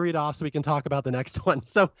finish Sarita off so we can talk about the next one.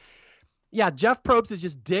 So yeah, Jeff Probst is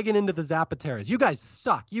just digging into the Zapateras. You guys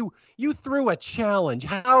suck. You threw a challenge.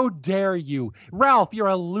 How dare you? Ralph, you're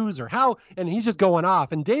a loser. And he's just going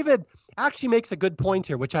off. And David actually makes a good point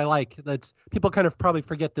here, which I like. That's people kind of probably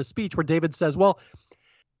forget this speech where David says, well,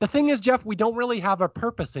 the thing is, Jeff, we don't really have a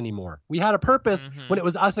purpose anymore. We had a purpose when it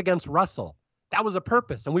was us against Russell. That was a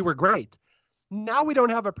purpose, and we were great. Now we don't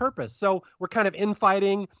have a purpose. So we're kind of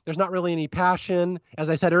infighting. There's not really any passion. As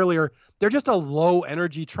I said earlier, they're just a low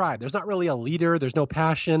energy tribe. There's not really a leader. There's no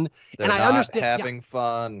passion. They're not understand having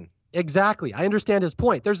fun. Exactly. I understand his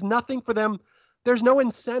point. There's nothing for them. There's no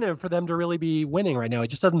incentive for them to really be winning right now. It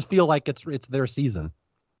just doesn't feel like it's their season.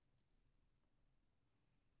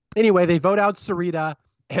 Anyway, they vote out Sarita.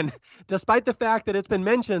 And despite the fact that it's been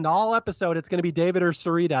mentioned all episode, it's going to be David or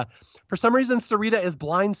Sarita. For some reason, Sarita is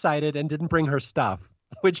blindsided and didn't bring her stuff,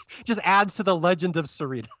 which just adds to the legend of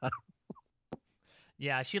Sarita.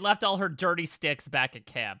 Yeah, she left all her dirty sticks back at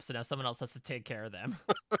camp, so now someone else has to take care of them.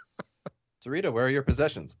 Sarita, where are your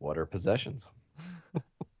possessions? What are possessions?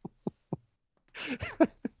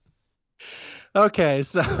 Okay,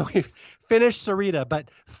 so we've finished Sarita, but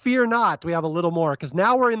fear not, we have a little more, because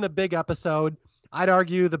now we're in the big episode. I'd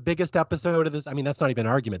argue the biggest episode of this. I mean, that's not even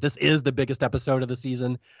an argument. This is the biggest episode of the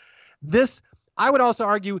season. I would also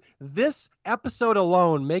argue this episode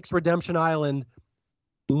alone makes Redemption Island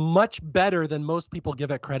much better than most people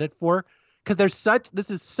give it credit for. Because this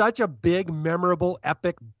is such a big, memorable,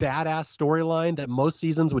 epic, badass storyline that most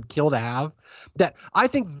seasons would kill to have. That I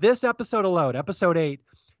think this episode alone, episode 8,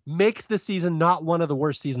 makes this season not one of the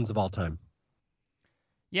worst seasons of all time.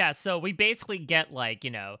 Yeah, so we basically get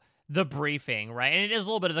the briefing, right? And it is a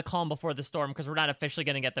little bit of the calm before the storm because we're not officially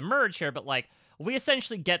going to get the merge here, but we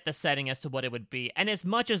essentially get the setting as to what it would be. And as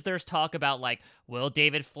much as there's talk about will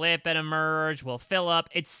David flip and emerge? Will Philip?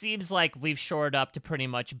 It seems like we've shored up to pretty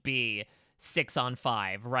much be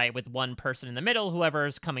 6-on-5, right? With one person in the middle,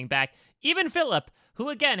 whoever's coming back. Even Philip, who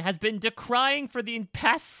again has been decrying for the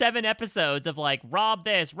past 7 episodes of Rob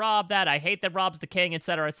this, Rob that, I hate that Rob's the king,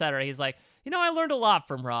 etc., etc. He's like, I learned a lot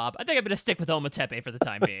from Rob. I think I'm going to stick with Ometepe for the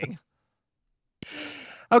time being.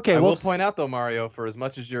 Okay, I will point out, though, Mario, for as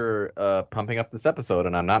much as you're pumping up this episode,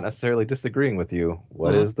 and I'm not necessarily disagreeing with you,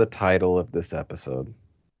 what is the title of this episode?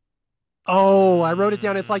 Oh, I wrote it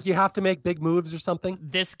down. It's like you have to make big moves or something.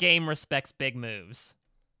 This game respects big moves.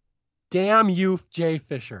 Damn you, Jay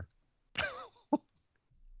Fischer.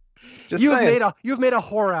 You've made a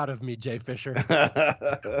whore out of me, Jay Fischer.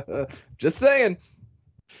 Just saying.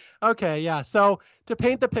 Okay, yeah. So to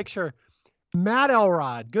paint the picture, Matt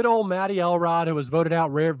Elrod, good old Matty Elrod, who was voted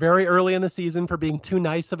out very early in the season for being too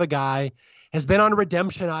nice of a guy, has been on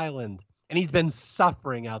Redemption Island, and he's been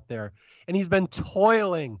suffering out there, and he's been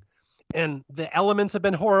toiling, and the elements have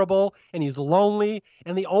been horrible, and he's lonely,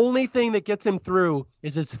 and the only thing that gets him through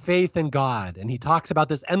is his faith in God. And he talks about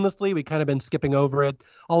this endlessly. We kind of been skipping over it.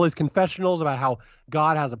 All his confessionals about how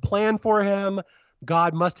God has a plan for him.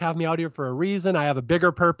 God must have me out here for a reason. I have a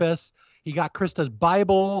bigger purpose. He got Krista's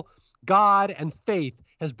Bible. God and faith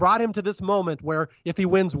has brought him to this moment where if he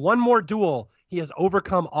wins one more duel, he has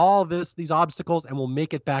overcome all these obstacles and will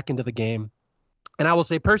make it back into the game. And I will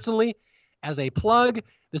say personally, as a plug,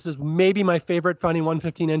 this is maybe my favorite Funny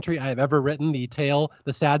 115 entry I have ever written, the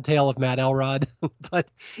sad tale of Matt Elrod.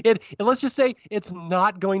 But let's just say it's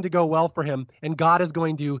not going to go well for him, and God is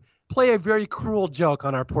going to play a very cruel joke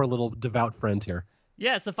on our poor little devout friend here.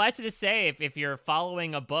 Yeah, suffice it to say, if you're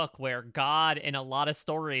following a book where God in a lot of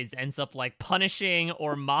stories ends up punishing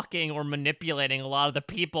or mocking or manipulating a lot of the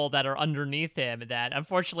people that are underneath him, that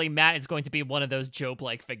unfortunately Matt is going to be one of those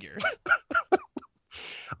Job-like figures.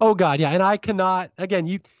 Oh God, yeah, and I cannot,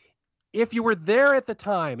 again, if you were there at the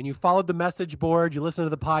time and you followed the message board, you listened to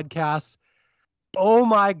the podcast, oh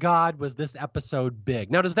my God, was this episode big.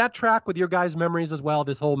 Now, does that track with your guys' memories as well,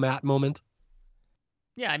 this whole Matt moment?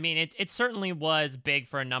 Yeah, I mean, it certainly was big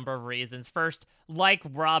for a number of reasons. First, like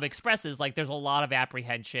Rob expresses, like there's a lot of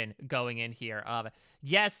apprehension going in here.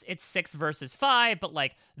 Yes, it's 6 versus 5, but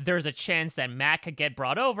like there's a chance that Matt could get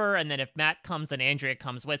brought over, and then if Matt comes, then Andrea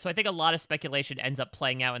comes with. So I think a lot of speculation ends up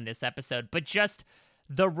playing out in this episode. But just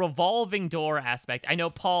the revolving door aspect. I know,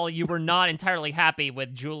 Paul, you were not entirely happy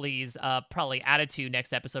with Julie's probably attitude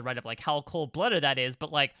next episode, right? Of like how cold-blooded that is,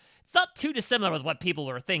 but like it's not too dissimilar with what people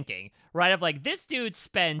were thinking, right? Of like this dude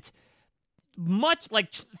spent much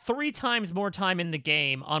like 3 times more time in the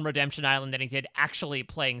game on Redemption Island than he did actually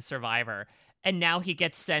playing Survivor. And now he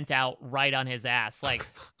gets sent out right on his ass. Like,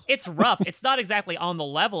 it's rough. It's not exactly on the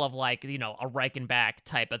level of, like, you know, a Reichenbach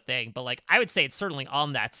type of thing. But, like, I would say it's certainly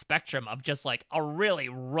on that spectrum of just, like, a really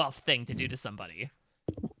rough thing to do to somebody.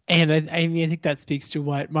 And I mean, I think that speaks to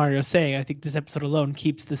what Mario's saying. I think this episode alone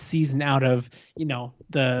keeps the season out of, you know,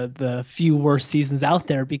 the few worst seasons out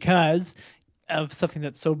there because of something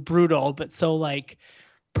that's so brutal, but so, like,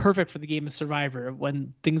 perfect for the game of Survivor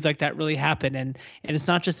when things like that really happen. And it's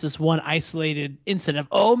not just this one isolated incident of,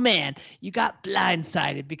 oh man, you got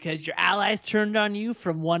blindsided because your allies turned on you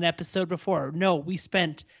from one episode before. No, we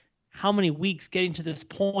spent how many weeks getting to this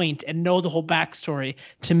point and know the whole backstory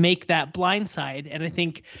to make that blindside. And I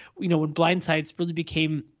think, you know, when blindsides really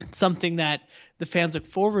became something that the fans look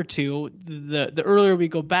forward to, the earlier we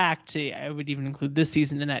go back to, I would even include this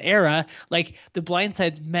season in that era, like the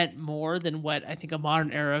blindsides meant more than what I think a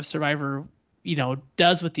modern era of Survivor, you know,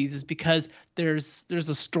 does with these, is because there's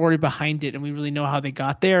a story behind it and we really know how they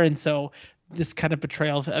got there. And so this kind of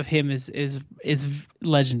betrayal of him is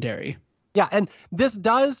legendary. Yeah, and this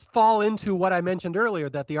does fall into what I mentioned earlier,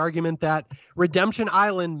 that the argument that Redemption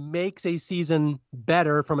Island makes a season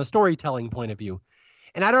better from a storytelling point of view.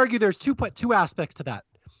 And I'd argue there's two aspects to that.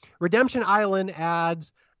 Redemption Island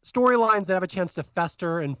adds storylines that have a chance to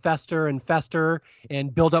fester and fester and fester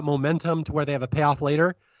and build up momentum to where they have a payoff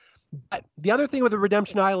later. But the other thing with the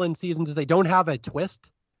Redemption Island seasons is they don't have a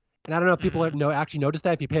twist. And I don't know if people actually noticed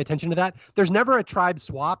that if you pay attention to that. There's never a tribe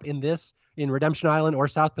swap in Redemption Island or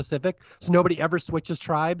South Pacific. So nobody ever switches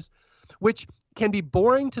tribes, which can be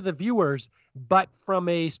boring to the viewers. But from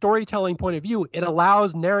a storytelling point of view, it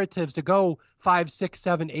allows narratives to go 5, 6,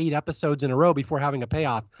 7, 8 episodes in a row before having a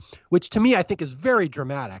payoff, which to me, I think is very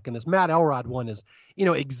dramatic. And this Matt Elrod one is, you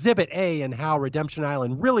know, exhibit A in how Redemption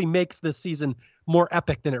Island really makes this season more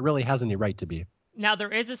epic than it really has any right to be. Now,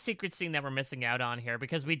 there is a secret scene that we're missing out on here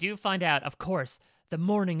because we do find out, of course, the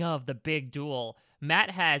morning of the big duel,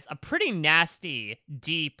 Matt has a pretty nasty,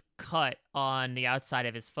 deep cut on the outside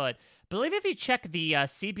of his foot. I believe if you check the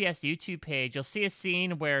CBS YouTube page, you'll see a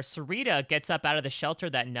scene where Sarita gets up out of the shelter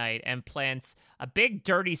that night and plants a big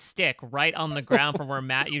dirty stick right on the ground from where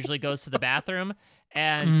Matt usually goes to the bathroom.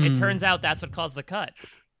 And it turns out that's what caused the cut.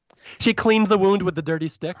 She cleans the wound with the dirty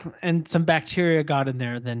stick. And some bacteria got in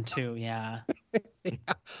there then too, yeah. Yeah.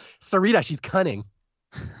 Sarita, she's cunning.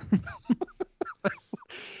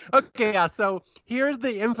 Okay, yeah, so here's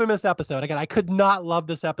the infamous episode. Again, I could not love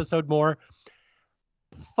this episode more.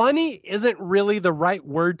 Funny isn't really the right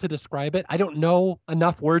word to describe it. I don't know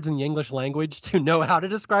enough words in the English language to know how to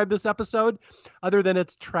describe this episode other than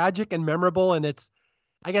it's tragic and memorable, and it's,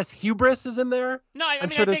 I guess, hubris is in there. No, I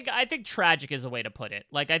think tragic is a way to put it.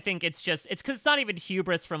 Like, I think it's because it's not even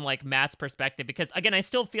hubris from like Matt's perspective, because again, I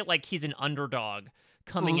still feel like he's an underdog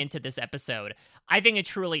coming into this episode. I think it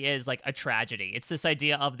truly is like a tragedy. It's this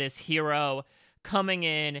idea of this hero coming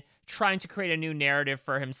in, trying to create a new narrative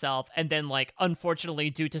for himself, and then, like, unfortunately,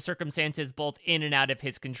 due to circumstances both in and out of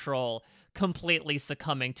his control, completely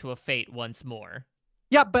succumbing to a fate once more.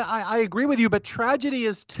 Yeah, but I agree with you, but tragedy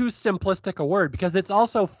is too simplistic a word because it's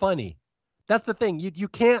also funny. That's the thing. You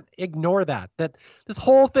can't ignore that this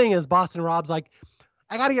whole thing is Boston Rob's like,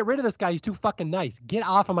 I got to get rid of this guy. He's too fucking nice. Get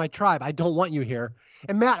off of my tribe. I don't want you here.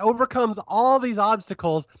 And Matt overcomes all these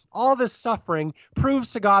obstacles, all this suffering,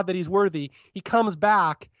 proves to God that he's worthy. He comes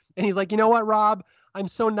back and he's like, you know what, Rob? I'm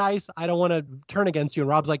so nice. I don't want to turn against you. And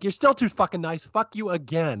Rob's like, you're still too fucking nice. Fuck you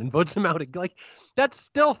again. And votes him out. Like, that's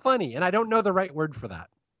still funny. And I don't know the right word for that.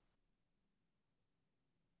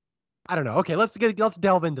 I don't know. Okay, let's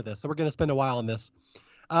delve into this. So we're going to spend a while on this.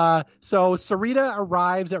 So Sarita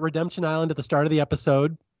arrives at Redemption Island at the start of the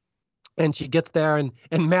episode, and she gets there,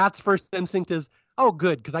 and Matt's first instinct is, oh,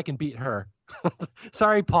 good, because I can beat her.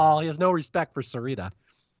 Sorry, Paul. He has no respect for Sarita.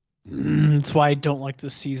 That's why I don't like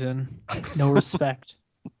this season. No respect.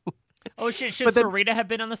 Oh, should Sarita have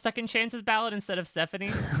been on the second chances ballot instead of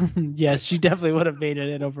Stephanie? Yes, she definitely would have made it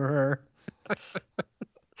in over her.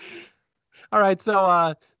 All right,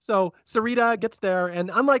 so Sarita gets there,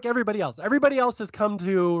 and unlike everybody else has come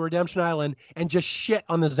to Redemption Island and just shit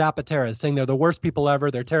on the Zapateras, saying they're the worst people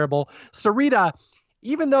ever, they're terrible. Sarita,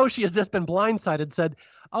 even though she has just been blindsided, said,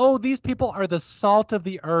 "Oh, these people are the salt of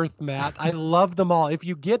the earth, Matt. I love them all. If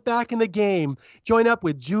you get back in the game, join up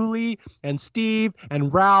with Julie and Steve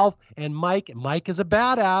and Ralph and Mike. Mike is a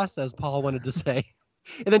badass," as Paul wanted to say.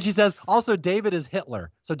 And then she says, "Also, David is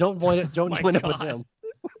Hitler, so don't join up with him."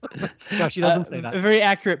 No, she doesn't say that. A very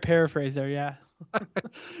accurate paraphrase there, yeah.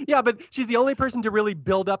 Yeah, but she's the only person to really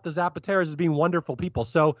build up the Zapateras as being wonderful people.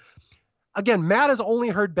 So, again, Matt has only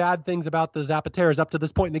heard bad things about the Zapateras up to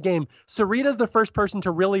this point in the game. Sarita's the first person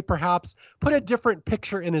to really perhaps put a different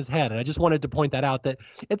picture in his head. And I just wanted to point that out, that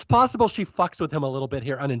it's possible she fucks with him a little bit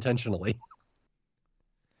here unintentionally.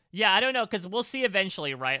 Yeah, I don't know, because we'll see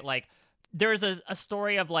eventually, right? Like, there's a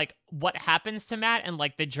story of, like, what happens to Matt and,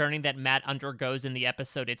 like, the journey that Matt undergoes in the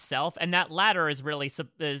episode itself. And that latter is really,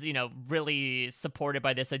 really supported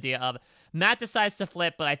by this idea of Matt decides to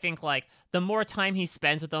flip, but I think, like, the more time he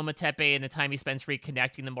spends with Ometepe and the time he spends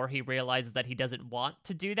reconnecting, the more he realizes that he doesn't want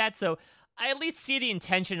to do that. So I at least see the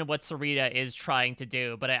intention of what Sarita is trying to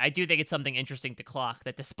do, but I do think it's something interesting to clock,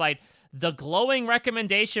 that despite the glowing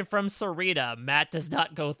recommendation from Sarita, Matt does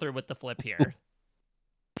not go through with the flip here.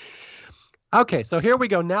 Okay, so here we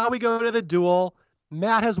go. Now we go to the duel.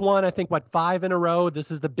 Matt has won, I think, 5 in a row.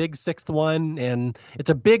 This is the big 6th one, and it's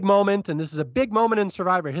a big moment, and this is a big moment in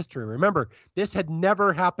Survivor history. Remember, this had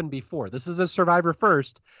never happened before. This is a Survivor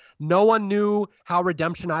first. No one knew how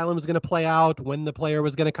Redemption Island was going to play out, when the player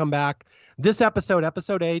was going to come back. This episode,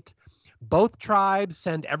 episode 8, both tribes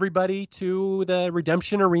send everybody to the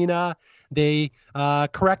Redemption Arena. They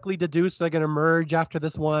correctly deduce they're going to merge after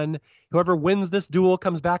this one. Whoever wins this duel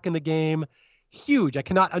comes back in the game. Huge. I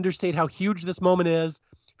cannot understate how huge this moment is,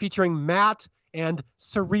 featuring Matt and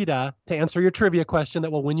Sarita to answer your trivia question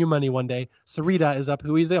that will win you money one day. Sarita is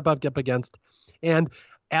who he's up against. And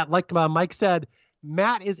like Mike said,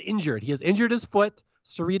 Matt is injured. He has injured his foot.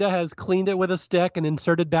 Sarita has cleaned it with a stick and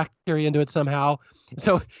inserted bacteria into it somehow.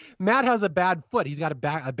 So Matt has a bad foot. He's got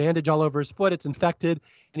a bandage all over his foot. It's infected.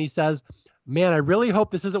 And he says, "Man, I really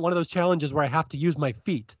hope this isn't one of those challenges where I have to use my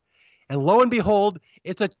feet." And lo and behold,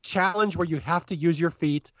 it's a challenge where you have to use your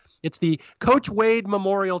feet. It's the Coach Wade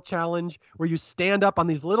Memorial Challenge, where you stand up on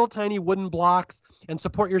these little tiny wooden blocks and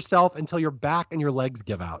support yourself until your back and your legs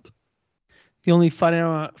give out. The only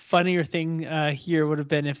funnier thing here would have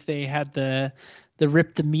been if they had the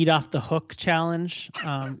rip the meat off the hook challenge,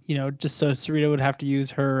 just so Sarita would have to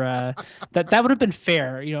use her, that would have been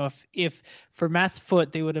fair. If for Matt's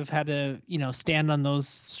foot, they would have had to, stand on those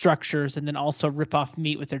structures and then also rip off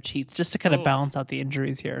meat with their teeth, just to kind of balance out the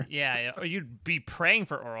injuries here. Yeah, or you'd be praying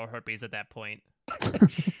for oral herpes at that point.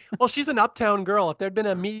 Well, she's an uptown girl. If there'd been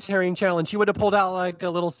a meat tearing challenge, she would have pulled out like a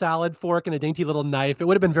little salad fork and a dainty little knife. It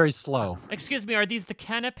would have been very slow. Excuse me, are these the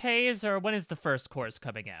canapes, or when is the first course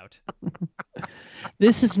coming out?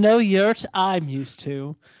 This is no yurt I'm used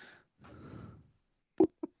to.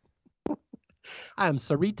 I'm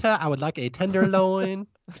Sarita. I would like a tenderloin.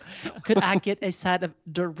 Could I get a side of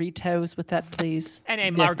Doritos with that, please? And a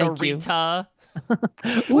Yes, margarita. Ooh,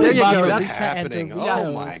 there you go. What's That's happening?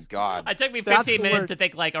 Oh my god! It took me That's 15 the minutes word. to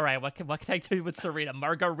think, like, all right, what can I do with Sarita?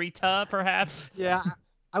 Margarita, perhaps? Yeah,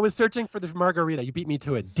 I was searching for the margarita. You beat me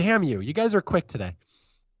to it. Damn you. You guys are quick today.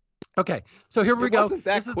 Okay, so here we It go. wasn't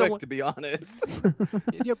that This is the quick, one- to be honest.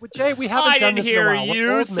 Yeah, but Jay, we haven't I done didn't this in a hear while. We're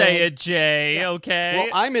you old say men. it, Jay, okay? Well,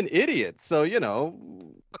 I'm an idiot, so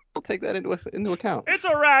I'll take that into account. It's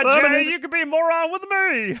all right, Well, I Jay. mean- You could be a moron with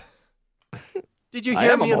me. Did you I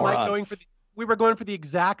hear am a me and Mike moron. going for we were going for the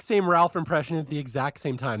exact same Ralph impression at the exact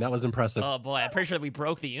same time. That was impressive. Oh, boy. I'm pretty sure we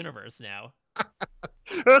broke the universe now.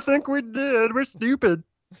 I think we did. We're stupid.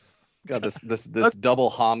 God, this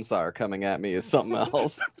double Hamsar coming at me is something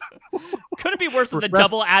else. Couldn't be worse than the Rest-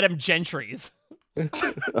 double Adam Gentrys. Do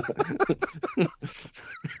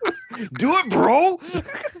it, bro.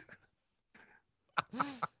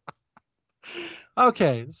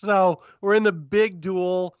 Okay, so we're in the big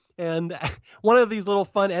duel, and one of these little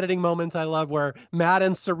fun editing moments I love where Matt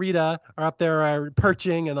and Sarita are up there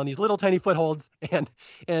perching and on these little tiny footholds, and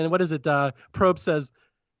what is it? Probe says,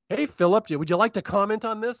 "Hey, Philip, would you like to comment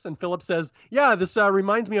on this?" And Philip says, "Yeah, this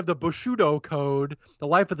reminds me of the Bushido Code, the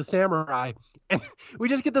life of the samurai." And we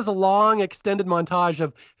just get this long, extended montage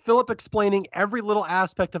of Philip explaining every little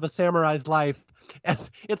aspect of a samurai's life.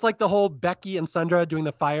 It's like the whole Becky and Sandra doing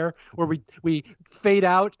the fire, where we fade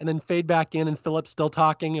out and then fade back in, and Philip's still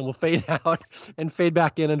talking, and we'll fade out and fade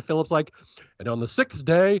back in, and Philip's like, And on the 6th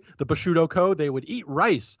day, the Bushido Code, they would eat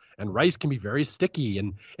rice, and rice can be very sticky,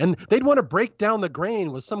 and they'd want to break down the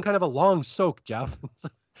grain with some kind of a long soak, Jeff.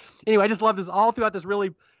 Anyway, I just love this all throughout this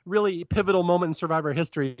really, really pivotal moment in Survivor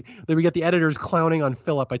history that we get the editors clowning on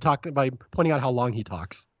Philip by pointing out how long he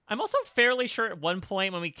talks. I'm also fairly sure at one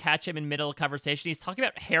point when we catch him in middle of conversation, he's talking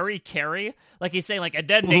about Harry Carey. Like he's saying, like, and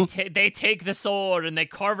then they take the sword and they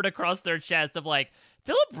carve it across their chest. Of like,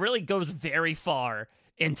 Philip really goes very far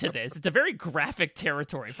into this. It's a very graphic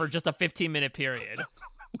territory for just a 15-minute period.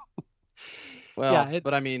 Well, Yeah,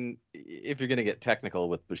 but I mean, if you're going to get technical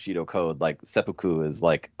with Bushido Code, like seppuku is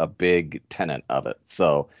like a big tenet of it.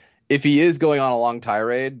 So if he is going on a long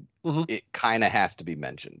tirade, it kind of has to be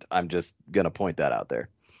mentioned. I'm just going to point that out there.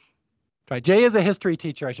 Right. Jay is a history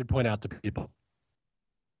teacher, I should point out to people.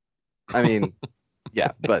 I mean,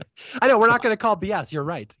 yeah, but I know we're not going to call BS. You're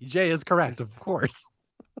right. Jay is correct, of course.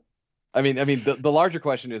 I mean, the larger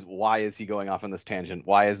question is, why is he going off on this tangent?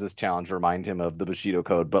 Why is this challenge remind him of the Bushido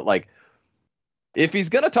Code? But like, if he's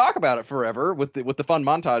going to talk about it forever with the fun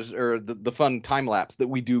montage or the fun time lapse that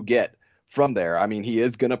we do get from there, I mean, he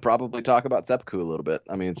is going to probably talk about seppuku a little bit.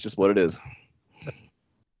 I mean, it's just what it is.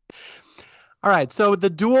 All right, so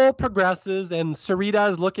the duel progresses, and Sarita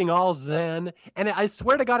is looking all zen. And I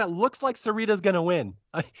swear to God, it looks like Sarita's going to win.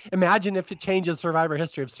 Imagine if it changes Survivor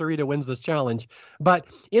history if Sarita wins this challenge. But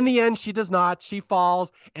in the end, she does not. She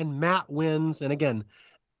falls, and Matt wins. And again,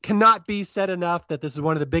 cannot be said enough that this is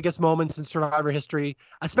one of the biggest moments in Survivor history,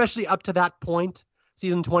 especially up to that point,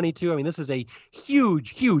 season 22. I mean, this is a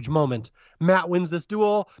huge, huge moment. Matt wins this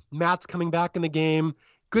duel. Matt's coming back in the game.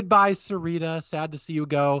 Goodbye, Sarita. Sad to see you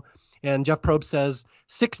go. And Jeff Probst says,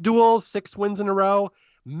 6 duels, 6 wins in a row.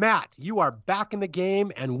 Matt, you are back in the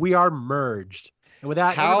game, and we are merged. And with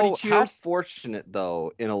that, everybody cheers. How fortunate,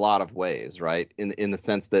 though, in a lot of ways, right? In the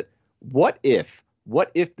sense that, what if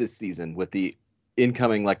this season with the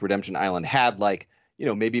incoming like Redemption Island had like, you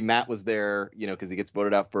know, maybe Matt was there, you know, because he gets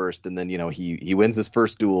voted out first, and then, you know, he wins his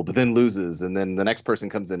first duel, but then loses, and then the next person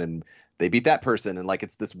comes in and they beat that person, and like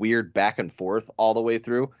it's this weird back and forth all the way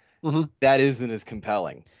through. That isn't as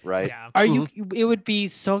compelling, right? Yeah. It would be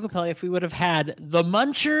so compelling if we would have had the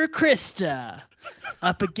Muncher Krista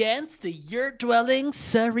up against the yurt-dwelling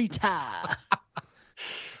Sarita.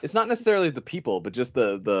 It's not necessarily the people, but just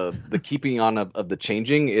the keeping on of the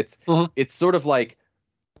changing. It's sort of like,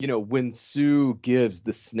 you know, when Sue gives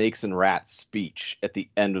the snakes and rats speech at the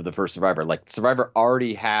end of the first Survivor, like Survivor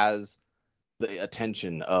already has the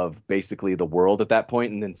attention of basically the world at that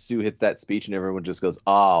point, and then Sue hits that speech and everyone just goes,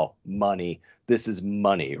 oh, money, this is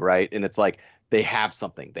money, right? And it's like they have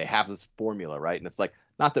something, they have this formula, right? And it's like,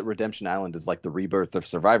 not that Redemption Island is like the rebirth of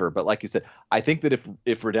Survivor, but like you said, I think that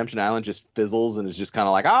if Redemption Island just fizzles and is just kind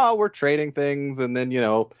of like, oh, we're trading things, and then, you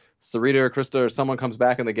know, Sarita or Krista or someone comes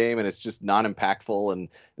back in the game and it's just non-impactful and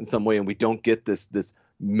in some way, and we don't get this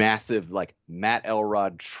massive like Matt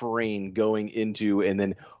Elrod train going into and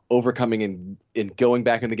then overcoming and going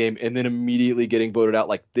back in the game and then immediately getting voted out.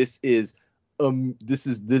 Like this is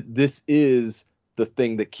the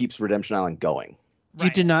thing that keeps Redemption Island going. Right.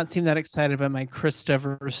 You did not seem that excited about my Krista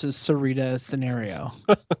versus Sarita scenario.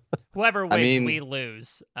 Whoever wins, we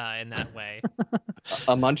lose in that way.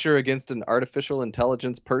 A Muncher against an artificial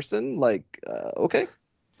intelligence person? Like, okay.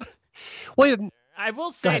 Wait, I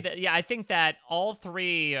will say that, yeah, I think that all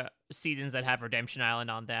 3 seasons that have Redemption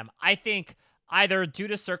Island on them, I think either due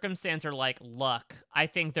to circumstance or like luck, I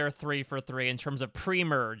think they're 3 for 3 in terms of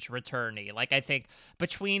pre-merge returnee. Like I think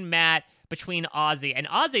between Matt, between Ozzy, and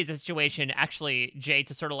Ozzy's situation, actually, Jay,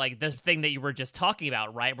 to sort of like the thing that you were just talking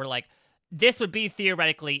about, right? Where like this would be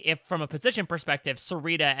theoretically if from a position perspective,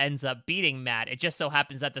 Sarita ends up beating Matt. It just so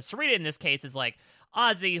happens that the Sarita in this case is like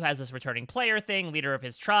Ozzy, who has this returning player thing, leader of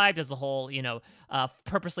his tribe, does the whole, you know,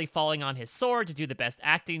 purposely falling on his sword to do the best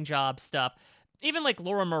acting job stuff. Even like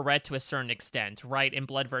Laura Moret to a certain extent, right, in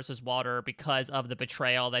Blood versus Water because of the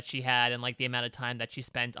betrayal that she had and like the amount of time that she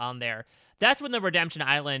spent on there. That's when the Redemption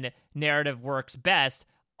Island narrative works best,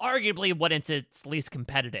 arguably when it's its least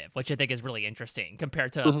competitive, which I think is really interesting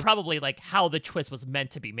compared to probably like how the twist was meant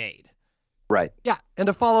to be made. Right. Yeah, and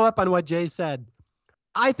to follow up on what Jay said,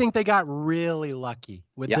 I think they got really lucky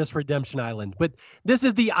with this Redemption Island. But this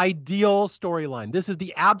is the ideal storyline. This is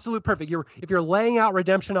the absolute perfect. If you're laying out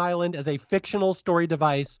Redemption Island as a fictional story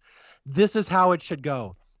device, this is how it should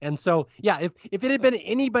go. And so, yeah, if it had been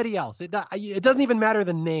anybody else, it doesn't even matter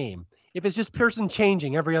the name. If it's just person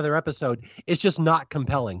changing every other episode, it's just not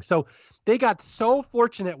compelling. So they got so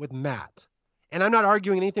fortunate with Matt. And I'm not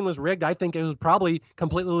arguing anything was rigged. I think it was probably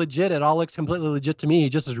completely legit. It all looks completely legit to me. He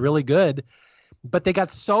just is really good. But they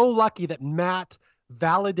got so lucky that Matt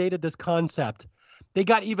validated this concept They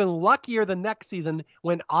got even luckier the next season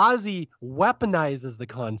when Ozzy weaponizes the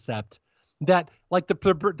concept that, like, the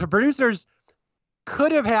producers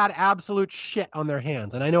could have had absolute shit on their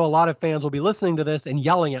hands. And I know a lot of fans will be listening to this and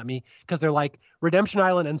yelling at me because they're like, Redemption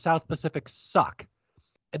Island and South Pacific suck.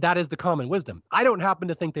 That is the common wisdom. I don't happen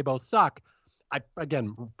to think they both suck.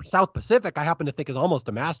 Again, South Pacific, I happen to think is almost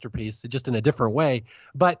a masterpiece, just in a different way.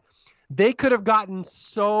 But they could have gotten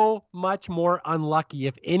so much more unlucky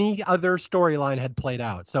if any other storyline had played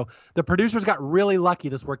out. So the producers got really lucky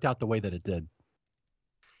this worked out the way that it did.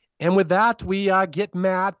 And with that, we get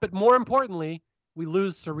Matt, but more importantly, we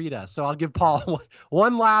lose Sarita. So I'll give Paul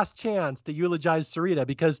one last chance to eulogize Sarita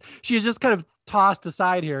because she is just kind of tossed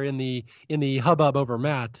aside here in the hubbub over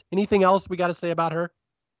Matt. Anything else we got to say about her?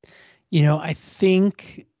 You know, I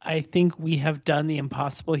think we have done the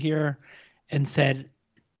impossible here and said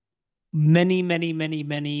many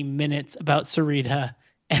minutes about Sarita,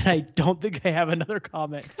 and I don't think I have another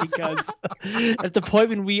comment because at the point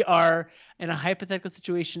when we are in a hypothetical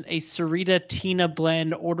situation, a Sarita Tina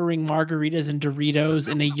blend ordering margaritas and Doritos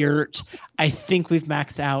in a yurt, I think we've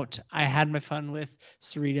maxed out. I had my fun with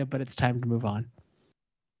Sarita, but it's time to move on.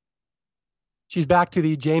 She's back to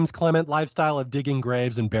the James Clement lifestyle of digging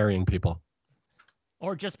graves and burying people.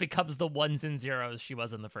 Or just becomes the ones and zeros she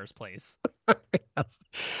was in the first place. Yes.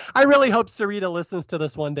 I really hope Sarita listens to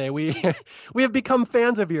this one day. We have become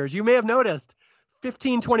fans of yours. You may have noticed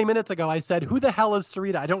 15, 20 minutes ago, I said, who the hell is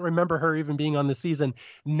Sarita? I don't remember her even being on the season.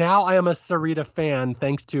 Now I am a Sarita fan,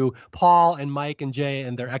 thanks to Paul and Mike and Jay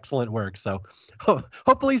and their excellent work. So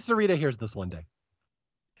hopefully Sarita hears this one day.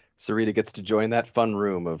 Sarita gets to join that fun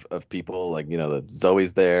room of people like, the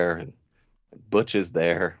Zoe's there and Butch is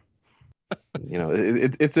there.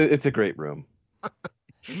 It's a great room.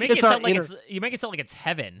 You make it sound like it's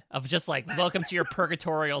heaven of just like, welcome to your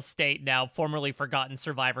purgatorial state now, formerly forgotten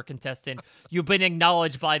Survivor contestant. You've been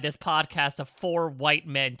acknowledged by this podcast of 4 white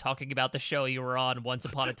men talking about the show you were on once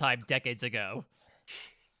upon a time decades ago.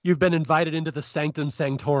 You've been invited into the Sanctum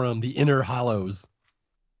Sanctorum, the inner hollows.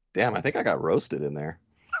 Damn, I think I got roasted in there.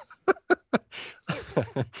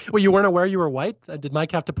 Well, you weren't aware you were white? Did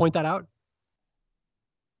Mike have to point that out?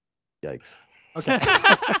 Yikes. Okay.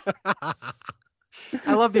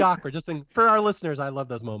 I love the awkward. For our listeners, I love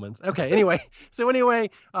those moments. Okay. Anyway,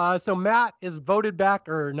 so Matt is voted back,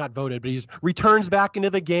 or not voted, but he returns back into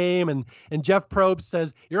the game, and Jeff Probst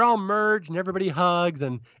says, "You're all merged," and everybody hugs,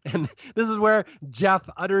 and this is where Jeff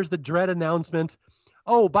utters the dread announcement.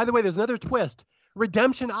 Oh, by the way, there's another twist.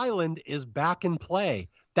 Redemption Island is back in play.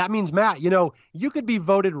 That means, Matt, you could be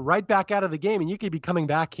voted right back out of the game, and you could be coming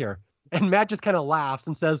back here. And Matt just kind of laughs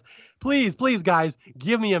and says, please, guys,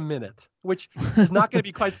 give me a minute, which is not going to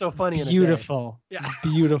be quite so funny. Beautiful. In a day.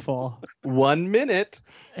 Yeah. Beautiful. 1 minute.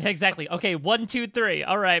 Exactly. Okay, 1, 2, 3.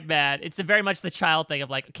 All right, Matt. It's very much the child thing of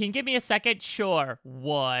like, can you give me a second? Sure.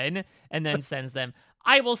 1. And then sends them.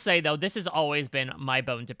 I will say, though, this has always been my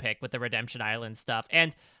bone to pick with the Redemption Island stuff.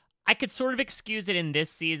 And I could sort of excuse it in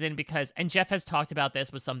this season because, and Jeff has talked about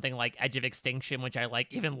this with something like Edge of Extinction, which I like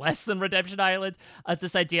even less than Redemption Island. It's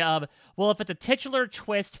this idea of, well, if it's a titular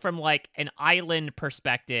twist from like an island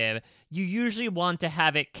perspective, you usually want to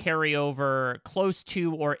have it carry over close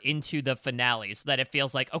to or into the finale so that it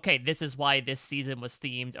feels like, okay, this is why this season was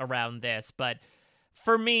themed around this. But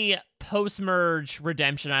for me, post-merge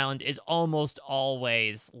Redemption Island is almost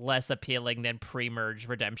always less appealing than pre-merge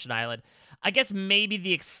Redemption Island. I guess maybe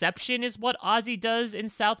the exception is what Ozzy does in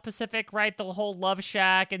South Pacific, right? The whole Love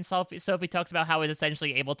Shack, and Sophie talks about how he's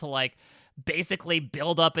essentially able to like basically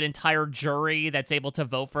build up an entire jury that's able to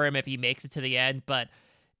vote for him if he makes it to the end. But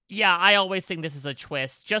yeah, I always think this is a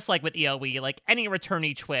twist, just like with EOE. Like any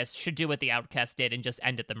returnee twist should do what the Outcast did and just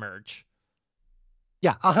end at the merge.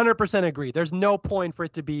 Yeah, 100% agree. There's no point for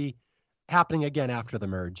it to be happening again after the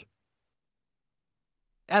merge.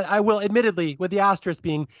 I will, admittedly, with the asterisk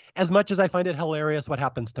being, as much as I find it hilarious what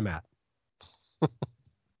happens to Matt.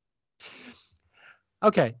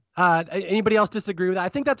 Okay. Anybody else disagree with that? I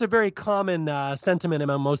think that's a very common sentiment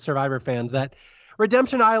among most Survivor fans, that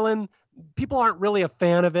Redemption Island, people aren't really a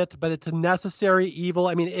fan of it, but it's a necessary evil.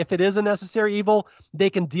 I mean, if it is a necessary evil, they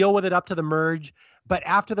can deal with it up to the merge. But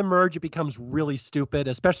after the merge, it becomes really stupid,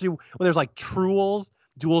 especially when there's like duels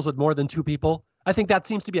with more than 2 people. I think that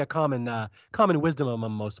seems to be a common wisdom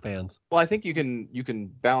among most fans. Well, I think you can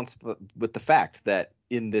balance with the fact that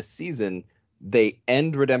in this season they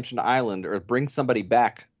end Redemption Island or bring somebody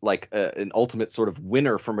back like an ultimate sort of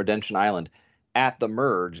winner from Redemption Island at the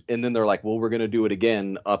merge, and then they're like, well, we're going to do it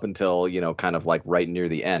again up until, kind of like right near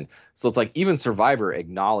the end. So it's like even Survivor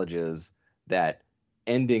acknowledges that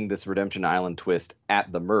ending this Redemption Island twist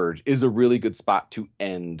at the merge is a really good spot to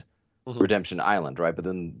end Redemption Island, right? But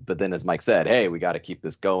then as Mike said, hey, we got to keep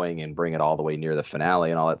this going and bring it all the way near the finale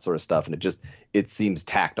and all that sort of stuff. And it seems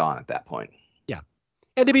tacked on at that point. Yeah.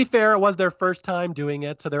 And to be fair, it was their first time doing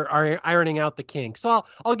it, so they're ironing out the kinks. So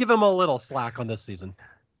I'll give them a little slack on this season.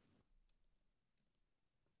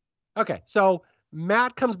 Okay, so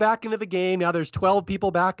Matt comes back into the game. Now there's 12 people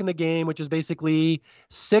back in the game, which is basically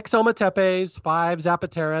 6 Omatepes, 5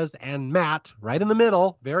 Zapateras, and Matt right in the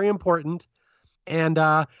middle. Very important. And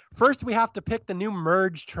first we have to pick the new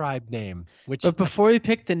merge tribe name. But before we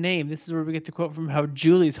pick the name, this is where we get the quote from how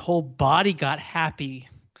Julie's whole body got happy,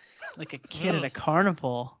 like a kid at a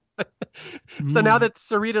carnival. So now that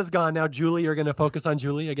Sarita's gone, now Julie, you're going to focus on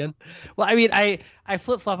Julie again? Well, I mean, I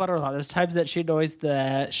flip-flop on her a lot. There's times that she annoys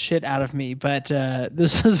the shit out of me, but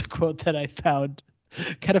this is a quote that I found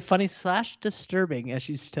kind of funny / disturbing as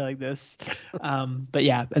she's telling this. But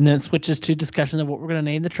yeah, and then it switches to discussion of what we're going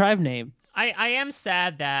to name the tribe name. I am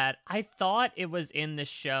sad that I thought it was in the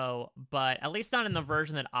show, but at least not in the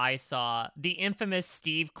version that I saw. The infamous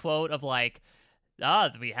Steve quote of like,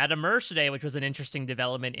 we had a merge today, which was an interesting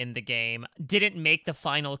development in the game, didn't make the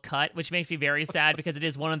final cut, which makes me very sad because it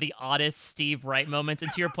is one of the oddest Steve Wright moments.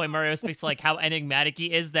 And to your point, Mario speaks to like how enigmatic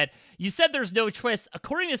he is, that you said there's no twists.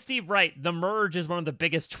 According to Steve Wright, the merge is one of the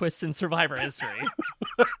biggest twists in Survivor history.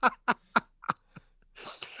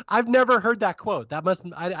 I've never heard that quote.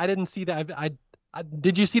 I didn't see that.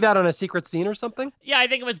 Did you see that on a secret scene or something? Yeah, I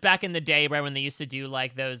think it was back in the day, right, when they used to do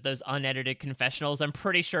like those unedited confessionals. I'm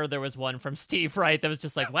pretty sure there was one from Steve Wright that was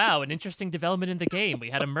just like, wow, an interesting development in the game. We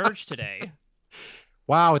had a merge today.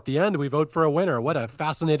 Wow, at the end, we vote for a winner. What a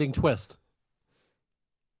fascinating twist.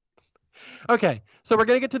 Okay, so we're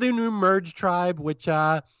going to get to the new merge tribe, which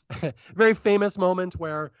very famous moment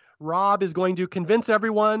where Rob is going to convince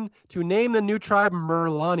everyone to name the new tribe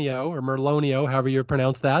Merlonio, however you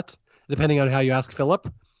pronounce that, depending on how you ask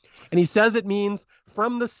Philip. And he says it means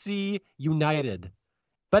from the sea united.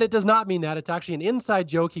 But it does not mean that. It's actually an inside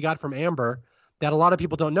joke he got from Amber that a lot of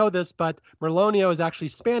people don't know this, but Merlonio is actually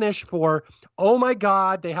Spanish for, oh my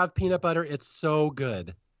God, they have peanut butter. It's so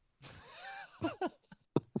good.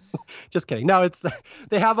 Just kidding. No,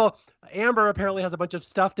 Amber apparently has a bunch of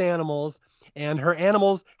stuffed animals, and her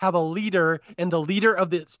animals have a leader, and the leader of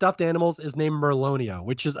the stuffed animals is named Merlonio,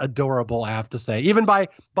 which is adorable, I have to say. Even by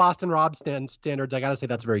Boston Rob standards, I got to say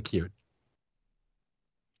that's very cute.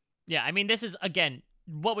 Yeah, I mean, this is, again,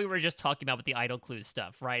 what we were just talking about with the Idol Clues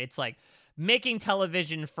stuff, right? It's like making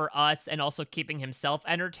television for us and also keeping himself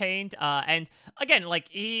entertained. And again, like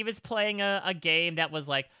he was playing a game that was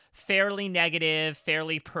like fairly negative,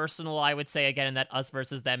 fairly personal, I would say, again, in that us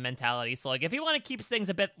versus them mentality. So like if you want to keep things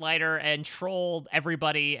a bit lighter and troll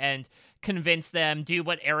everybody and convince them, do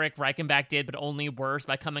what Eric Reichenbach did, but only worse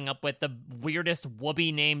by coming up with the weirdest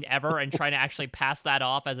whoopee name ever and trying to actually pass that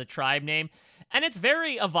off as a tribe name. And it's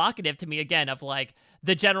very evocative to me, again, of like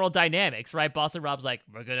the general dynamics, right? Boston Rob's like,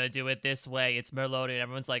 we're going to do it this way. It's Merlonio. And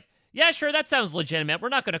everyone's like, yeah, sure, that sounds legitimate. We're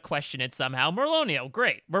not going to question it somehow. Merlonio,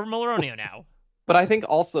 great. We're Merlonio now. But I think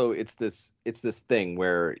also it's this thing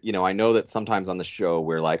where, you know, I know that sometimes on the show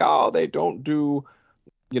we're like, oh, they don't do,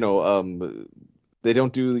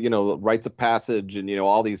 rites of passage and,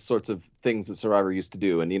 all these sorts of things that Survivor used to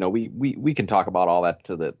do. And, we can talk about all that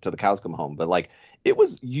to the cows come home. But like it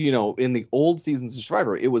was, in the old seasons of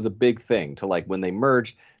Survivor, it was a big thing to like when they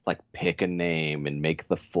merged, like pick a name and make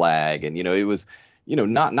the flag. And, it was,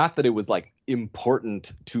 not that it was like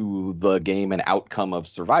important to the game and outcome of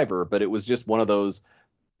Survivor, but it was just one of those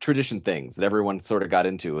tradition things that everyone sort of got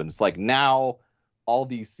into. And it's like now all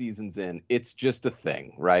these seasons in, it's just a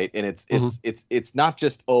thing, right? And it's not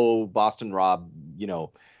just, oh, Boston Rob,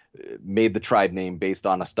 made the tribe name based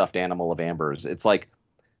on a stuffed animal of Amber's. It's like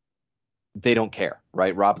they don't care,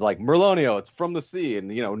 right? Rob's like, Merlonio, it's from the sea, and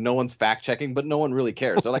no one's fact checking, but no one really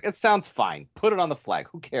cares. They're like, it sounds fine, put it on the flag,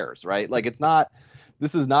 who cares, right? Like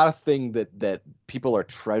this is not a thing that people are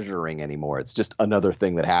treasuring anymore. It's just another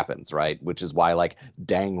thing that happens, right? Which is why like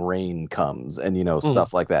dang rain comes and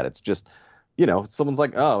stuff like that. It's just someone's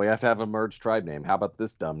like, oh, we have to have a merged tribe name. How about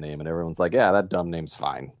this dumb name? And everyone's like, yeah, that dumb name's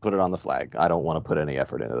fine. Put it on the flag. I don't want to put any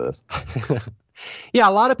effort into this. Yeah,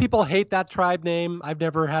 a lot of people hate that tribe name. I've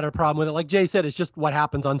never had a problem with it. Like Jay said, it's just what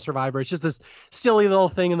happens on Survivor. It's just this silly little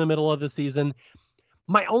thing in the middle of the season.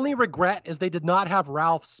 My only regret is they did not have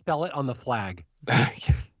Ralph spell it on the flag.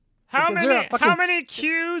 How many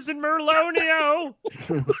Q's in Merlonio?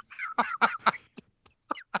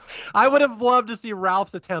 I would have loved to see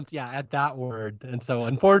Ralph's attempt, at that word. And so,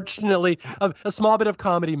 unfortunately, a small bit of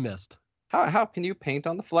comedy missed. How can you paint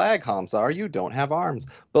on the flag, Hamzar? You don't have arms.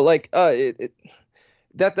 But like,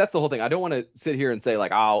 that's the whole thing. I don't want to sit here and say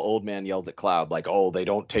like, oh, old man yells at cloud, like, oh, they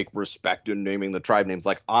don't take respect in naming the tribe names.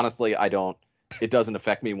 Like, honestly, I don't. It doesn't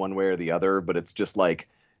affect me one way or the other, but it's just like,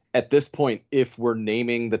 at this point, if we're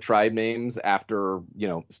naming the tribe names after,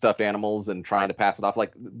 stuffed animals and trying to pass it off,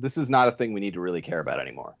 like, this is not a thing we need to really care about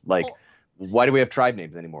anymore. Like, why do we have tribe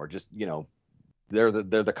names anymore? Just, they're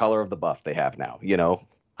the color of the buff they have now,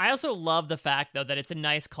 I also love the fact, though, that it's a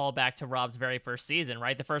nice callback to Rob's very first season,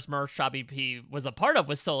 right? The first merge tribe he was a part of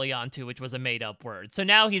was Soliantu, which was a made-up word. So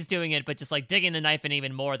now he's doing it, but just, like, digging the knife in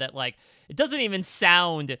even more that, like, it doesn't even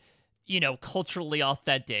sound, culturally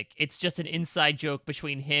authentic. It's just an inside joke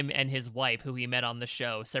between him and his wife, who he met on the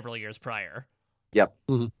show several years prior. Yep.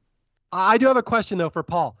 Mm-hmm. I do have a question, though, for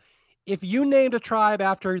Paul. If you named a tribe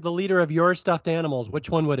after the leader of your stuffed animals, which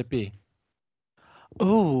one would it be?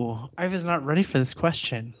 Oh, I was not ready for this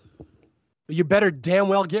question. You better damn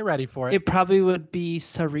well get ready for it. It probably would be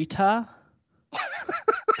Sarita.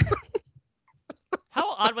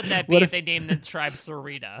 How odd would that be if they named the tribe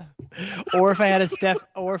Sarita? Or if I had a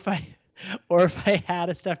had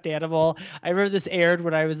a stuffed animal. I remember this aired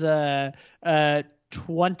when I was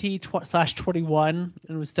 20/21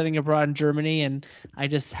 and was studying abroad in Germany, and I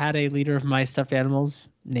just had a leader of my stuffed animals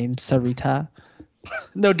named Sarita.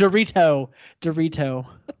 No, Dorito.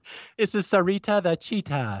 This is Sarita the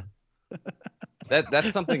cheetah.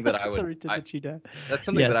 That's something that I would. Sarita the cheetah. That's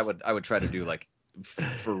something that I would try to do, like,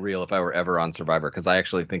 for real, if I were ever on Survivor, because I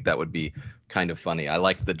actually think that would be kind of funny. I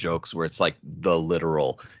like the jokes where it's like the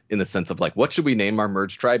literal, in the sense of like, what should we name our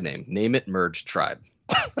merged tribe name? Name it merged tribe.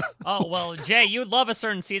 Oh, well, Jay, you'd love a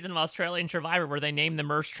certain season of Australian Survivor where they named the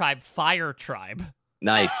merged tribe Fire Tribe.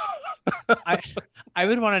 Nice. I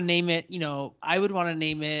would want to name it,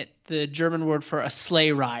 the German word for a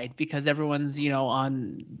sleigh ride, because everyone's,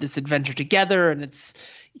 on this adventure together, and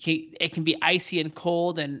it can be icy and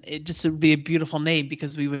cold, and it just would be a beautiful name,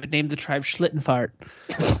 because we would name the tribe Schlittenfahrt.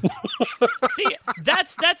 See,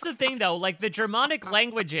 that's the thing, though. Like, the Germanic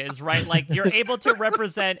languages, right? Like, you're able to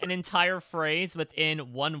represent an entire phrase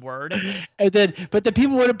within one word. But the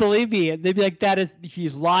people wouldn't believe me. They'd be like,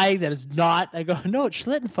 he's lying. That is not. I go, no, it's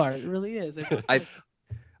Schlittenfahrt. It really is.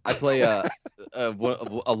 I play a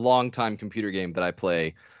long time computer game that I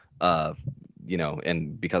play,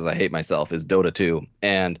 and because I hate myself, is Dota 2.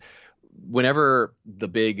 And whenever the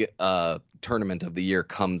big tournament of the year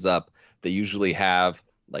comes up, they usually have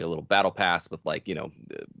like a little battle pass with like,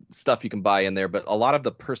 stuff you can buy in there. But a lot of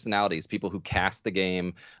the personalities, people who cast the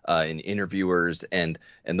game, and interviewers and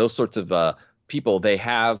those sorts of people, they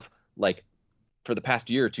have like, for the past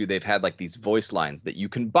year or two, they've had like these voice lines that you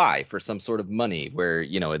can buy for some sort of money, where,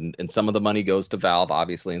 and some of the money goes to Valve,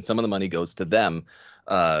 obviously, and some of the money goes to them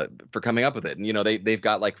for coming up with it. And, they've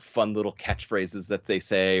got like fun little catchphrases that they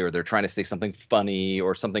say, or they're trying to say something funny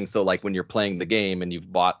or something. So like when you're playing the game and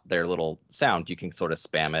you've bought their little sound, you can sort of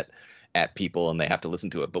spam it at people and they have to listen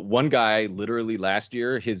to it. But one guy literally last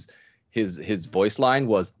year, his voice line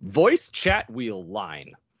was voice chat wheel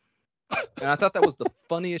line. And I thought that was the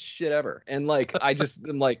funniest shit ever. And like, I just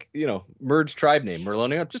am like, merged tribe name,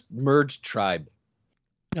 Merlonia, just merged tribe.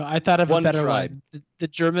 No, I thought of One a better tribe. one. The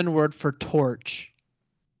German word for torch.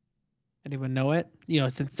 Anyone know it?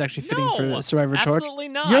 Since it's actually fitting for Survivor Torch. Absolutely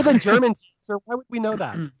not. You're the German teacher. Why would we know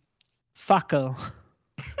that? Fackel.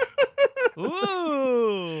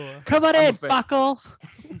 Ooh. Come on in, Fackel.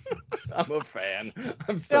 I'm a fan.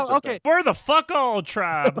 I'm such a fan. We're the fuck all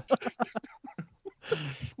tribe.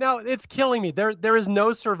 Now, it's killing me. There is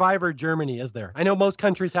no Survivor Germany, is there? I know most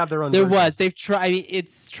countries have their own There version. was. They've tried.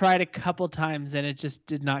 It's tried a couple times, and it just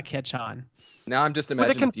did not catch on. Now I'm just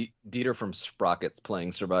imagining Dieter from Sprockets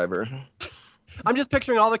playing Survivor. I'm just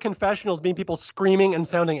picturing all the confessionals being people screaming and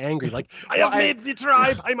sounding angry. Like, I have made the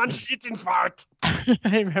tribe. I'm on Schlittenfahrt.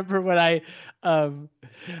 I remember when I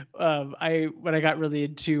got really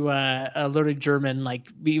into learning German, like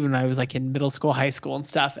when I was like in middle school, high school and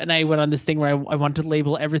stuff. And I went on this thing where I wanted to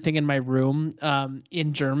label everything in my room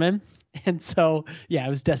in German. And so, yeah, I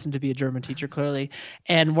was destined to be a German teacher, clearly.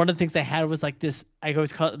 And one of the things I had was like this, I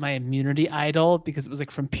always call it my immunity idol, because it was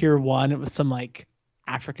like from Pier 1. It was some like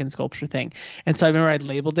African sculpture thing. And so I remember I'd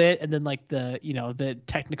labeled it, and then like the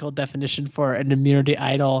technical definition for an immunity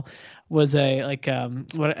idol was an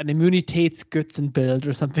Immunitätsgötzenbild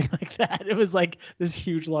or something like that. It was like this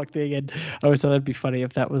huge long thing, and I always thought that'd be funny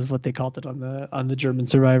if that was what they called it on the German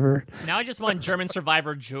Survivor. Now I just want German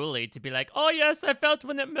Survivor Julie to be like, oh yes, I felt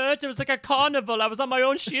when it merged, it was like a carnival. I was on my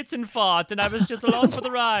own Schützenfahrt, and I was just along for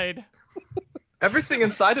the ride. Everything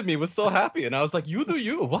inside of me was so happy, and I was like, you do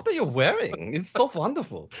you. What are you wearing? It's so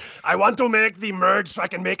wonderful. I want to make the merge so I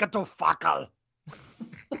can make it to Fackel.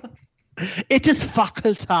 It is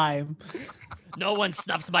Fackel time. No one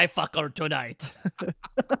snuffs my fucker tonight.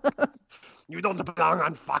 You don't belong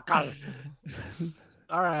on fucker.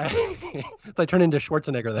 All right. So I turned into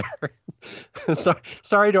Schwarzenegger there.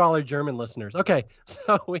 Sorry to all our German listeners. Okay.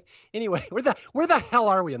 So anyway, where the hell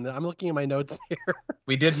are we? I'm looking at my notes here.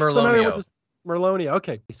 We did So now Merlonio. Merlonia.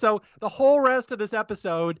 Okay. So the whole rest of this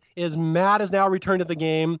episode is Matt has now returned to the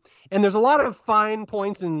game, and there's a lot of fine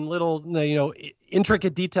points and little,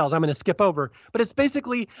 intricate details I'm going to skip over. But it's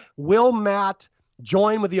basically, will Matt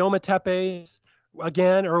join with the Ometepes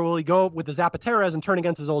again, or will he go with the Zapateras and turn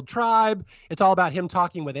against his old tribe? It's all about him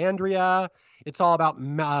talking with Andrea. It's all about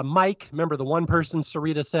Mike. Remember the one person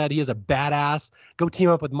Sarita said he is a badass. Go team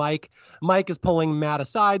up with Mike. Mike is pulling Matt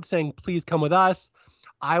aside, saying, please come with us.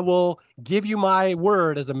 I will give you my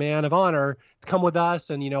word as a man of honor to come with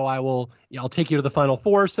us, and I'll take you to the Final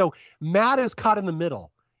Four. So Matt is caught in the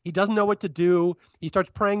middle. He doesn't know what to do. He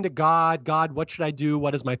starts praying to God. God, what should I do?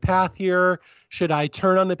 What is my path here? Should I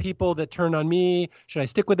turn on the people that turn on me? Should I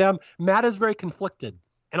stick with them? Matt is very conflicted.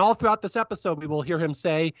 And all throughout this episode, we will hear him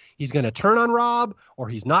say he's going to turn on Rob or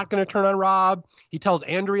he's not going to turn on Rob. He tells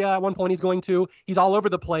Andrea at one point he's going to. He's all over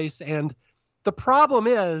the place. And the problem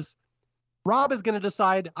is Rob is going to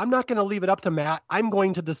decide, I'm not going to leave it up to Matt. I'm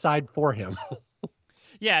going to decide for him.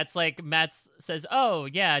 Yeah, it's like Matt says, oh,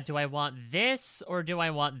 yeah, do I want this or do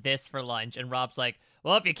I want this for lunch? And Rob's like,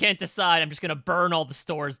 well, if you can't decide, I'm just going to burn all the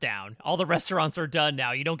stores down. All the restaurants are done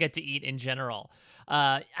now. You don't get to eat in general.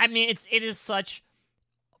 I mean, it is such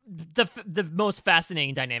the most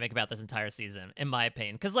fascinating dynamic about this entire season, in my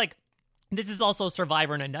opinion. Because, this is also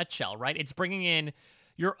Survivor in a nutshell, right? It's bringing in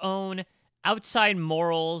your own outside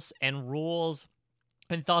morals and rules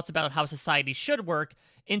and thoughts about how society should work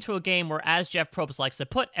into a game where, as Jeff Probst likes to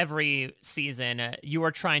put every season, you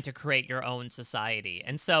are trying to create your own society.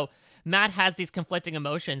 And so Matt has these conflicting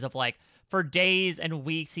emotions of for days and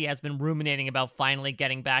weeks, he has been ruminating about finally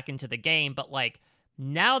getting back into the game. But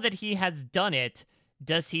now that he has done it,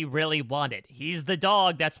 does he really want it? He's the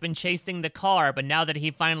dog that's been chasing the car, but now that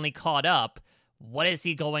he finally caught up, what is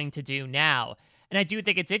he going to do now? And I do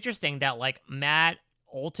think it's interesting that Matt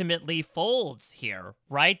ultimately folds here,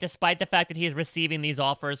 right? Despite the fact that he is receiving these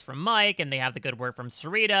offers from Mike and they have the good word from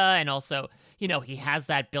Sarita, and also, he has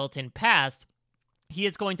that built-in past, he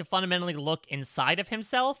is going to fundamentally look inside of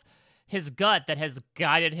himself, his gut that has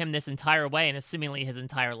guided him this entire way and assumingly his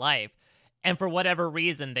entire life. And for whatever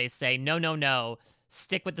reason, they say, no,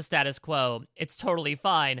 stick with the status quo. It's totally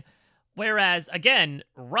fine. Whereas, again,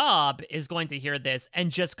 Rob is going to hear this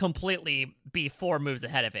and just completely be 4 moves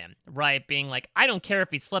ahead of him, right? Being like, I don't care if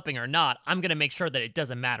he's flipping or not. I'm going to make sure that it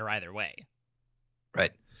doesn't matter either way.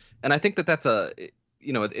 Right. And I think that that's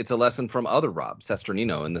it's a lesson from other Rob,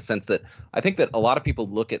 Sesternino, in the sense that I think that a lot of people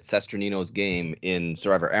look at Sesternino's game in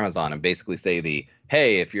Survivor Amazon and basically say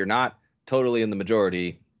hey, if you're not totally in the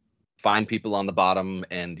majority, find people on the bottom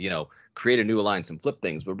and, create a new alliance and flip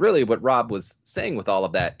things. But really what Rob was saying with all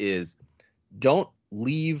of that is don't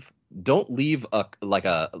leave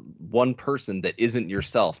a one person that isn't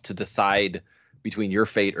yourself to decide between your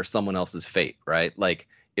fate or someone else's fate, right?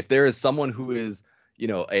 If there is someone who is,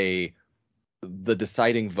 the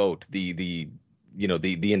deciding vote, the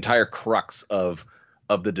entire crux of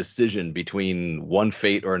the decision between one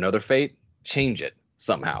fate or another fate, change it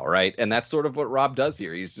somehow, right? And that's sort of what Rob does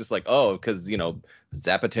here. He's just like, oh, because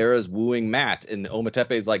Zapatera's wooing Matt, and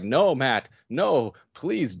Ometepe's like, no, Matt, no,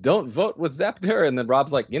 please don't vote with Zapatera. And then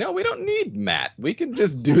Rob's like, we don't need Matt. We can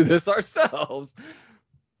just do this ourselves.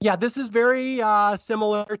 Yeah, this is very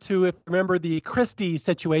similar to, if you remember, the Christie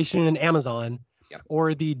situation in Amazon. Yep.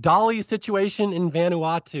 Or the Dolly situation in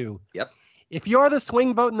Vanuatu. Yep. If you're the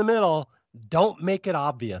swing vote in the middle, don't make it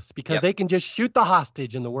obvious, because they can just shoot the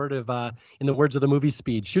hostage, in the words of the movie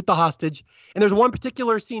Speed. Shoot the hostage. And there's one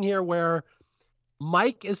particular scene here where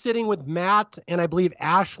Mike is sitting with Matt and I believe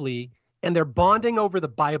Ashley, and they're bonding over the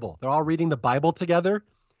Bible. They're all reading the Bible together.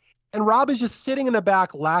 And Rob is just sitting in the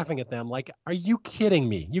back laughing at them like, are you kidding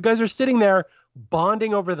me? You guys are sitting there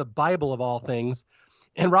bonding over the Bible of all things.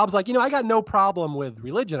 And Rob's like, I got no problem with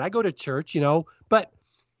religion. I go to church, but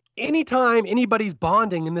anytime anybody's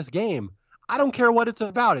bonding in this game, I don't care what it's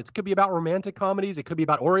about. It could be about romantic comedies. It could be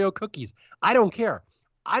about Oreo cookies. I don't care.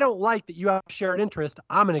 I don't like that you have shared interest.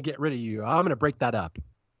 I'm going to get rid of you. I'm going to break that up.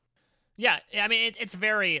 Yeah, I mean, it's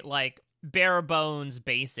very, bare bones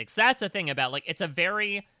basics. That's the thing about, it's a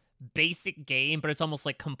very basic game, but it's almost,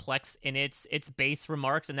 complex in its base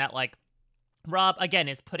remarks, and that, Rob, again,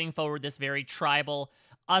 is putting forward this very tribal,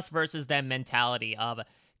 us versus them mentality of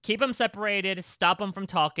keep them separated, stop them from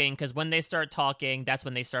talking, because when they start talking, that's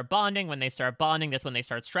when they start bonding. When they start bonding, that's when they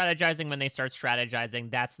start strategizing. When they start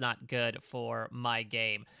strategizing, that's not good for my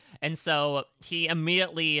game. And so he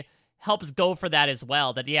immediately helps go for that as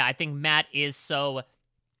well. That, yeah, I think Matt is so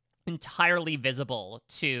entirely visible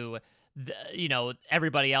to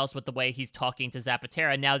everybody else with the way he's talking to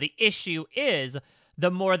Zapatera. Now, the issue is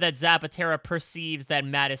the more that Zapatera perceives that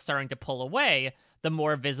Matt is starting to pull away, the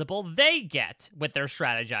more visible they get with their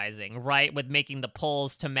strategizing, right? With making the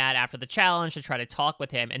pulls to Matt after the challenge to try to talk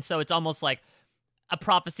with him. And so it's almost like a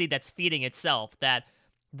prophecy that's feeding itself, that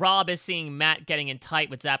Rob is seeing Matt getting in tight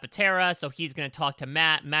with Zapatera, so he's going to talk to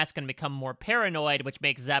Matt. Matt's going to become more paranoid, which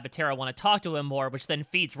makes Zapatera want to talk to him more, which then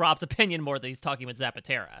feeds Rob's opinion more that he's talking with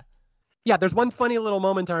Zapatera. Yeah, there's one funny little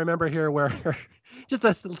moment I remember here where, just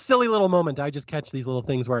a silly little moment, I just catch these little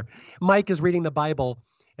things where Mike is reading the Bible,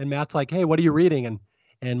 and Matt's like, hey, what are you reading?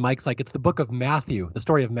 And Mike's like, it's the book of Matthew, the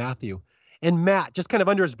story of Matthew. And Matt, just kind of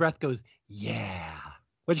under his breath, goes, yeah,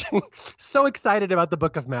 which so excited about the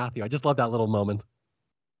book of Matthew. I just love that little moment.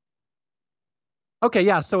 Okay,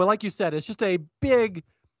 yeah, so like you said, it's just a big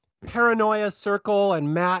paranoia circle,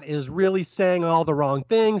 and Matt is really saying all the wrong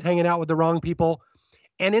things, hanging out with the wrong people.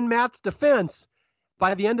 And in Matt's defense,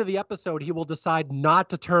 by the end of the episode, he will decide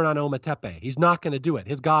not to turn on Ometepe. He's not going to do it.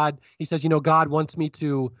 His God, he says, God wants me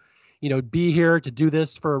to, be here to do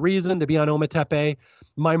this for a reason, to be on Ometepe.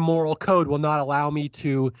 My moral code will not allow me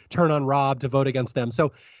to turn on Rob to vote against them.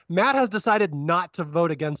 So Matt has decided not to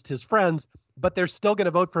vote against his friends, but they're still going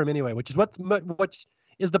to vote for him anyway, which is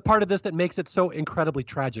the part of this that makes it so incredibly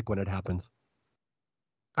tragic when it happens.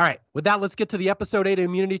 All right, with that, let's get to the episode 8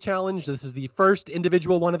 immunity challenge. This is the first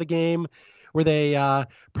individual one of the game where they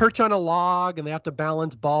perch on a log and they have to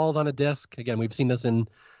balance balls on a disc. Again, we've seen this in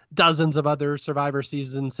dozens of other Survivor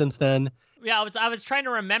seasons since then. Yeah, I was trying to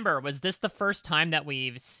remember, was this the first time that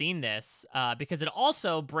we've seen this? Because it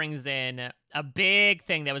also brings in a big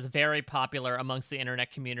thing that was very popular amongst the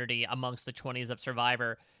internet community, amongst the 20s of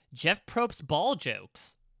Survivor, Jeff Probst's ball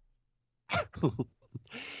jokes.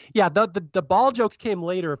 Yeah, the ball jokes came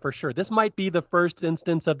later for sure. This might be the first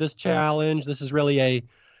instance of this challenge. This is really a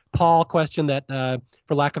Paul question that,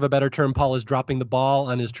 for lack of a better term, Paul is dropping the ball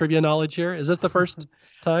on his trivia knowledge here. Is this the first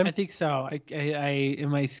time? I think so. I in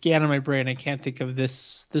my scan on my brain, I can't think of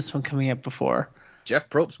this one coming up before. Jeff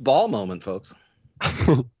Probst's ball moment, folks.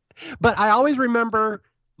 But I always remember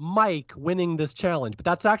Mike winning this challenge, but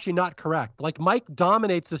that's actually not correct. Like, Mike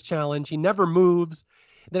dominates this challenge. He never moves.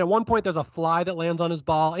 Then at one point, there's a fly that lands on his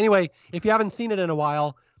ball. Anyway, if you haven't seen it in a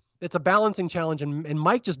while, it's a balancing challenge, and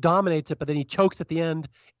Mike just dominates it, but then he chokes at the end,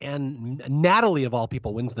 and Natalie, of all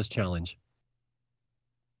people, wins this challenge.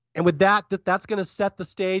 And with that's going to set the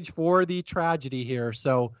stage for the tragedy here.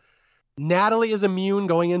 So Natalie is immune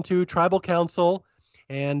going into Tribal Council,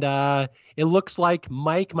 and it looks like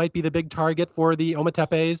Mike might be the big target for the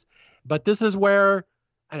Ometepes, but this is where...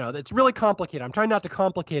 I know it's really complicated. I'm trying not to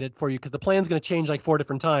complicate it for you because the plan's going to change like 4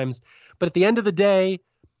 different times. But at the end of the day,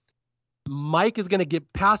 Mike is going to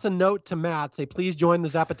pass a note to Matt, say, please join the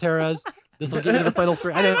Zapateras. This will get you the final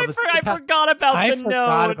 3. I forgot about the note. I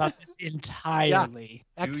forgot about this entirely.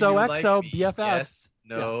 Yeah. XOXO, like BFF. Yes,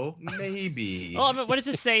 no, maybe. Oh, I mean, what does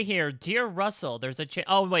it say here? Dear Russell, there's a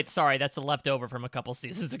oh, wait, sorry. That's a leftover from a couple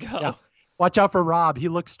seasons ago. Yeah. Watch out for Rob. He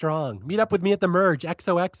looks strong. Meet up with me at the merge.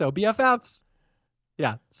 XOXO, BFFs.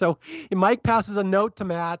 Yeah, so Mike passes a note to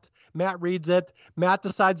Matt. Matt reads it. Matt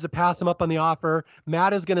decides to pass him up on the offer.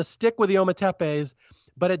 Matt is going to stick with the Ometepes,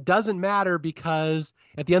 but it doesn't matter because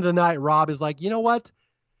at the end of the night, Rob is like, you know what?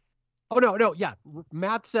 Oh, no, yeah.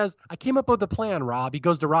 Matt says, I came up with a plan, Rob. He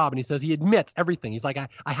goes to Rob and he says he admits everything. He's like,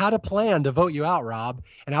 I had a plan to vote you out, Rob,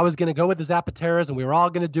 and I was going to go with the Zapateras and we were all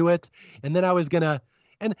going to do it, and then I was going to,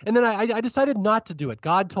 and then I decided not to do it.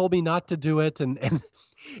 God told me not to do it,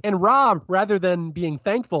 and Rob, rather than being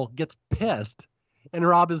thankful, gets pissed. And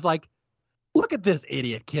Rob is like, look at this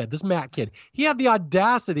idiot kid, this Matt kid. He had the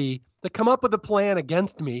audacity to come up with a plan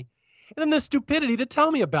against me, and then the stupidity to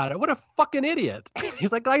tell me about it. What a fucking idiot.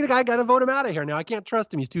 He's like, I got to vote him out of here now. I can't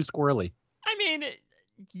trust him. He's too squirrely. I mean,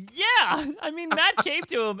 yeah. I mean, Matt came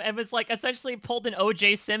to him and was like, essentially pulled an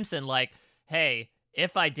O.J. Simpson, like, hey,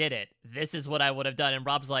 if I did it, this is what I would have done. And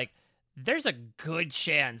Rob's like, there's a good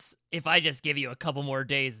chance if I just give you a couple more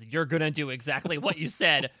days, you're going to do exactly what you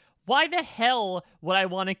said. Why the hell would I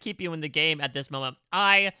want to keep you in the game at this moment?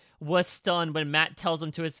 I was stunned when Matt tells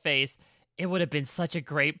him to his face, it would have been such a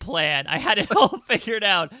great plan. I had it all figured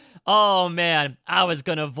out. Oh, man, I was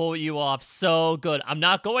going to vote you off so good. I'm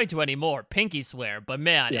not going to anymore. Pinky swear. But,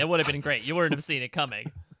 man, It would have been great. You wouldn't have seen it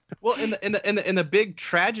coming. Well, and the big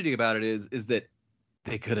tragedy about it is that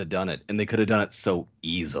they could have done it, and they could have done it so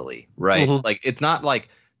easily, right? Mm-hmm. Like, it's not like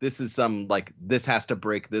this is some, like, this has to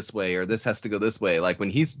break this way or this has to go this way. Like, when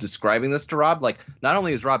he's describing this to Rob, like, not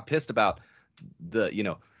only is Rob pissed about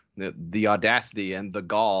the the audacity and the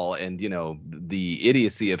gall and, you know, the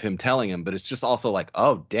idiocy of him telling him, but it's just also like,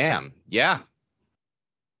 oh, damn. Yeah,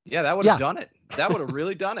 that would have done it. That would have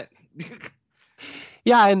really done it.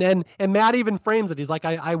 Yeah, and Matt even frames it. He's like,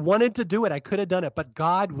 I wanted to do it. I could have done it, but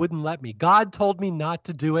God wouldn't let me. God told me not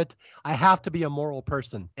to do it. I have to be a moral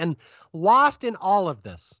person. And lost in all of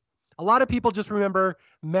this, a lot of people just remember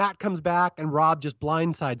Matt comes back and Rob just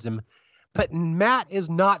blindsides him. But Matt is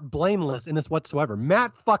not blameless in this whatsoever.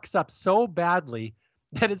 Matt fucks up so badly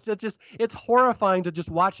that it's horrifying to just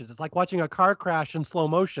watch this. It's like watching a car crash in slow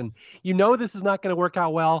motion. You know this is not going to work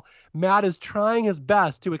out well. Matt is trying his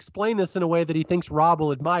best to explain this in a way that he thinks Rob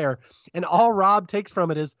will admire. And all Rob takes from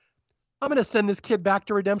it is, I'm going to send this kid back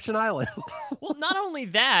to Redemption Island. Well, not only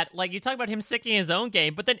that, like you talk about him sicking his own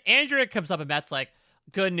game, but then Andrea comes up and Matt's like,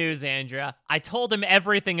 good news, Andrea. I told him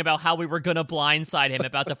everything about how we were going to blindside him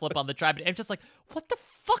about to flip on the tribe. And I'm just like, what the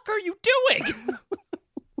fuck are you doing?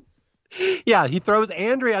 Yeah, he throws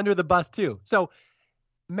Andrea under the bus too. So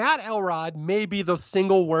Matt Elrod may be the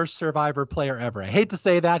single worst Survivor player ever. I hate to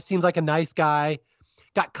say that. Seems like a nice guy.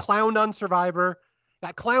 Got clowned on Survivor.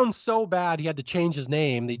 Got clowned so bad he had to change his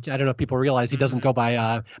name. I don't know if people realize he doesn't go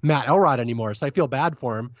by Matt Elrod anymore, so I feel bad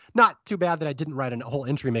for him. Not too bad that I didn't write a whole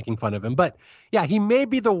entry making fun of him. But yeah, he may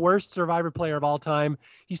be the worst Survivor player of all time.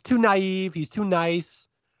 He's too naive. He's too nice.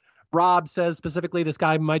 Rob says specifically this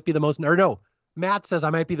guy might be the most, or no, Matt says I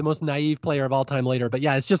might be the most naive player of all time later. But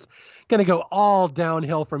yeah, it's just going to go all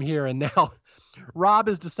downhill from here. And now Rob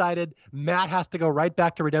has decided Matt has to go right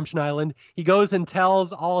back to Redemption Island. He goes and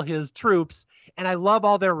tells all his troops, and I love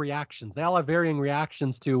all their reactions. They all have varying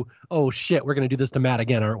reactions to, oh shit, we're going to do this to Matt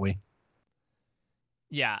again, aren't we?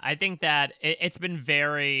 Yeah, I think that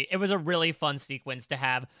it was a really fun sequence to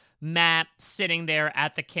have Matt sitting there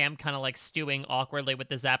at the camp, kind of like stewing awkwardly with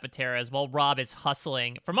the Zapateras while Rob is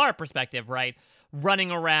hustling, from our perspective, right?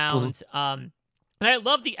 Running around. And I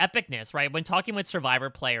love the epicness, right? When talking with Survivor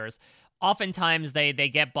players, oftentimes they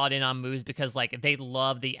get bought in on moves because like they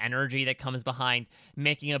love the energy that comes behind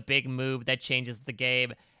making a big move that changes the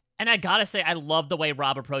game. And I gotta say, I love the way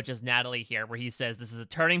Rob approaches Natalie here, where he says, this is a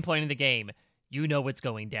turning point in the game. You know what's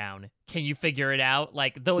going down. Can you figure it out?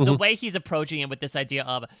 Like the way he's approaching it with this idea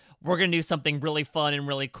of we're going to do something really fun and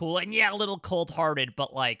really cool. And yeah, a little cold-hearted,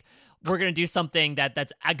 but like we're going to do something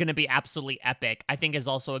that's going to be absolutely epic, I think is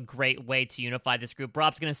also a great way to unify this group.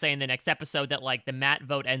 Rob's going to say in the next episode that like the Matt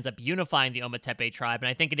vote ends up unifying the Ometepe tribe. And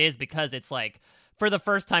I think it is because it's like for the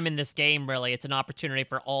first time in this game, really, it's an opportunity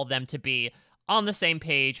for all of them to be on the same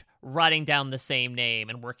page, writing down the same name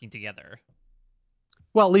and working together.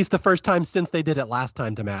 Well, at least the first time since they did it last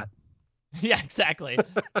time to Matt. Yeah, exactly.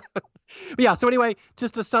 Yeah, so anyway,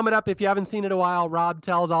 just to sum it up, if you haven't seen it in a while, Rob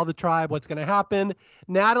tells all the tribe what's going to happen.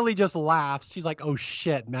 Natalie just laughs. She's like, oh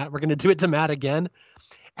shit, Matt, we're going to do it to Matt again.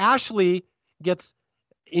 Ashley gets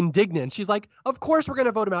indignant. She's like, of course we're going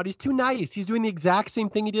to vote him out. He's too nice. He's doing the exact same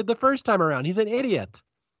thing he did the first time around. He's an idiot.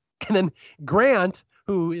 And then Grant,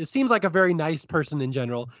 who seems like a very nice person in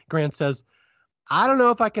general, Grant says, I don't know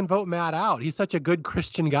if I can vote Matt out. He's such a good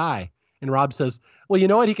Christian guy. And Rob says, well, you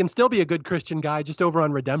know what? He can still be a good Christian guy just over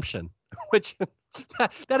on Redemption, which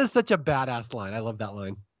that is such a badass line. I love that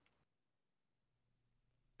line.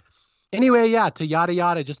 Anyway, yeah, to yada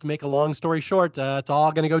yada, just to make a long story short, it's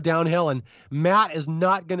all going to go downhill, and Matt is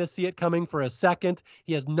not going to see it coming for a second.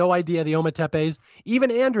 He has no idea the Ometepes.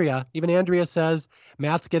 Even Andrea says,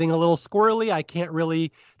 Matt's getting a little squirrely. I can't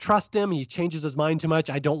really trust him. He changes his mind too much.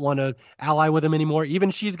 I don't want to ally with him anymore.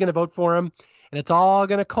 Even she's going to vote for him, and it's all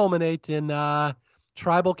going to culminate in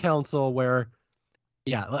tribal council where,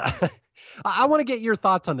 yeah, I want to get your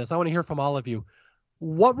thoughts on this. I want to hear from all of you.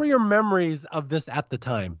 What were your memories of this at the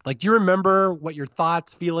time? Like, do you remember what your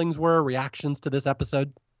thoughts, feelings were, reactions to this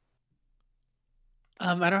episode?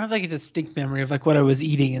 I don't have like a distinct memory of like what I was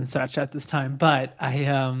eating and such at this time, but I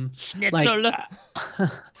Schnitzel.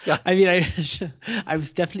 Like, I mean, I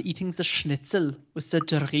was definitely eating the schnitzel with the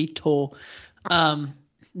Dorito.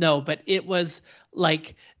 No, but it was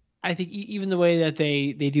like, I think even the way that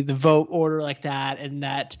they do the vote order like that, and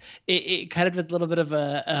that it kind of has a little bit of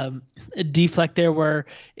a deflect there where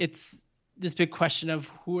it's this big question of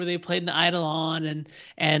who are they playing the idol on,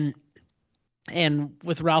 and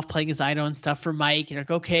with Ralph playing his idol and stuff for Mike, you're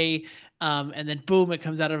like, okay, and then boom, it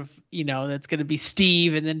comes out of, that's going to be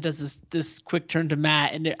Steve, and then does this quick turn to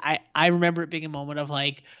Matt, and I remember it being a moment of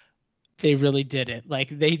like, they really did it. Like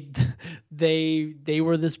they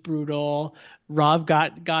were this brutal. Rob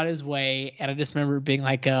got his way, and I just remember it being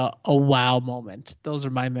like a wow moment. Those are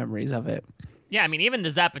my memories of it. Yeah, I mean, even the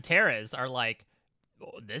Zapateras are like,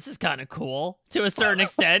 oh, this is kind of cool to a certain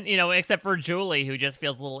extent, except for Julie, who just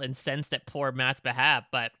feels a little incensed at poor Matt's behalf.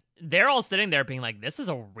 But they're all sitting there being like, this is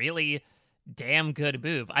a really damn good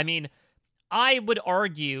move. I mean, I would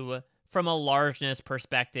argue from a largeness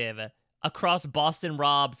perspective, across Boston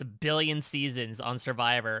Rob's billion seasons on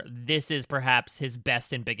Survivor, this is perhaps his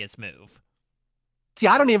best and biggest move. See,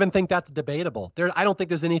 I don't even think that's debatable. I don't think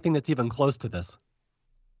there's anything that's even close to this.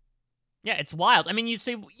 Yeah, it's wild. I mean,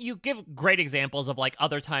 you give great examples of like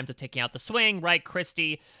other times of taking out the swing, right?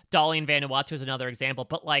 Christie, Dolly, and Vanuatu is another example,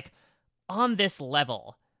 but like on this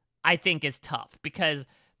level, I think is tough because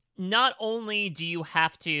not only do you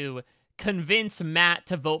have to convince Matt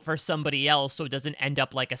to vote for somebody else so it doesn't end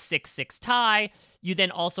up like a 6-6 tie, you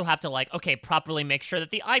then also have to like, okay, properly make sure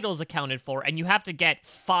that the idol's accounted for, and you have to get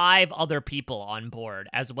 5 other people on board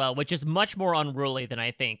as well, which is much more unruly than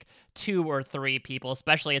I think 2 or 3 people,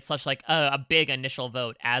 especially at such like a big initial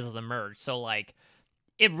vote as the merge. So like,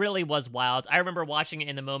 it really was wild. I remember watching it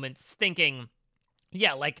in the moment thinking,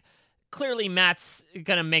 yeah, like clearly Matt's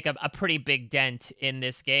gonna make a pretty big dent in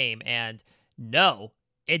this game, and no,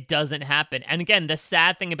 it doesn't happen. And again, the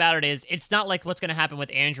sad thing about it is it's not like what's going to happen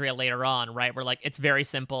with Andrea later on, right? Where like it's very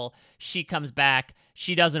simple. She comes back,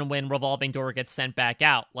 she doesn't win, revolving door gets sent back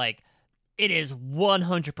out. Like it is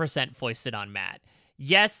 100% foisted on Matt.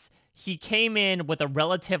 Yes, he came in with a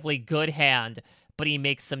relatively good hand, but he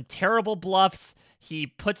makes some terrible bluffs. He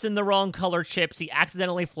puts in the wrong color chips. He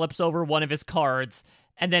accidentally flips over one of his cards.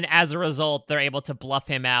 And then as a result, they're able to bluff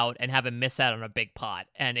him out and have him miss out on a big pot.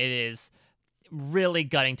 And it is really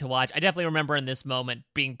gutting to watch. I definitely remember in this moment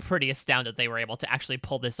being pretty astounded they were able to actually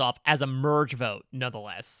pull this off as a merge vote,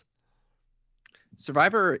 nonetheless.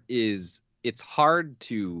 Survivor it's hard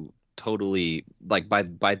to totally, like,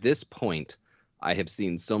 by this point, I have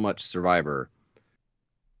seen so much Survivor,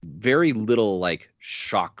 very little like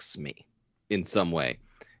shocks me in some way.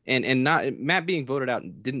 And not Matt being voted out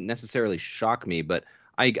didn't necessarily shock me, but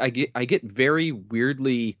I get very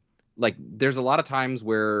weirdly, like, there's a lot of times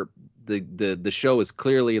where the show is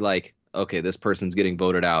clearly like, okay, this person's getting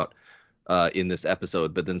voted out in this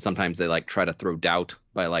episode, but then sometimes they like try to throw doubt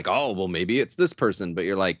by like, oh, well, maybe it's this person, but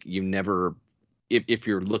you're like, you never, if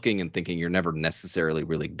you're looking and thinking, you're never necessarily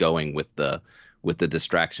really going with the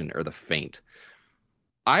distraction or the feint.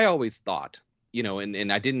 I always thought,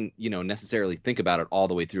 and I didn't, necessarily think about it all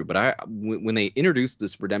the way through, but when they introduced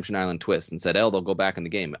this Redemption Island twist and said, they'll go back in the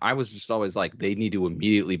game, I was just always like, they need to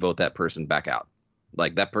immediately vote that person back out.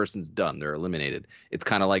 Like, that person's done. They're eliminated. It's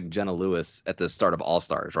kind of like Jenna Lewis at the start of All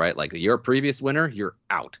Stars, right? Like, you're a previous winner, you're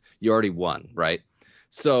out. You already won, right?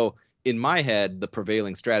 So in my head, the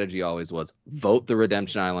prevailing strategy always was vote the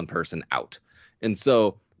Redemption Island person out. And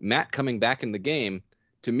so Matt coming back in the game,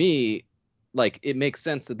 to me, like, it makes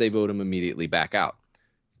sense that they vote him immediately back out.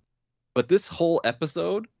 But this whole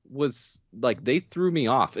episode was like, they threw me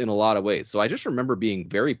off in a lot of ways. So I just remember being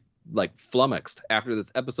very like flummoxed after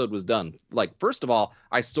this episode was done. Like, first of all,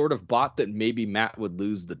 I sort of bought that maybe Matt would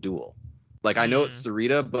lose the duel. Like, I know it's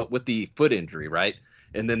Sarita, but with the foot injury, right?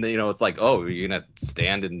 And then, it's like, oh, you're going to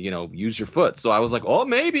stand and, use your foot. So I was like, oh,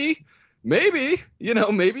 maybe, maybe he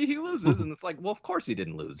loses. And it's like, well, of course he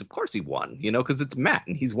didn't lose. Of course he won, because it's Matt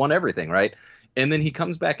and he's won everything, right? And then he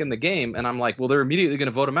comes back in the game and I'm like, well, they're immediately going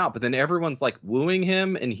to vote him out. But then everyone's like wooing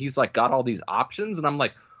him and he's like got all these options. And I'm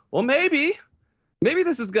like, well, maybe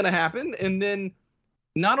this is going to happen. And then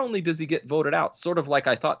not only does he get voted out, sort of like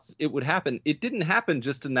I thought it would happen, it didn't happen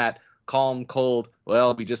just in that calm, cold,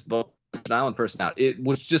 well, we just vote an island person out. It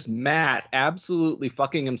was just Matt absolutely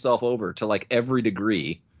fucking himself over to like every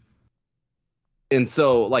degree. And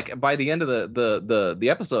so, like, by the end of the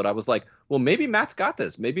episode, I was like, well, maybe Matt's got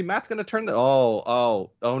this. Maybe Matt's going to turn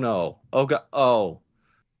oh no. Oh,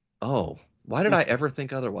 God. Why did I ever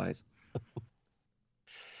think otherwise?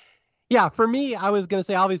 Yeah, for me, I was going to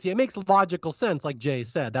say, obviously, it makes logical sense. Like Jay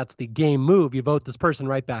said, that's the game move. You vote this person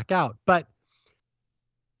right back out. But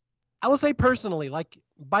I will say personally, like,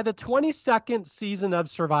 by the 22nd season of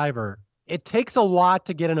Survivor, it takes a lot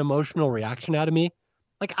to get an emotional reaction out of me.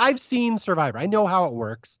 Like, I've seen Survivor. I know how it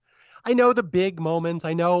works. I know the big moments.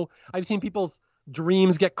 I've seen people's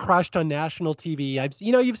dreams get crushed on national TV.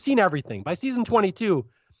 You've seen everything. By season 22,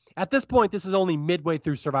 at this point, this is only midway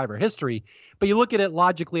through Survivor history, but you look at it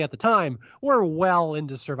logically at the time, we're well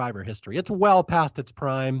into Survivor history. It's well past its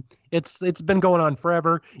prime. It's been going on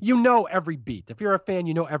forever. You know every beat. If you're a fan,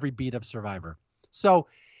 you know every beat of Survivor. So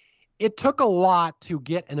it took a lot to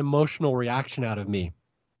get an emotional reaction out of me.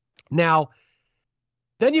 Now,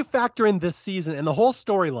 then you factor in this season and the whole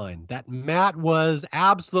storyline that Matt was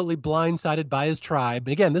absolutely blindsided by his tribe.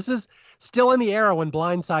 And again, this is still in the era when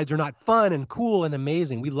blindsides are not fun and cool and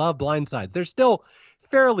amazing. We love blindsides. They're still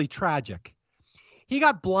fairly tragic. He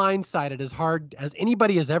got blindsided as hard as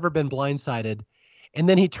anybody has ever been blindsided. And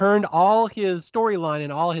then he turned all his storyline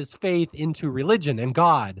and all his faith into religion and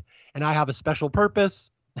God. And I have a special purpose.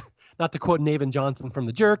 Not to quote Navin Johnson from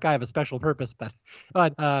The Jerk, I have a special purpose,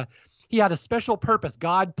 but he had a special purpose.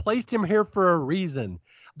 God placed him here for a reason.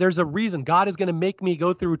 There's a reason. God is going to make me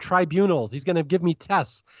go through tribunals. He's going to give me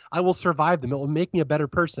tests. I will survive them. It will make me a better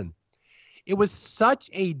person. It was such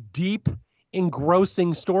a deep,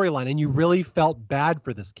 engrossing storyline, and you really felt bad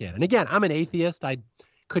for this kid. And again, I'm an atheist. I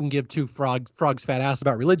couldn't give two frogs fat ass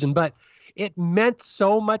about religion, but it meant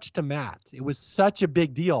so much to Matt. It was such a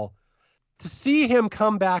big deal to see him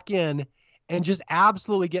come back in and just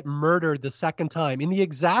absolutely get murdered the second time in the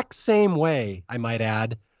exact same way, I might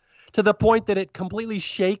add, to the point that it completely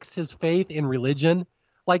shakes his faith in religion.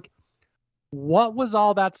 Like, what was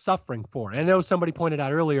all that suffering for? I know somebody pointed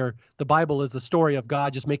out earlier, the Bible is the story of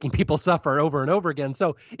God just making people suffer over and over again.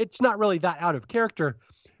 So it's not really that out of character.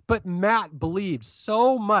 But Matt believed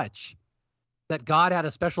so much that God had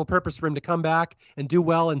a special purpose for him to come back and do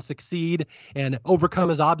well and succeed and overcome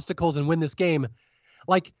his obstacles and win this game.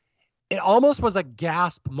 Like, it almost was a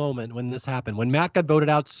gasp moment when this happened, when Matt got voted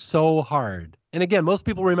out so hard. And again, most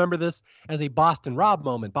people remember this as a Boston Rob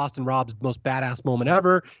moment, Boston Rob's most badass moment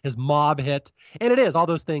ever, his mob hit. And it is, all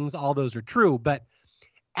those things, all those are true. But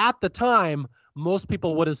at the time, most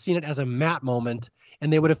people would have seen it as a Matt moment,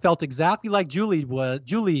 and they would have felt exactly like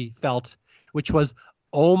Julie felt, which was,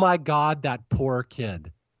 oh my God, that poor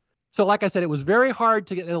kid. So like I said, it was very hard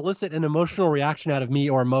to elicit an emotional reaction out of me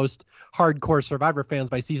or most hardcore Survivor fans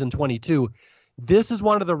by season 22. This is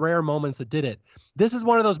one of the rare moments that did it. This is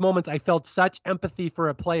one of those moments I felt such empathy for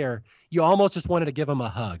a player. You almost just wanted to give him a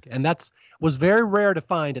hug. And was very rare to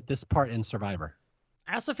find at this part in Survivor.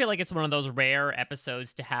 I also feel like it's one of those rare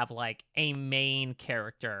episodes to have like a main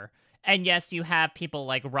character. And yes, you have people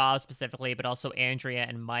like Rob specifically, but also Andrea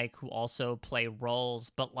and Mike who also play roles.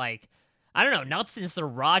 But like, I don't know, not since the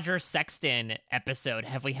Roger Sexton episode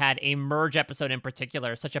have we had a merge episode in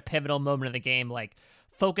particular, such a pivotal moment of the game, like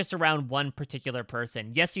focused around one particular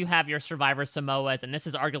person. Yes, you have your Survivor Samoas, and this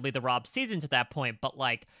is arguably the Rob season to that point, but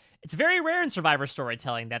like, it's very rare in Survivor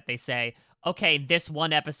storytelling that they say, okay, this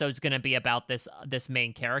one episode is going to be about this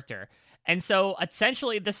main character. And so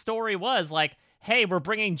essentially the story was like, hey, we're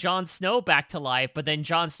bringing Jon Snow back to life, but then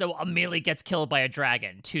Jon Snow immediately gets killed by a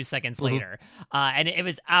dragon 2 seconds later. And it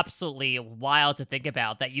was absolutely wild to think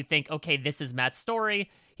about that. You think, okay, this is Matt's story.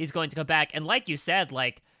 He's going to come back. And like you said,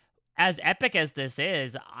 like, as epic as this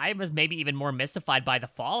is, I was maybe even more mystified by the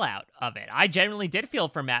fallout of it. I genuinely did feel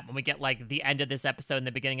for Matt when we get like the end of this episode and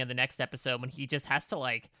the beginning of the next episode when he just has to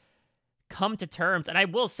like come to terms. And I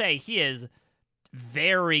will say he is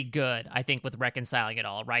very good, I think, with reconciling it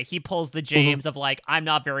all, right? He pulls the James of like, I'm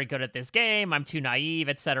not very good at this game, I'm too naive,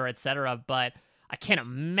 etc., but I can't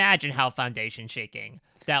imagine how foundation shaking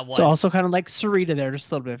that was. So also kind of like Sarita there,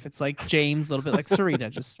 just a little bit. If it's like James, a little bit like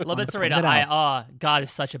Sarita, just a little bit Sarita. God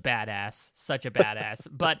is such a badass.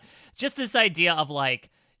 But just this idea of like,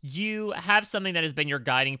 you have something that has been your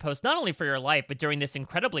guiding post, not only for your life, but during this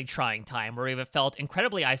incredibly trying time where you've felt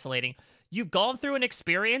incredibly isolating. You've gone through an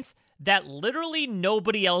experience that literally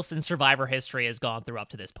nobody else in Survivor history has gone through up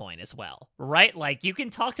to this point as well, right? Like, you can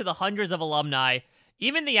talk to the hundreds of alumni,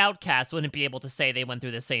 even the outcasts wouldn't be able to say they went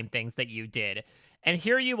through the same things that you did. And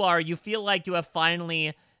here you are, you feel like you have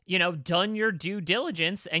finally, done your due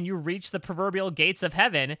diligence and you reach the proverbial gates of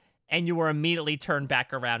heaven and you were immediately turned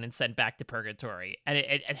back around and sent back to purgatory. And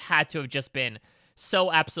it had to have just been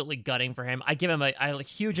so absolutely gutting for him. I give him a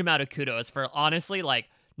huge amount of kudos for honestly, like,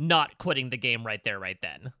 not quitting the game right there, right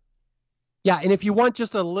then. Yeah, and if you want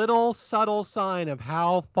just a little subtle sign of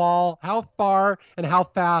how far and how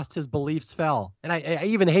fast his beliefs fell, and I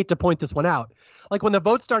even hate to point this one out, like when the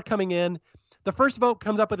votes start coming in, the first vote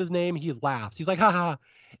comes up with his name, he laughs. He's like, ha ha.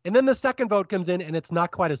 And then the second vote comes in, and it's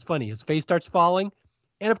not quite as funny. His face starts falling.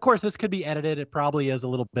 And of course, this could be edited. It probably is a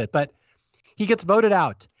little bit, but he gets voted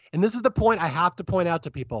out. And this is the point I have to point out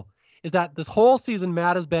to people, is that this whole season,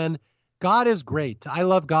 Matt has been, God is great. I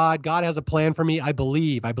love God. God has a plan for me. I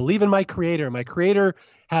believe in my creator. My creator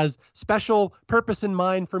has special purpose in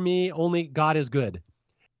mind for me. Only God is good.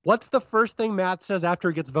 What's the first thing Matt says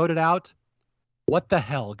after he gets voted out? What the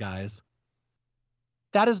hell, guys?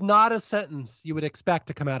 That is not a sentence you would expect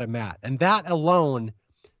to come out of Matt. And that alone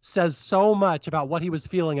says so much about what he was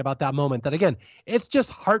feeling about that moment that, again, it's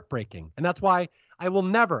just heartbreaking. And that's why I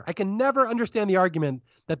can never understand the argument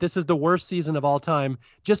that this is the worst season of all time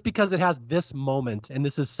just because it has this moment. And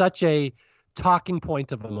this is such a talking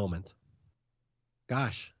point of a moment.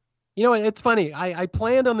 Gosh, it's funny. I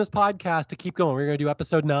planned on this podcast to keep going. We're going to do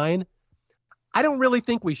episode 9. I don't really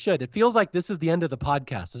think we should. It feels like this is the end of the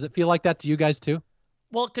podcast. Does it feel like that to you guys too?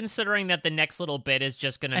 Well, considering that the next little bit is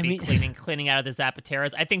just going to be cleaning out of the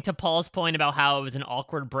Zapateras, I think to Paul's point about how it was an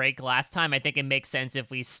awkward break last time, I think it makes sense if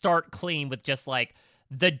we start clean with just like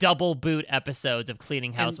the double boot episodes of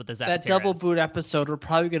cleaning house with the Zapateras. That double boot episode, we're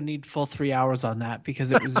probably going to need full 3 hours on that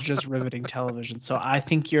because it was just riveting television. So I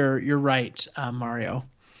think you're right, Mario.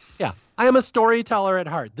 Yeah, I am a storyteller at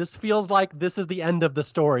heart. This feels like this is the end of the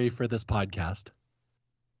story for this podcast.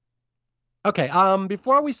 Okay,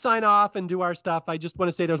 before we sign off and do our stuff, I just want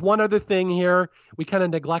to say there's one other thing here. We kind of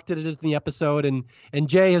neglected it in the episode, and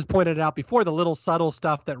Jay has pointed it out before, the little subtle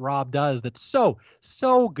stuff that Rob does that's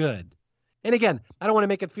so good. And again, I don't want to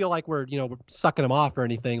make it feel like we're sucking him off or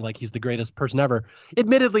anything, like he's the greatest person ever.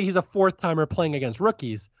 Admittedly, he's a fourth-timer playing against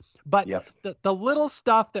rookies. But the little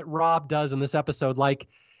stuff that Rob does in this episode, like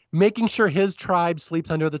making sure his tribe sleeps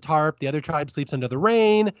under the tarp, the other tribe sleeps under the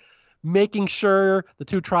rain, making sure the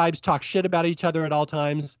two tribes talk shit about each other at all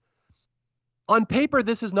times. On paper,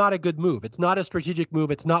 this is not a good move. It's not a strategic move.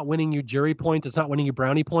 It's not winning you jury points. It's not winning you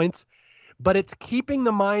brownie points. But it's keeping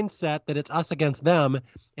the mindset that it's us against them.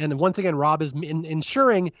 And once again, Rob is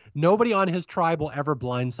ensuring nobody on his tribe will ever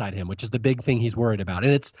blindside him, which is the big thing he's worried about.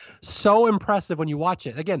 And it's so impressive when you watch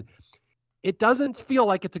it. Again, it doesn't feel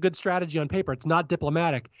like it's a good strategy on paper. It's not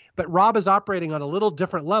diplomatic. But Rob is operating on a little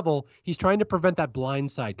different level. He's trying to prevent that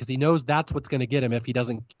blindside because he knows that's what's going to get him if he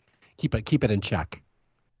doesn't keep it in check.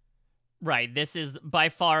 Right. This is by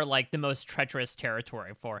far like the most treacherous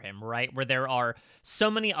territory for him, right? Where there are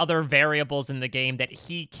so many other variables in the game that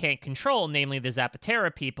he can't control, namely the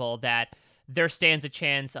Zapatera people, that there stands a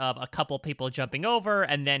chance of a couple people jumping over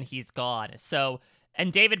and then he's gone. So,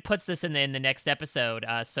 and David puts this in the next episode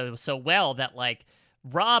so well that like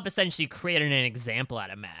Rob essentially created an example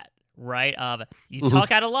out of Matt, right? Of you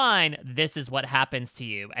talk out of line, this is what happens to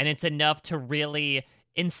you. And it's enough to really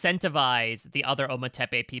incentivize the other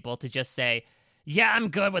Ometepe people to just say, yeah, I'm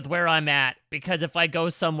good with where I'm at, because if I go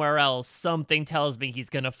somewhere else, something tells me he's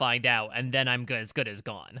going to find out, and then I'm good as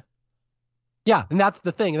gone. Yeah, and that's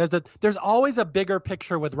the thing. There's always a bigger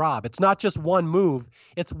picture with Rob. It's not just one move.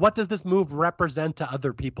 It's what does this move represent to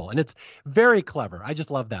other people? And it's very clever. I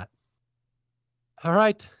just love that. All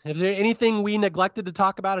right. Is there anything we neglected to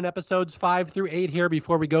talk about in episodes 5 through 8 here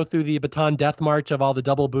before we go through the baton death march of all the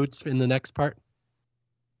double boots in the next part?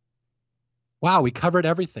 Wow, we covered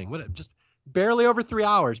everything. Just barely over 3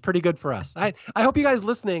 hours. Pretty good for us. I hope you guys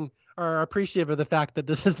listening are appreciative of the fact that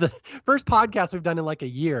this is the first podcast we've done in like a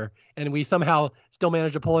year, and we somehow still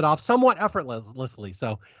managed to pull it off somewhat effortlessly.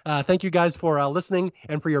 So thank you guys for listening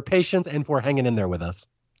and for your patience and for hanging in there with us.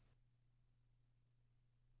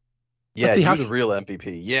 Yeah, you're the real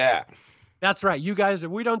MVP. Yeah. That's right. You guys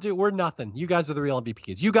we're nothing. You guys are the real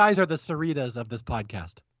MVPs. You guys are the Saritas of this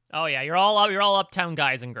podcast. Oh yeah, you're all uptown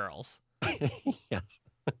guys and girls. Yes.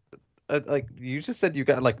 Like you just said, you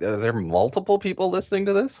got are there multiple people listening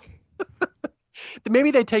to this?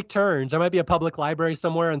 Maybe they take turns. There might be a public library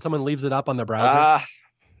somewhere and someone leaves it up on their browser.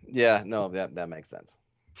 Yeah, no, that makes sense.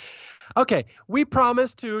 Okay, we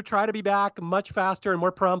promise to try to be back much faster and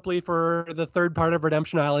more promptly for the third part of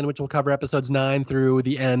Redemption Island, which will cover episodes 9 through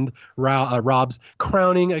the end, Rob's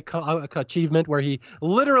crowning achievement where he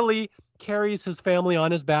literally carries his family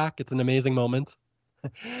on his back. It's an amazing moment.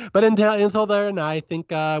 But until then, I think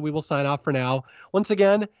we will sign off for now. Once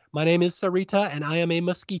again, my name is Sarita, and I am a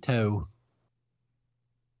mosquito.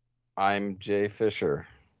 I'm Jay Fischer.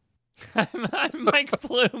 I'm Mike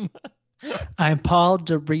Bloom. I'm Paul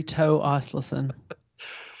Dorito Asleson.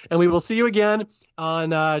 And we will see you again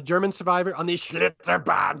on German Survivor on the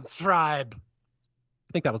Schlitterbahn tribe.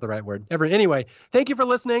 I think that was the right word. Anyway, thank you for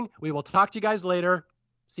listening. We will talk to you guys later.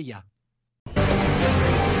 See ya.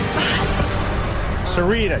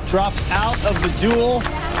 Sarita drops out of the duel.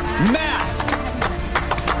 Matt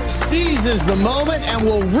seizes the moment and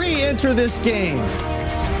will re-enter this game.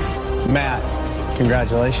 Matt,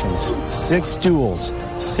 congratulations. 6 duels,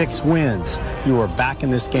 6 wins. You are back in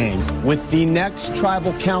this game. With the next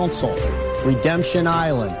tribal council, Redemption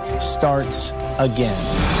Island starts again.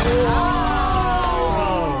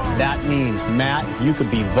 That means, Matt, you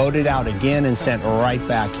could be voted out again and sent right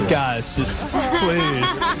back here. Guys, just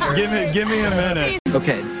please, give me a minute.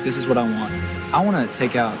 Okay, this is what I want. I want to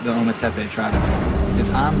take out the Ometepe tribe because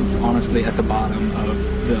I'm honestly at the bottom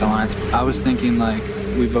of the alliance. I was thinking like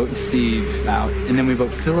we vote Steve out and then we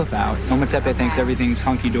vote Philip out. Ometepe thinks everything's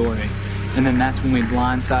hunky-dory. And then that's when we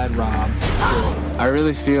blindside Rob. I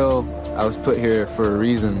really feel I was put here for a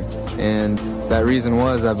reason, and that reason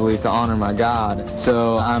was, I believe, to honor my God.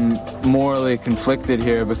 So I'm morally conflicted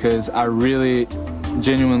here because I really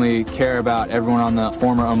genuinely care about everyone on the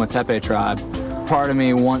former Ometepe tribe. part of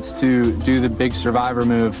me wants to do the big survivor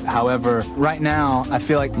move. However, right now, I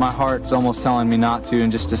feel like my heart's almost telling me not to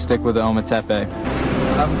and just to stick with the Ometepe.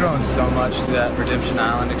 I've grown so much through that Redemption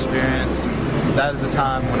Island experience. And that is a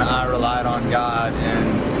time when I relied on God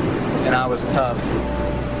and I was tough.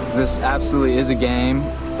 This absolutely is a game,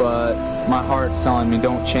 but my heart's telling me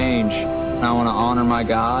don't change. I want to honor my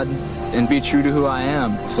God and be true to who I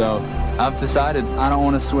am. So I've decided I don't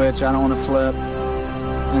want to switch, I don't want to flip,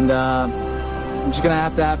 and I'm just going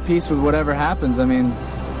to have peace with whatever happens. I mean,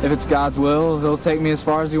 if it's God's will, he'll take me as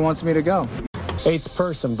far as he wants me to go. 8th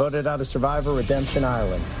person voted out of Survivor Redemption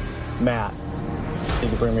Island. Matt, you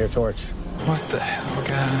can bring me your torch. What the hell,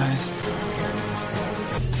 guys?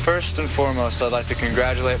 First and foremost, I'd like to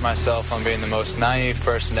congratulate myself on being the most naive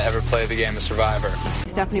person to ever play the game of Survivor.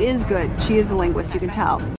 Stephanie is good. She is a linguist, you can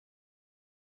tell.